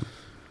with my mum.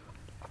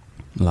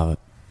 Love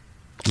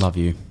it. Love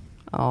you.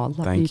 Oh,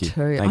 love Thank you you.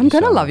 too. Thank I'm you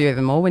going to so love much. you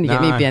even more when you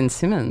get me Ben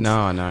Simmons. No,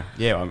 I know.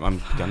 Yeah,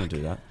 I'm going to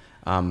do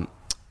that.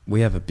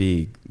 We have a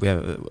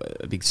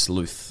big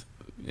sleuth.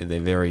 They're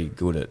very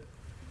good at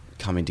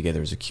coming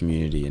together as a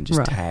community and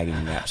just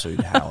tagging the absolute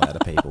hell out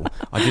of people.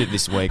 I did it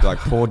this week.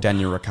 Poor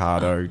Daniel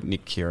Ricciardo,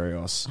 Nick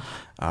Kyrgios,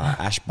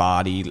 Ash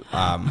Barty,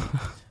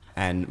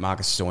 and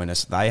Marcus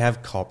Stoinis. They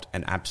have copped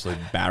an absolute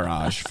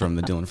barrage from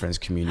the Dylan Friends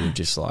community.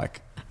 Just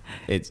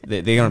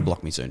they're going to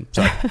block me soon.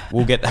 So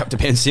we'll get that to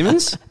Ben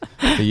Simmons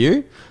for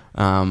you.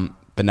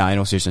 But no, in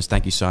all seriousness,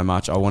 thank you so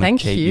much. I want to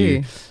keep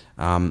you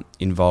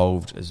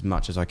involved as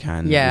much as I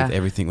can with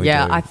everything we do.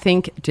 Yeah, I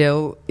think,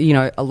 Dill,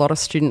 a lot of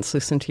students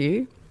listen to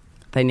you.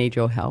 They need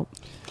your help.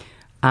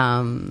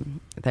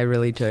 They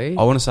really do.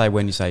 I want to say,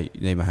 when you say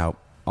you need my help,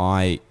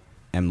 I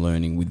am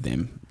learning with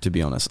them, to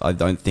be honest. I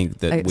don't think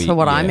that So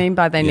what I mean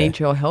by they need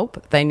your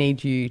help, they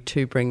need you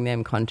to bring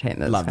them content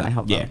that's going to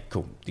help them. Yeah,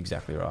 cool.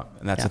 Exactly right.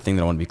 And that's the thing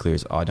that I want to be clear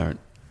is I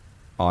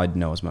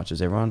know as much as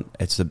everyone.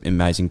 It's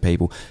amazing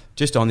people.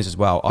 Just on this as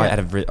well, I had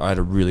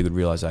a really good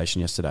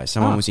realisation yesterday.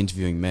 Someone was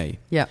interviewing me.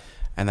 Yeah.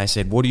 And they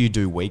said, what do you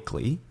do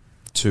weekly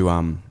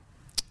for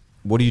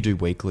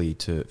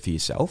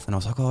yourself? And I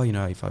was like,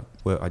 if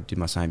I did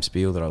my same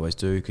spiel that I always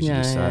do, because you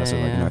just say,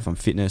 if I'm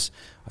fitness,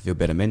 I feel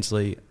better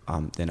mentally,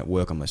 then at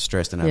work I'm less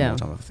stressed and I have more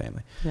time with the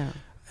family. Yeah.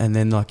 And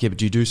then but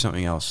do you do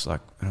something else,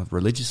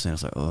 religiously? And I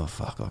was like, oh,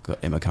 fuck, I've got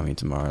Emma coming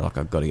tomorrow,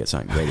 I've got to get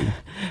something ready.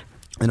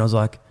 And I was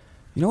like,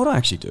 you know what I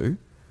actually do?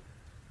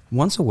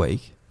 Once a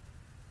week,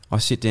 I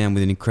sit down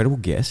with an incredible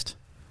guest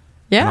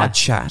and I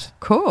chat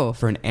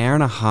for an hour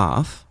and a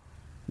half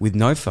with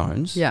no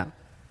phones. Yeah.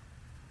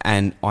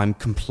 And I'm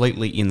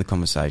completely in the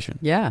conversation.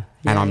 Yeah.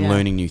 And I'm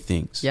learning new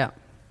things. Yeah.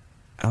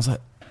 And I was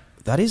like,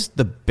 that is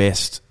the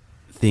best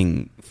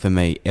thing for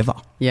me ever.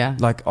 Yeah.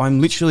 I'm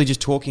literally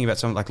just talking about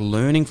something,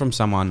 learning from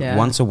someone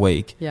once a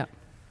week. Yeah.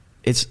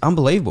 It's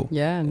unbelievable.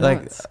 Yeah, no,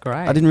 it's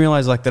great. I didn't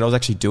realise that I was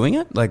actually doing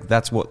it.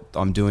 That's what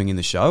I'm doing in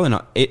the show, and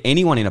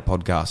anyone in a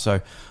podcast.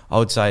 So I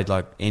would say,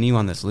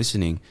 anyone that's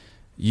listening,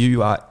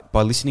 you are,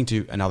 by listening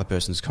to another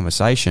person's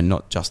conversation,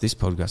 not just this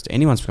podcast,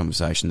 anyone's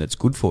conversation that's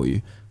good for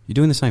you, you're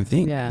doing the same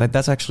thing. Yeah.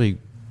 That's actually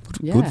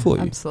good for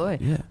you.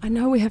 Absolutely. Yeah. I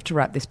know we have to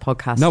wrap this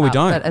podcast up. No, we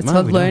don't. But it's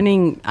a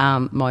learning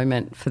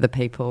moment for the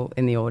people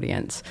in the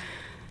audience.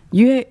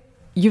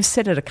 You've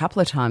said it a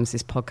couple of times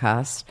this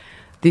podcast,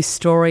 this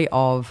story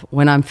of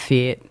when I'm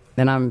fit,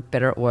 then I'm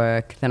better at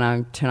work, then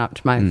I turn up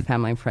to my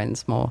family and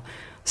friends more.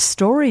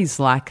 Stories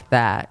like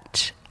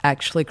that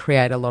actually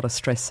create a lot of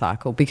stress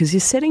cycle because you're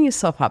setting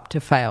yourself up to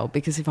fail.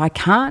 Because if I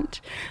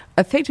can't,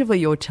 effectively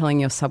you're telling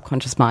your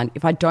subconscious mind,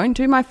 if I don't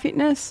do my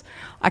fitness,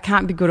 I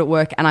can't be good at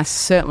work, and I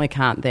certainly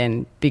can't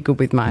then be good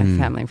with my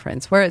family and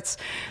friends. Where it's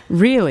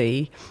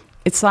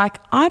like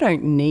I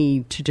don't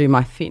need to do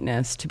my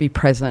fitness to be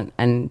present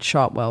and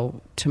show up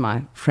well to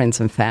my friends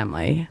and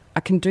family. I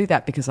can do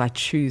that because I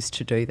choose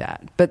to do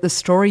that. But the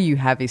story you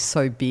have is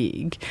so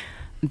big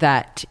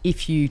that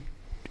if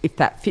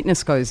that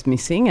fitness goes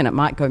missing, and it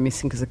might go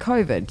missing because of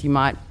COVID, you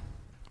might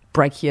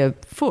break your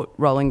foot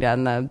rolling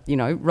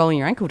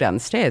your ankle down the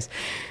stairs.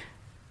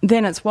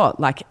 Then it's what?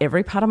 Like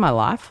every part of my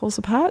life falls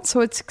apart. So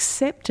it's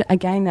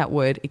again, that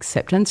word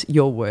acceptance,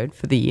 your word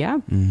for the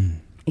year.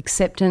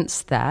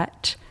 Acceptance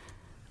that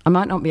I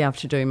might not be able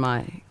to do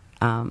my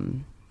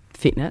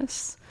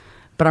fitness,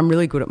 but I'm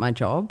really good at my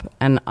job,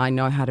 and I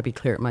know how to be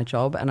clear at my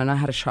job, and I know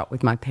how to show up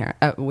with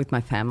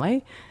my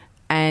family.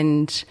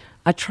 And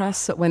I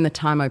trust that when the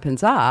time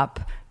opens up,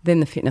 then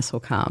the fitness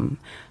will come.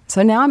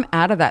 So now I'm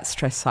out of that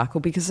stress cycle,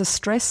 because the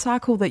stress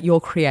cycle that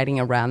you're creating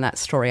around that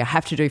story, I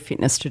have to do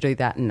fitness to do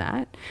that and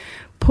that,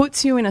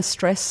 puts you in a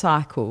stress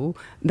cycle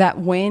that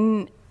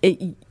when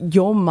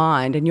your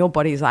mind and your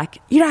body is like,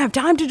 you don't have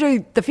time to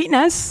do the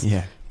fitness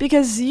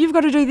because you've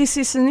got to do this,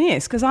 this and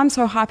this, because I'm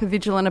so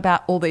hypervigilant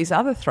about all these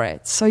other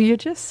threats. So you're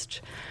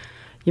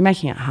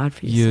making it hard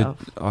for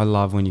yourself. I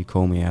love when you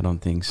call me out on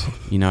things.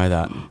 You know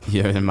that.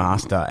 You're the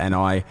master, and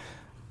I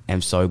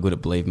am so good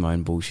at believing my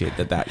own bullshit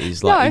that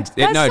is like...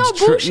 That's not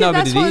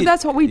bullshit.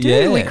 That's what we do.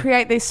 Yeah. We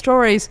create these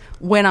stories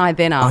when I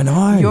then are. I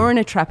know. You're in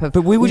a trap of...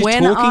 But we were just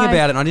talking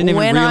about it, and I didn't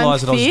even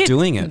realise that I was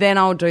doing it. Then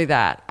I'll do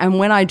that. And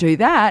when I do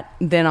that,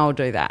 then I'll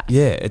do that.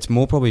 Yeah, it's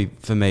more probably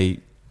for me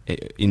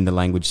in the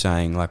language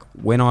saying, like,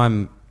 when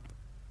I'm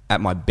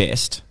at my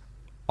best,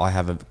 I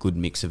have a good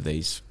mix of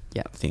these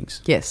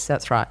things. Yes,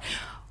 that's right.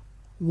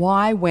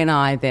 Why when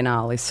I then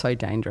I'll is so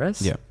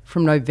dangerous. Yeah.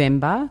 From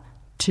November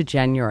to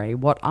January,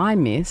 what I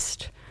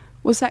missed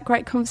was that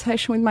great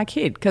conversation with my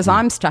kid, because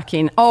I'm stuck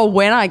in,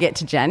 when I get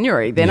to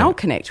January, then I'll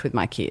connect with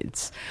my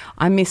kids.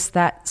 I missed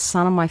that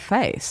sun on my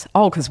face.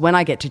 Because when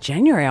I get to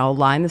January, I'll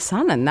lie in the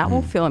sun and that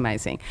will feel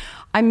amazing.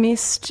 I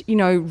missed,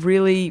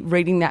 really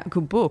reading that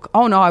good book.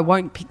 No, I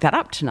won't pick that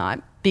up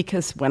tonight,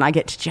 because when I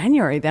get to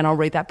January, then I'll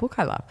read that book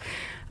I love.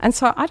 And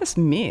so I just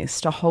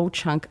missed a whole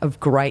chunk of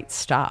great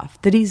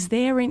stuff that is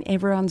there in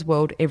everyone's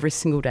world every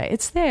single day.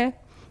 It's there.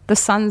 The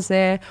sun's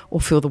there,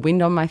 or feel the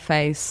wind on my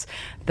face,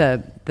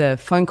 the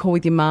phone call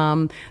with your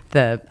mum,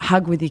 the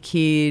hug with your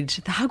kid,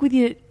 the hug with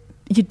your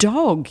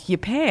dog, your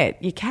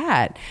pet, your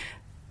cat.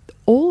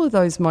 All of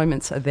those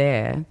moments are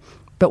there,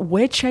 but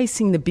we're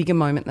chasing the bigger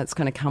moment that's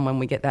going to come when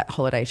we get that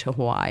holiday to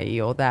Hawaii,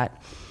 or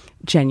that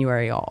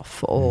January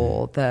off,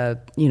 or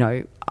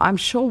I'm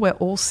sure we're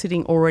all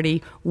sitting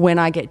already, when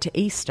I get to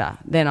Easter,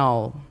 then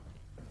I'll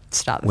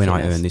start the When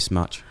fitness. I earn this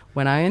much.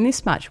 When I earn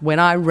this much, when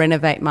I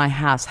renovate my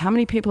house. How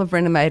many people have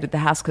renovated the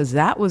house because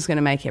that was going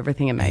to make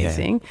everything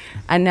amazing? Yeah.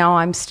 And now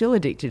I'm still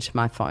addicted to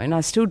my phone. I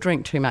still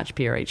drink too much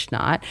beer each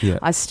night. Yeah.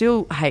 I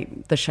still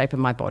hate the shape of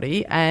my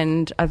body,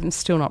 and I'm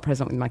still not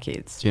present with my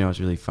kids. Do you know what's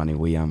really funny?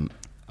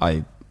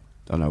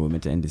 I know we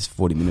meant to end this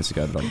 40 minutes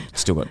ago, but I've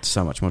still got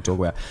so much more to talk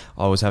about.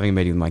 I was having a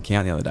meeting with my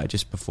accountant the other day,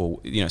 just before,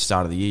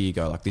 start of the year. You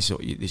go like, this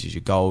is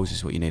your goals, this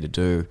is what you need to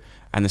do.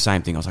 And the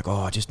same thing, I was like,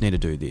 I just need to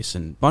do this.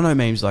 And by no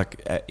means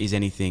is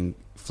anything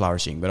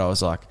flourishing, but I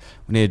was like,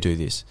 we need to do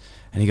this.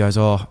 And he goes,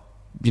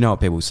 you know what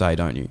people say,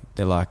 don't you?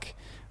 They're like,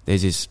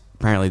 there's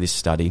apparently this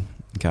study,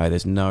 okay,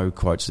 there's no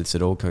quotes that's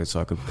at all, so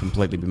I could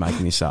completely be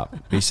making this up.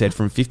 But he said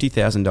from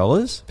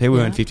 $50,000, people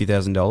who earn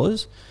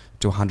 $50,000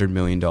 to $100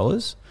 million,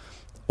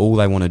 all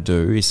they want to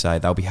do is say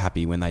they'll be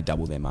happy when they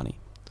double their money.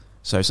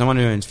 So someone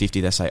who earns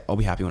 50, they say, I'll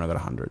be happy when I've got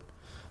 100.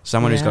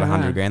 Someone who's got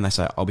 100 grand, they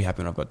say, I'll be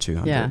happy when I've got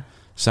 200. Yeah.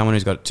 Someone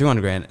who's got 200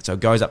 grand, so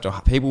it goes up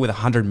to people with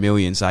 100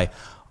 million say,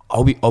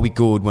 I'll be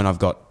good when I've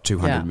got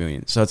 200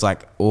 million. So it's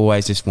like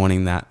always just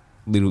wanting that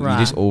little, you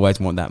just always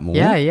want that more.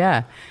 Yeah,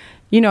 yeah.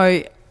 We're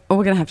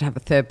going to have a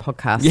third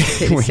podcast to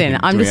fit this in.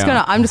 I'm just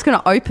going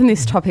to open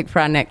this topic for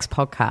our next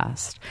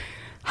podcast.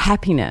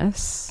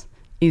 Happiness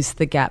is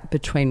the gap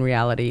between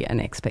reality and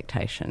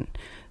expectation.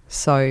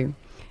 So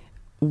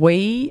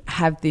we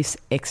have this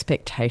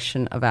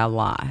expectation of our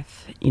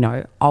life.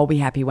 I'll be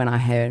happy when I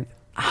have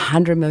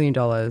 $100 million.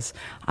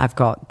 I've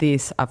got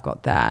this, I've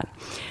got that.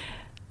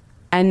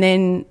 And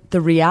then the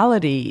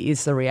reality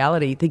is the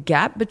reality. The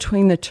gap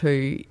between the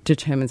two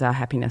determines our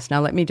happiness.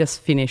 Now, let me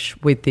just finish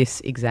with this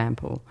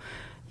example.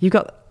 You've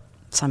got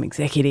some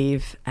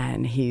executive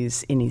and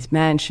he's in his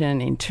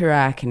mansion in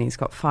Toorak and he's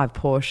got 5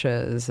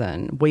 Porsches,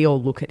 and we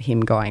all look at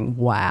him going,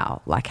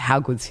 wow, like how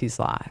good's his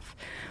life?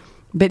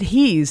 But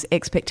his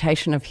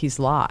expectation of his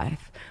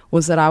life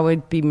was that I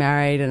would be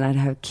married and I'd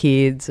have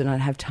kids and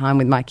I'd have time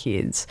with my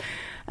kids.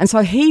 And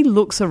so he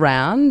looks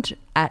around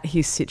at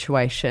his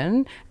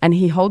situation and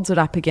he holds it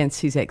up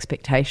against his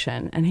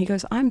expectation and he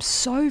goes, I'm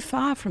so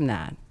far from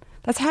that.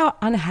 That's how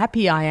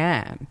unhappy I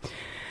am.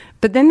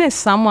 But then there's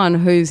someone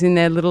who's in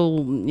their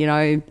little,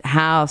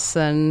 house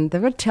and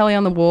they've got a telly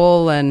on the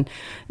wall and,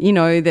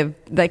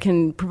 they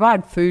can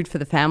provide food for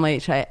the family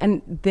each day.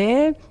 And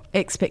their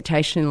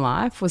expectation in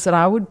life was that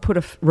I would put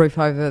a roof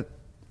over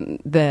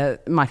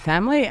my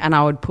family and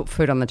I would put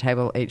food on the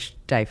table each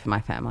day for my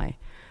family.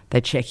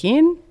 They check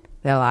in.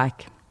 They're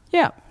like,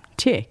 yeah,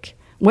 tick.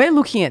 We're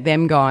looking at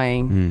them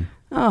going,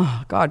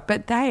 oh, God.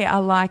 But they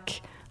are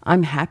like,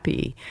 I'm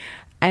happy.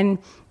 And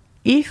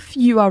if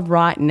you are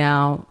right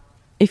now,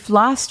 if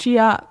last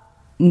year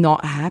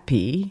not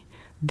happy,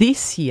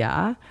 this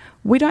year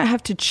we don't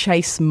have to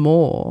chase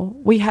more.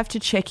 We have to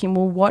check in,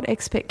 well, what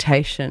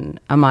expectation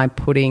am I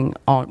putting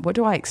on? What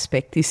do I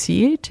expect this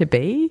year to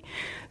be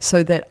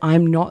so that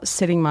I'm not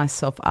setting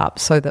myself up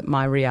so that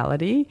my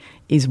reality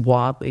is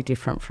wildly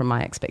different from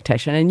my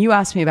expectation? And you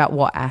asked me about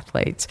what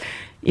athletes.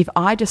 If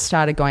I just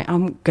started going,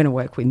 I'm going to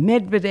work with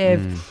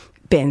Medvedev,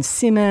 Ben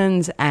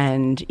Simmons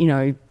and,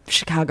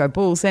 Chicago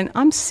Bulls, then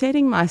I'm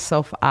setting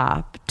myself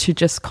up to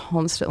just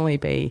constantly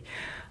be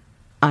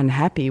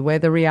unhappy, where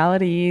the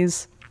reality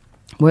is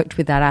worked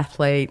with that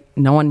athlete,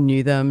 no one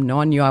knew them, no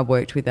one knew I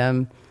worked with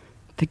them.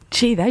 But,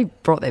 gee, they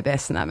brought their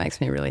best and that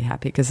makes me really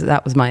happy because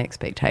that was my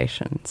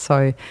expectation. So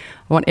I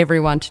want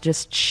everyone to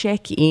just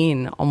check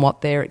in on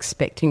what they're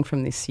expecting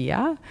from this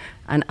year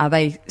and are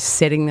they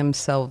setting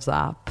themselves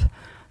up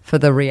for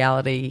the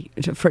reality,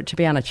 for it to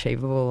be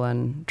unachievable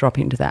and drop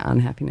into that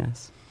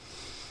unhappiness.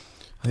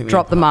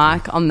 Drop the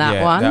mic on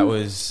that one. That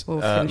was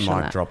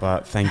mic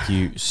dropper. Thank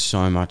you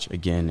so much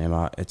again,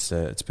 Emma. It's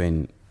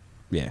been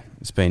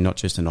not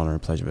just an honour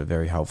and pleasure, but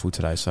very helpful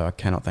today. So I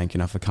cannot thank you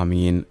enough for coming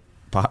in.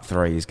 Part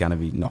 3 is going to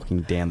be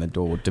knocking down the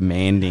door,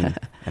 demanding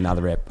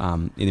another rep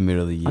in the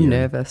middle of the year. I'm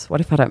nervous.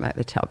 What if I don't make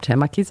the top 10?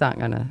 My kids aren't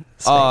going to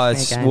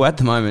speak again. Well, at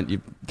the moment,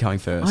 you're coming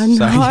first. I know.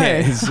 So,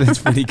 yeah, it's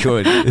pretty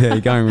good. Yeah, you're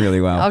going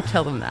really well. I'll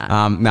tell them that.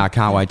 I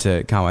can't wait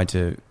to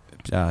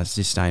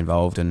just stay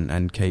involved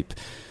and keep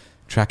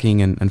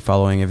tracking and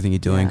following everything you're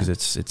doing because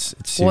it's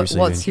seriously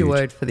What's your huge.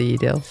 word for the year,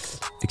 Dill?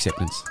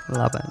 Acceptance.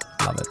 Love it.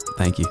 Love it.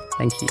 Thank you.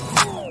 Thank you.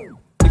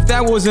 If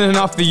that wasn't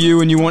enough for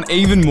you and you want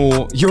even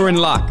more, you're in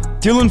luck.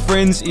 Dylan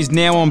Friends is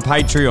now on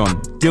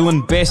Patreon.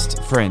 Dylan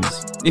Best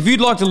Friends. If you'd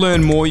like to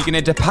learn more, you can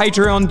head to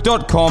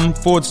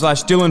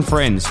patreon.com/Dylan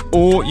Friends,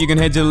 or you can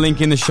head to the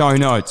link in the show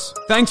notes.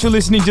 Thanks for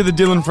listening to the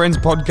Dylan Friends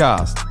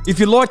podcast. If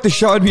you like the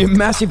show, it'd be a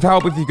massive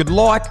help if you could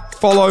like,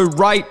 follow,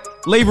 rate,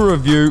 leave a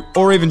review,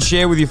 or even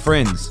share with your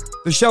friends.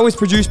 The show is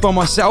produced by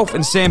myself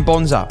and Sam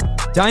Bonza.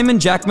 Damon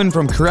Jackman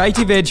from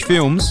Creative Edge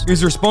Films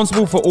is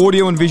responsible for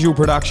audio and visual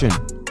production.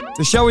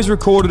 The show is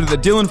recorded at the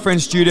Dylan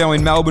Friends studio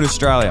in Melbourne,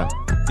 Australia.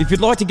 If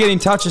you'd like to get in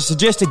touch or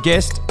suggest a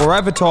guest or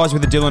advertise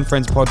with the Dylan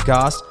Friends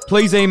podcast,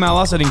 please email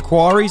us at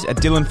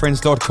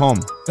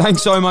inquiries@dylanfriends.com.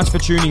 Thanks so much for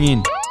tuning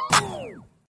in.